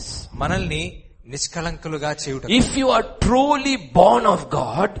spotless. మనల్ని నిష్కళంకులుగా చేయుట. If you are truly born of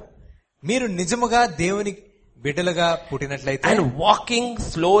God, మీరు నిజముగా దేవుని బిడ్డలుగా పుట్టినట్లయితే, and walking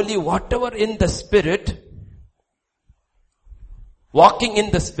slowly whatever in the spirit, walking in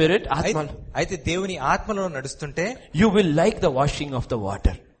the spirit, అయితే దేవుని ఆత్మలో నడుస్తుంటే, you will like the washing of the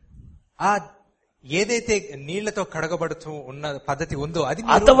water. ఆ ఏదైతే నీళ్లతో కడగబడుతూ ఉన్న పద్ధతి ఉందో అది,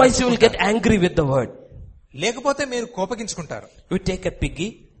 otherwise you will get angry with the word. లేకపోతే మీరు కోపగించుకుంటారు. You take a piggy,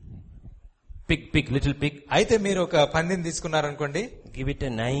 pig, little pig. అయితే మీరు ఒక పందిని తీసుకున్నారనుకోండి, give it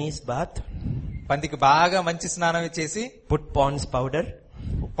a nice bath, పందికి బాగా మంచి స్నానం ఇచ్చేసి, put Pond's powder,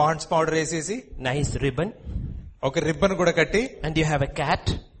 వేసేసి, nice ribbon, ఒక రిబ్బన్ కూడా కట్టి, and you have a cat,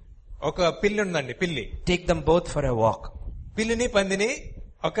 ఒక పిల్లి ఉందండి, పిల్లి, take them both for a walk. పిల్లిని పందిని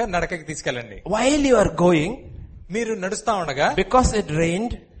ఒక నడకకి తీసుకెళ్ళండి. While you are going, మీరు నడుస్తా ఉండగా, because it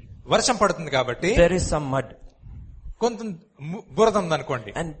rained, వర్షం పడుతుంది కాబట్టి, there is some mud, కొంత బురద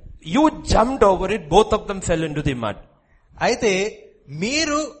ఉందనుకోండి, and you jumped over it, both of them fell into the mud. అయితే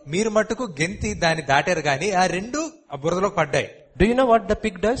మీరు మట్టుకు గెంతి దాన్ని దాటారు గాని ఆ రెండు ఆ బురదలో పడ్డాయి. Do you know what the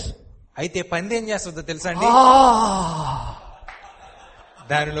pig does? అయితే పంది ఏం చేస్తుందో తెలుసా అండి?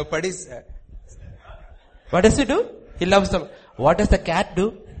 దానిలో పడి, what does he do? He loves them. What does the cat do?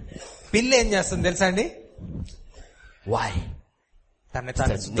 పిల్లి ఏం చేస్తుంది తెలుసా అండి? Why? తనని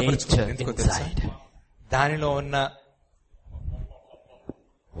తాను శుద్ధపరచుకుంటుంది. దానిలో ఉన్న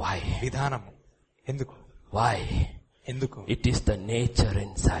why విధానం ఎందుకు? why ఎందుకు? It is the nature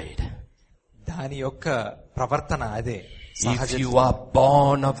inside. దాని యొక్క ప్రవర్తన అదే. If you are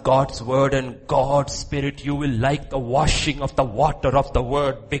born of God's word and God's spirit, you will like the washing of the water of the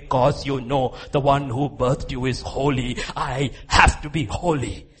word, because you know the one who birthed you is holy. I have to be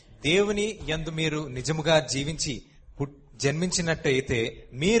holy. దేవుని యందు మీరు నిజముగా జీవించి జన్మించినట్టయితే,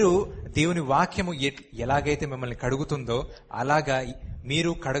 మీరు దేవుని వాక్యము ఎలాగైతే మిమ్మల్ని కడుగుతుందో అలాగా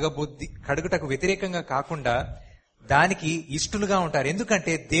మీరు కడుగుటకు వ్యతిరేకంగా కాకుండా దానికి ఇష్టలుగా ఉంటారు.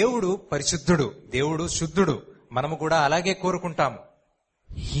 ఎందుకంటే దేవుడు పరిశుద్ధుడు, దేవుడు శుద్ధుడు. మనము కూడా అలాగే కోరుకుంటాము.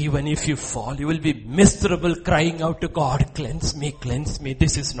 Even if you fall, you will be miserable, crying out to God, cleanse me,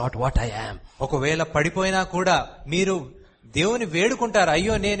 this is not what I am. ఒకవేళ పడిపోయినా కూడా మీరు దేవుని వేడుకుంటారు,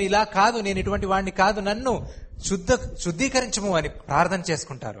 అయ్యో నేను ఇలా కాదు, నేను ఇటువంటి వాడిని కాదు, నన్ను శుద్ధీకరించము అని ప్రార్థన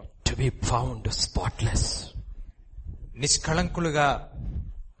చేసుకుంటారు. To be found spotless, నిష్కళంకులుగా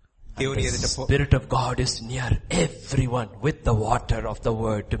దేవుని ఎదుట. Spirit of God is near everyone with the water of the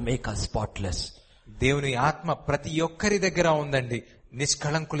word to make us spotless. దేవుని ఆత్మ ప్రతి ఒక్కరి దగ్గర ఉందండి,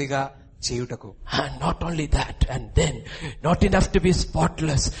 నిష్కళంకులుగా చేయుటకు. And not only that, and then not enough to be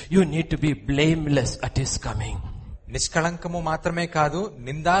spotless, you need to be blameless at his coming. నిష్కళంకము మాత్రమే కాదు,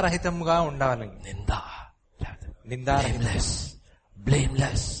 నిందారహితముగా ఉండాలి.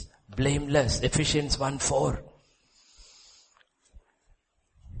 Blameless. Ephesians 1:4.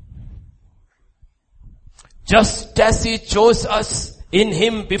 Just as he chose us in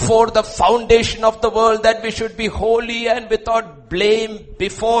him before the foundation of the world, that we should be holy and without blame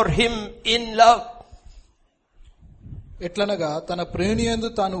before him in love. ఎట్లనగా తన ప్రేమియందు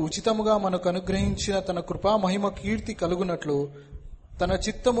తాను ఉచితముగా మనకు అనుగ్రహించిన తన కృపా మహిమ కీర్తి కలుగునట్లు తన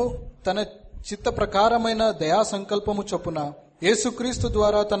చిత్త ప్రకారమైన దయా సంకల్పము చొప్పున యేసుక్రీస్తు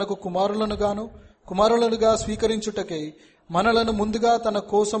ద్వారా తనకు కుమారులనుగా స్వీకరించుటకై మనలను ముందుగా తన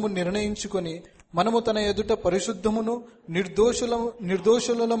కోసము నిర్ణయించుకొని మనము తన ఎదుట పరిశుద్ధమును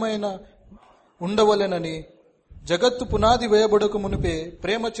నిర్దోషులమైన ఉండవలెనని జగత్తు పునాది వేయబడకు మునిపే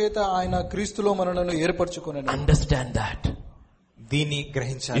ప్రేమ చేత ఆయన క్రీస్తులో మనలను ఏర్పరచుకొనెను. Understand that. దీన్ని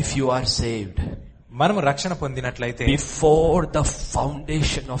గ్రహించాలి. If you are saved, మనము రక్షణ పొందినట్లయితే before the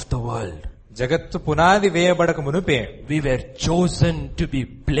foundation of the world, జగత్తు పునాది వేయబడక మునుపే we were chosen to be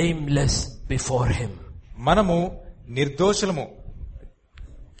blameless before him. మనము నిర్దోషులము.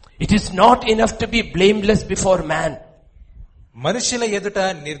 It is not enough to be blameless before man. మనుషుల ఎదుట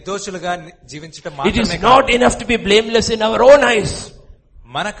నిర్దోషులుగా జీవించటం It is మాత్రమే not కాదు. enough to be blameless in our own eyes.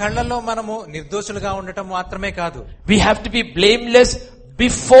 మన కళ్ళల్లో మనము నిర్దోషులుగా ఉండటం మాత్రమే కాదు, We have to be blameless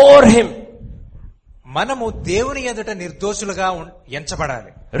before him. మనము దేవుని ఎదుట నిర్దోషులుగా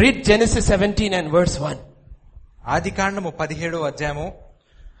ఎంచబడాలి. Read Genesis 17 and verse 1. ఆదికాండము 17వ అధ్యాయము.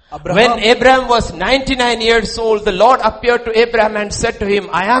 When Abraham was 99 years old, the Lord appeared to Abraham and said to him,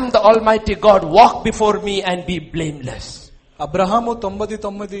 I am the Almighty God, walk before me and be blameless. Abraham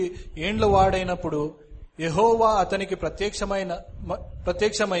 99 ఏండ్ల వాడైనప్పుడు యెహోవా అతనికి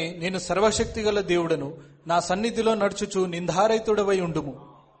ప్రత్యక్షమై నేను సర్వశక్తి గల దేవుడను, నా సన్నిధిలో నడుచుచు నిందారహితుడవై ఉండుము.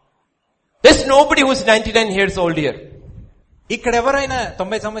 There's nobody who's 99 years old here. ఇక్కడ ఎవరైనా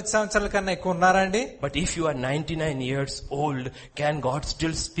 99 సంవత్సరాల కన్నా ఎక్కువ ఉన్నారా అండి? But if you are 99 years old, can God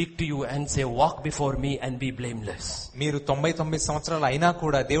still speak to you and say, walk before me and be blameless? మీరు 99 సంవత్సరాలు అయినా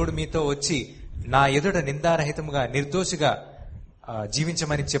కూడా దేవుడు మీతో వచ్చి నా ఎదుట నిందారహితముగా నిర్దోషిగా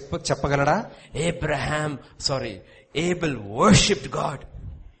జీవించమని చెప్పగలడా? Abel worshipped God.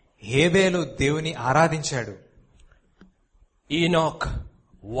 హేబేలు దేవుని ఆరాధించాడు. Enoch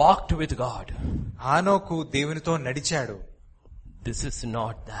walked with God. ఆనోకు దేవునితో నడిచాడు. This is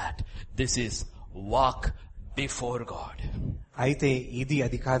not that. This is walk before God. అయితే ఇది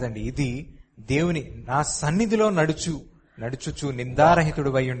అది కాదండి. ఇది దేవుని నా సన్నిధిలో నడుచుచు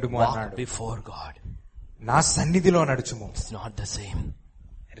నిందారహితుడు వై ఉండుము అన్నాడు. Before God. నా సన్నిధిలో నడుచుము. It's not the same.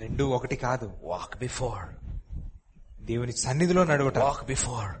 రెండు ఒకటి కాదు. Walk before. దేవుని సన్నిధిలో నడువట. Walk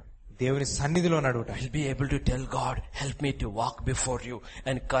before. దేవుని సన్నిధిలో నడువట. We'll be able to tell God, help me to walk before you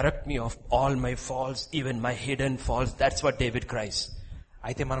and correct me of all my faults, even my hidden faults. That's what David cries.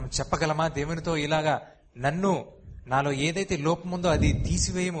 అయితే మనం చెప్పగలమా దేవునితో ఇలాగా నాలో ఏదైతే లోపముందో అది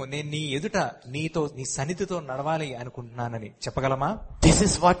తీసివేయము, నేను నీ ఎదుట నీ సన్నిధితో నడవాలి అనుకుంటున్నానని చెప్పగలమా? This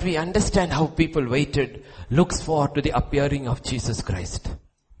is what we understand how people looks forward to the appearing of Jesus Christ.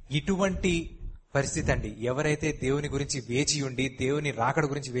 ఇటువంటి పరిస్థితి అండి. ఎవరైతే దేవుని గురించి వేచి ఉండి దేవుని రాకడ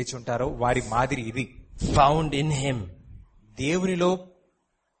గురించి వేచి ఉంటారో వారి మాదిరి ఇది. Found in him. దేవునిలో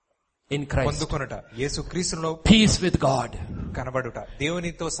in Christ. పొందుకొనుట, యేసుక్రీస్తులో peace with God. కనబడుట,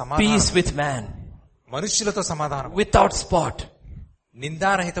 దేవునితో సమాధానం, peace with man. మనుష్యులతో సమాధానం, without spot.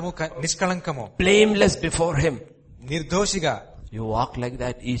 నిందారహితము, నిష్కళంకము, blameless before him. నిర్దోషిగా. You walk like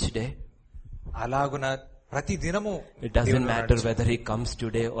that each day. అలాగున ప్రతి దినము. It doesn't matter whether he comes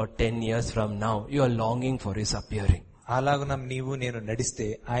today or 10 years from now. You are longing for his appearing. అలాగున నీవు నేను నడిస్తే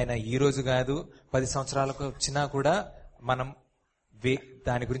ఆయన ఈ రోజు కాదు 10 సంవత్సరాలకు వచ్చినా కూడా మనం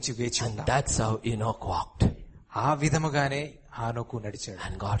దాని గురించి వేచి ఉంటాం. That's how Enoch walked. ఆ విధముగానే ఆనోకు నడిచాడు.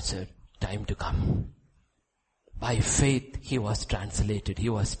 And God said, time to come. By faith he was translated, he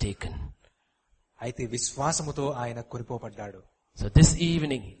was taken. అయితే విశ్వాసముతో ఆయన కొనిపోబడ్డాడు. So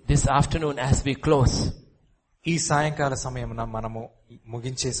this afternoon as we close, ఈ సాయంకాల సమయమున మనము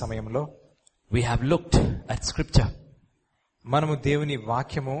ముగించే సమయంలో we have looked at scripture. మనము దేవుని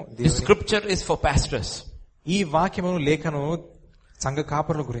వాక్యము, The scripture is for pastors. ఈ వాక్యము లేఖను సంఘ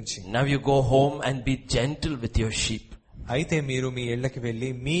కాపరుల గురించి. Now you go home and be gentle with your sheep. అయితే మీరు మీ ఇళ్ళకి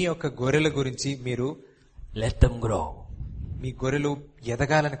వెళ్లి మీ యొక్క గొర్రెల గురించి మీరు let them grow. మీ గొర్రెలు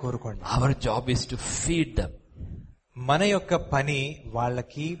ఎదగాలని కోరుకోండి. Our job is to feed them. మన యొక్క పని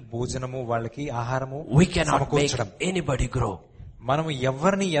వాళ్ళకి భోజనము, వాళ్ళకి ఆహారము. We cannot make anybody grow. మనము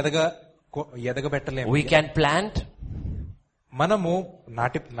ఎవరిని ఎదగబెట్టలేము. We can plant. మనము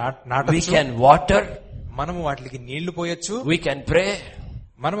నాటొచ్చు. We can water. మనము వాటికి నీళ్లు పోయొచ్చు. We can pray.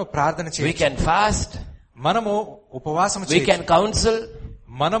 మనము ప్రార్థన చేయొచ్చు. We can fast. మనము ఉపవాసం చేయొచ్చు. We can counsel.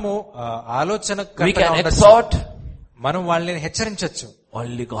 మనము ఆలోచన We can exhort. మనం వాళ్ళని హెచ్చరించొచ్చు.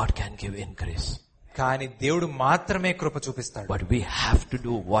 Only God can give increase. కానీ దేవుడు మాత్రమే కృప చూపిస్తాడు. But we have to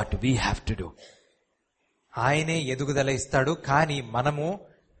do what we have to do. ఆయనే ఎదుగుదల ఇస్తాడు, కానీ మనము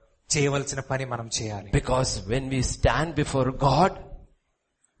చేయవలసిన పని మనం చేయాలి. Because when we stand before God,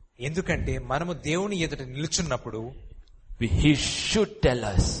 ఎందుకంటే మనము దేవుని ఎదుట నిలుచున్నప్పుడు He should tell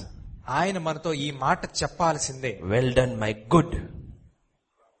us, ఆయన మనతో ఈ మాట చెప్పాల్సిందే. well done my good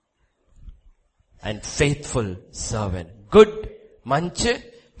and faithful servant. Good, manchi,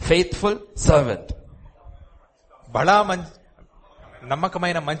 faithful servant. బడా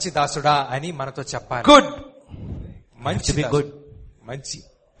నమ్మకమైన మంచి దాసుడా అని మనతో చెప్పాలి. Good. మంచి To be good. మంచి.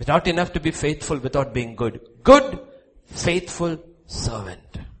 It's not enough to be faithful without being good. Good, faithful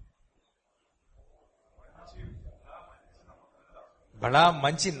servant. బడా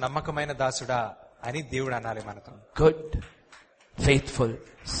మంచి నమ్మకమైన దాసుడా అని దేవుడు అనాలి మనతో. Good, faithful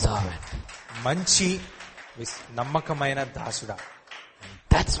servant. మంచి నమ్మకమైన దాసుడా.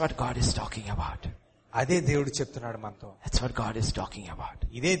 That's what God is talking about. అదే దేవుడు చెప్తున్నాడు మనతో. That's what God is talking about.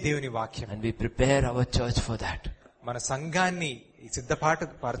 ఇదే దేవుని వాక్యం. And we prepare our church for that. మన సంఘాన్ని సిద్ధపాటు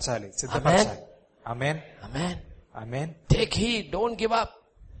పరచాలి, సిద్ధపరచాలి. ఆమేన్, Amen. Amen. Take heed, don't give up.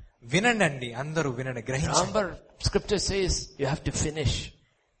 వినండి, అందరూ వినండి, గ్రహించండి. Remember, scripture says you have to finish.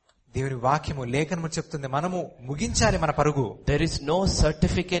 దేవుని వాక్యము లేఖనము చెప్తుంది మనము ముగించాలి మన పరుగు. There is no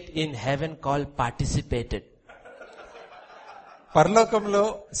certificate in heaven called participated. పరలోకంలో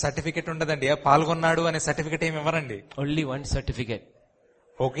సర్టిఫికెట్ ఉండదండి. పాల్గొన్నాడు అనే సర్టిఫికెట్ ఏమి ఇవ్వరండి. Only one certificate.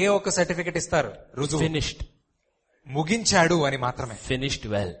 ఒకే ఒక సర్టిఫికెట్ ఇస్తారు, రుజువు. Finished. ముగించాడు అని మాత్రమే. Finished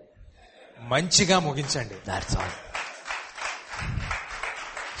well. మంచిగా ముగించండి. That's all.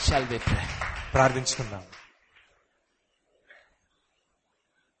 Shall we pray? ప్రార్థించుకుందాం.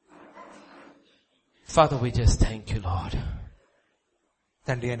 Father, we just thank you, Lord.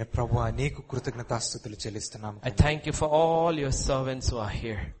 తండ్రి అయిన ప్రభువా, నీకు కృతజ్ఞతాస్తుతులు చెల్లిస్తున్నాం. I thank you for all your servants who are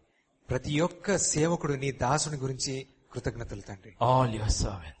here. ప్రతి ఒక్క సేవకుడు నీ దాసుని గురించి కృతజ్ఞతలు తండ్రి. All your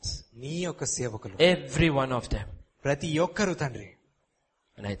servants. నీ యొక్క సేవకులు Every one of them. ప్రతి ఒక్కరు తండ్రి.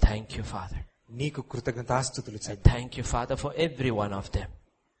 And I thank you, Father. నీకు కృతజ్ఞతాస్తుతులు I చెల్లి. thank you, Father, for every one of them.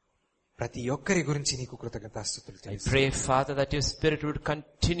 ప్రతి ఒక్కరి గురించి నీకు కృతజ్ఞతాస్తుతులు I చెల్లి. pray, Father, that your Spirit would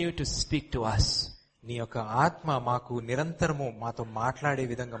continue to speak to us. నీ యొక్క ఆత్మ మాకు నిరంతరము మాతో మాట్లాడే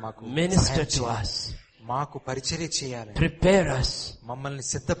విధంగా మాకు Minister సహాయం to చేయాలి. us. మాకు పరిచర్య చేయాలి. Prepare us మమ్మల్ని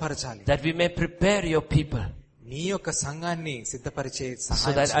సిద్ధపరచాలి. that we may prepare your people నీ యొక్క సంఘాన్ని సిద్ధపరిచే so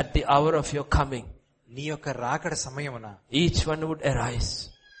సహాయం that చేయాలి. at the hour of your coming, నీ యొక్క రాకడ సమయమున each one would arise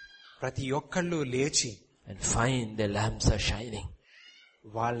ప్రతి ఒక్కళ్ళు లేచి and find their lamps are shining.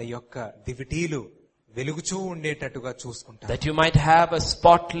 వాళ్ళ యొక్క దివిటీలు వెలుగుచూ ఉండేటట్టుగా చూసుకుంటారు. That you might have a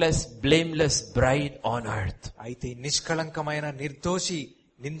spotless, blameless bride on earth. అయితే నిష్కళంకమైన, నిర్దోషి,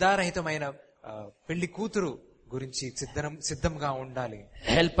 నిందారహితమైన పెళ్లి కూతురు గురించి సిద్ధంగా ఉండాలి.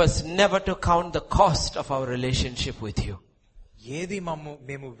 Help us never to count the cost of our relationship with you. ఏది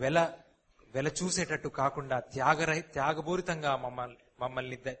మేము వెల చూసేటట్టు కాకుండా త్యాగపూరితంగా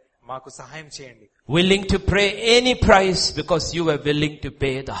మమ్మల్ని మాకు సహాయం చేయండి. Willing to pay any price because you were willing to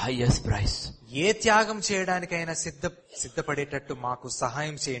pay the highest price. ఏ త్యాగం చేయడానికైనా సిద్ధపడేటట్టు మాకు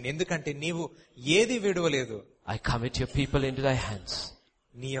సహాయం చేయండి. ఎందుకంటే నీవు ఏది విడవలేదు. I commit your people into thy hands.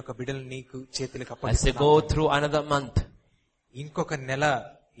 నీ యొక్క బిడ్డలు నీకు చేతులకు As they అప్పగిస్తున్నాను. go through another month, ఇంకొక నెల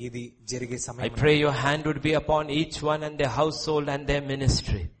ఇది జరిగే I సమయం. pray your hand would be upon each one and their household and their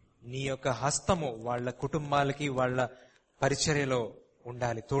ministry. నీ యొక్క హస్తము వాళ్ళ కుటుంబాలకి, వాళ్ళ పరిచర్యలో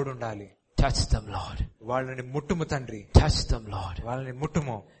ఉండాలి, తోడుండాలి. Touch them, Lord. వాళ్ళని ముట్టుము తండ్రి, Touch them, Lord. వాళ్ళని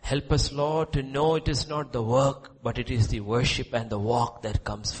ముట్టుము. Help us, Lord, to know it is not the work, but it is the worship and the walk that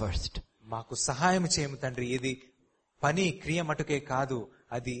comes first. మాకు సహాయం చేయము తండ్రి. ఇది పని క్రియ మటుకే కాదు,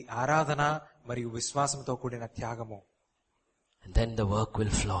 అది ఆరాధన మరియు విశ్వాసంతో కూడిన త్యాగము. And then the work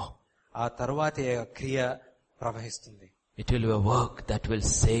will flow. ఆ తరువాతే క్రియ ప్రవహిస్తుంది. It will be a work that will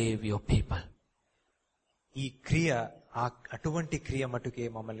save your people. ఈ క్రియ అటువంటి క్రియ మటుకే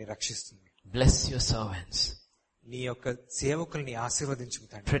మమ్మల్ని రక్షిస్తుంది. Bless your servants. నీ యొక్క సేవకుల్ని ఆశీర్వదించుము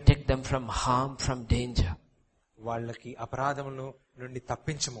తండ్రి. Protect them from harm, from danger. వాళ్ళకి అపరాధముల నుండి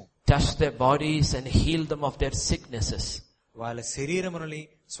తప్పించుము. Touch their bodies and heal them of their sicknesses. వాళ్ళ శరీరములని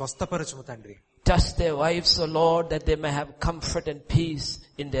స్వస్థపరచుము తండ్రి. Touch their wives, O Lord, that they may have comfort and peace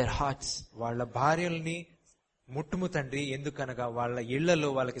in their hearts. వాళ్ళ భార్యల్ని ముట్టుము తండ్రి. ఎందుకనగా వాళ్ళ ఇళ్లలో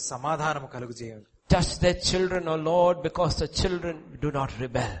వాళ్ళకి సమాధానము కలుగజేయండి. Touch their children, O Lord, because the children do not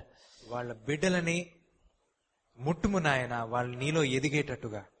rebel. వాళ్ళ బిడ్డలని ముట్టుము నాయన, వాళ్ళు నీలో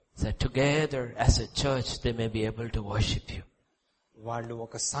ఎదిగేటట్టుగా. That together as a church they may be able to worship you. వాళ్ళు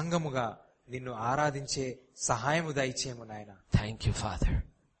ఒక సంఘముగా నిన్ను ఆరాధించే సహాయము దయచేయము నాయన. Thank you, Father.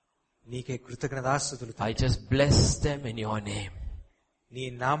 నీకే కృతజ్ఞతాస్తుతులు. I just bless them in your name. నీ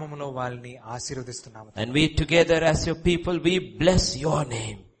నామములో వాళ్ళని ఆశీర్వదిస్తున్నాము. And we together as your people, we bless your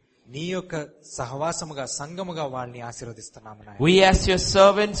name. నీ యొక్క సహవాసముగా, సంఘముగా వాళ్ళని ఆశీర్వదిస్తున్నాము నాయన. We as your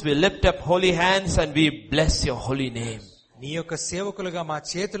servants, we lift up holy hands and we bless your holy name. నీ యొక్క సేవకులుగా మా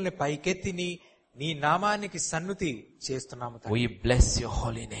చేతుల్ని పైకెత్తి నీ నామానికి సన్నుతి చేస్తున్నాము తండ్రి. We bless your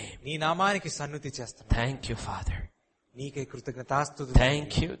holy name. నీ నామానికి సన్నుతి చేస్తున్నాము. Thank you, Father. నీకే కృతజ్ఞతాస్తుతులు.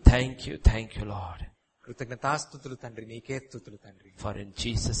 Thank you, thank you, thank you, Lord. కృతజ్ఞతాస్తుతులు తండ్రి, నీకే స్తుతులు తండ్రి. For in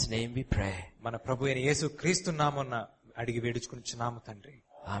Jesus' name we pray. మన ప్రభు అయిన యేసు క్రీస్తు నామమున అడిగి వేడుచుకొనుచున్నాము తండ్రి.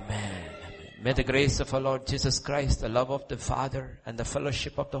 Amen. May the grace of our Lord Jesus Christ, the love of the Father, and the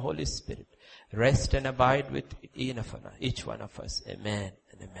fellowship of the Holy Spirit rest and abide with each one of us. Amen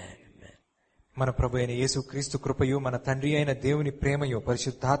and amen. Amen. మన ప్రభు అయిన యేసు క్రీస్తు కృపయు, మన తండ్రి అయిన దేవుని ప్రేమయు,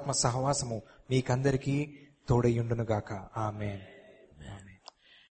 పరిశుద్ధాత్మ సహవాసము మీకందరికీ తోడయుండును గాక. ఆమేన్.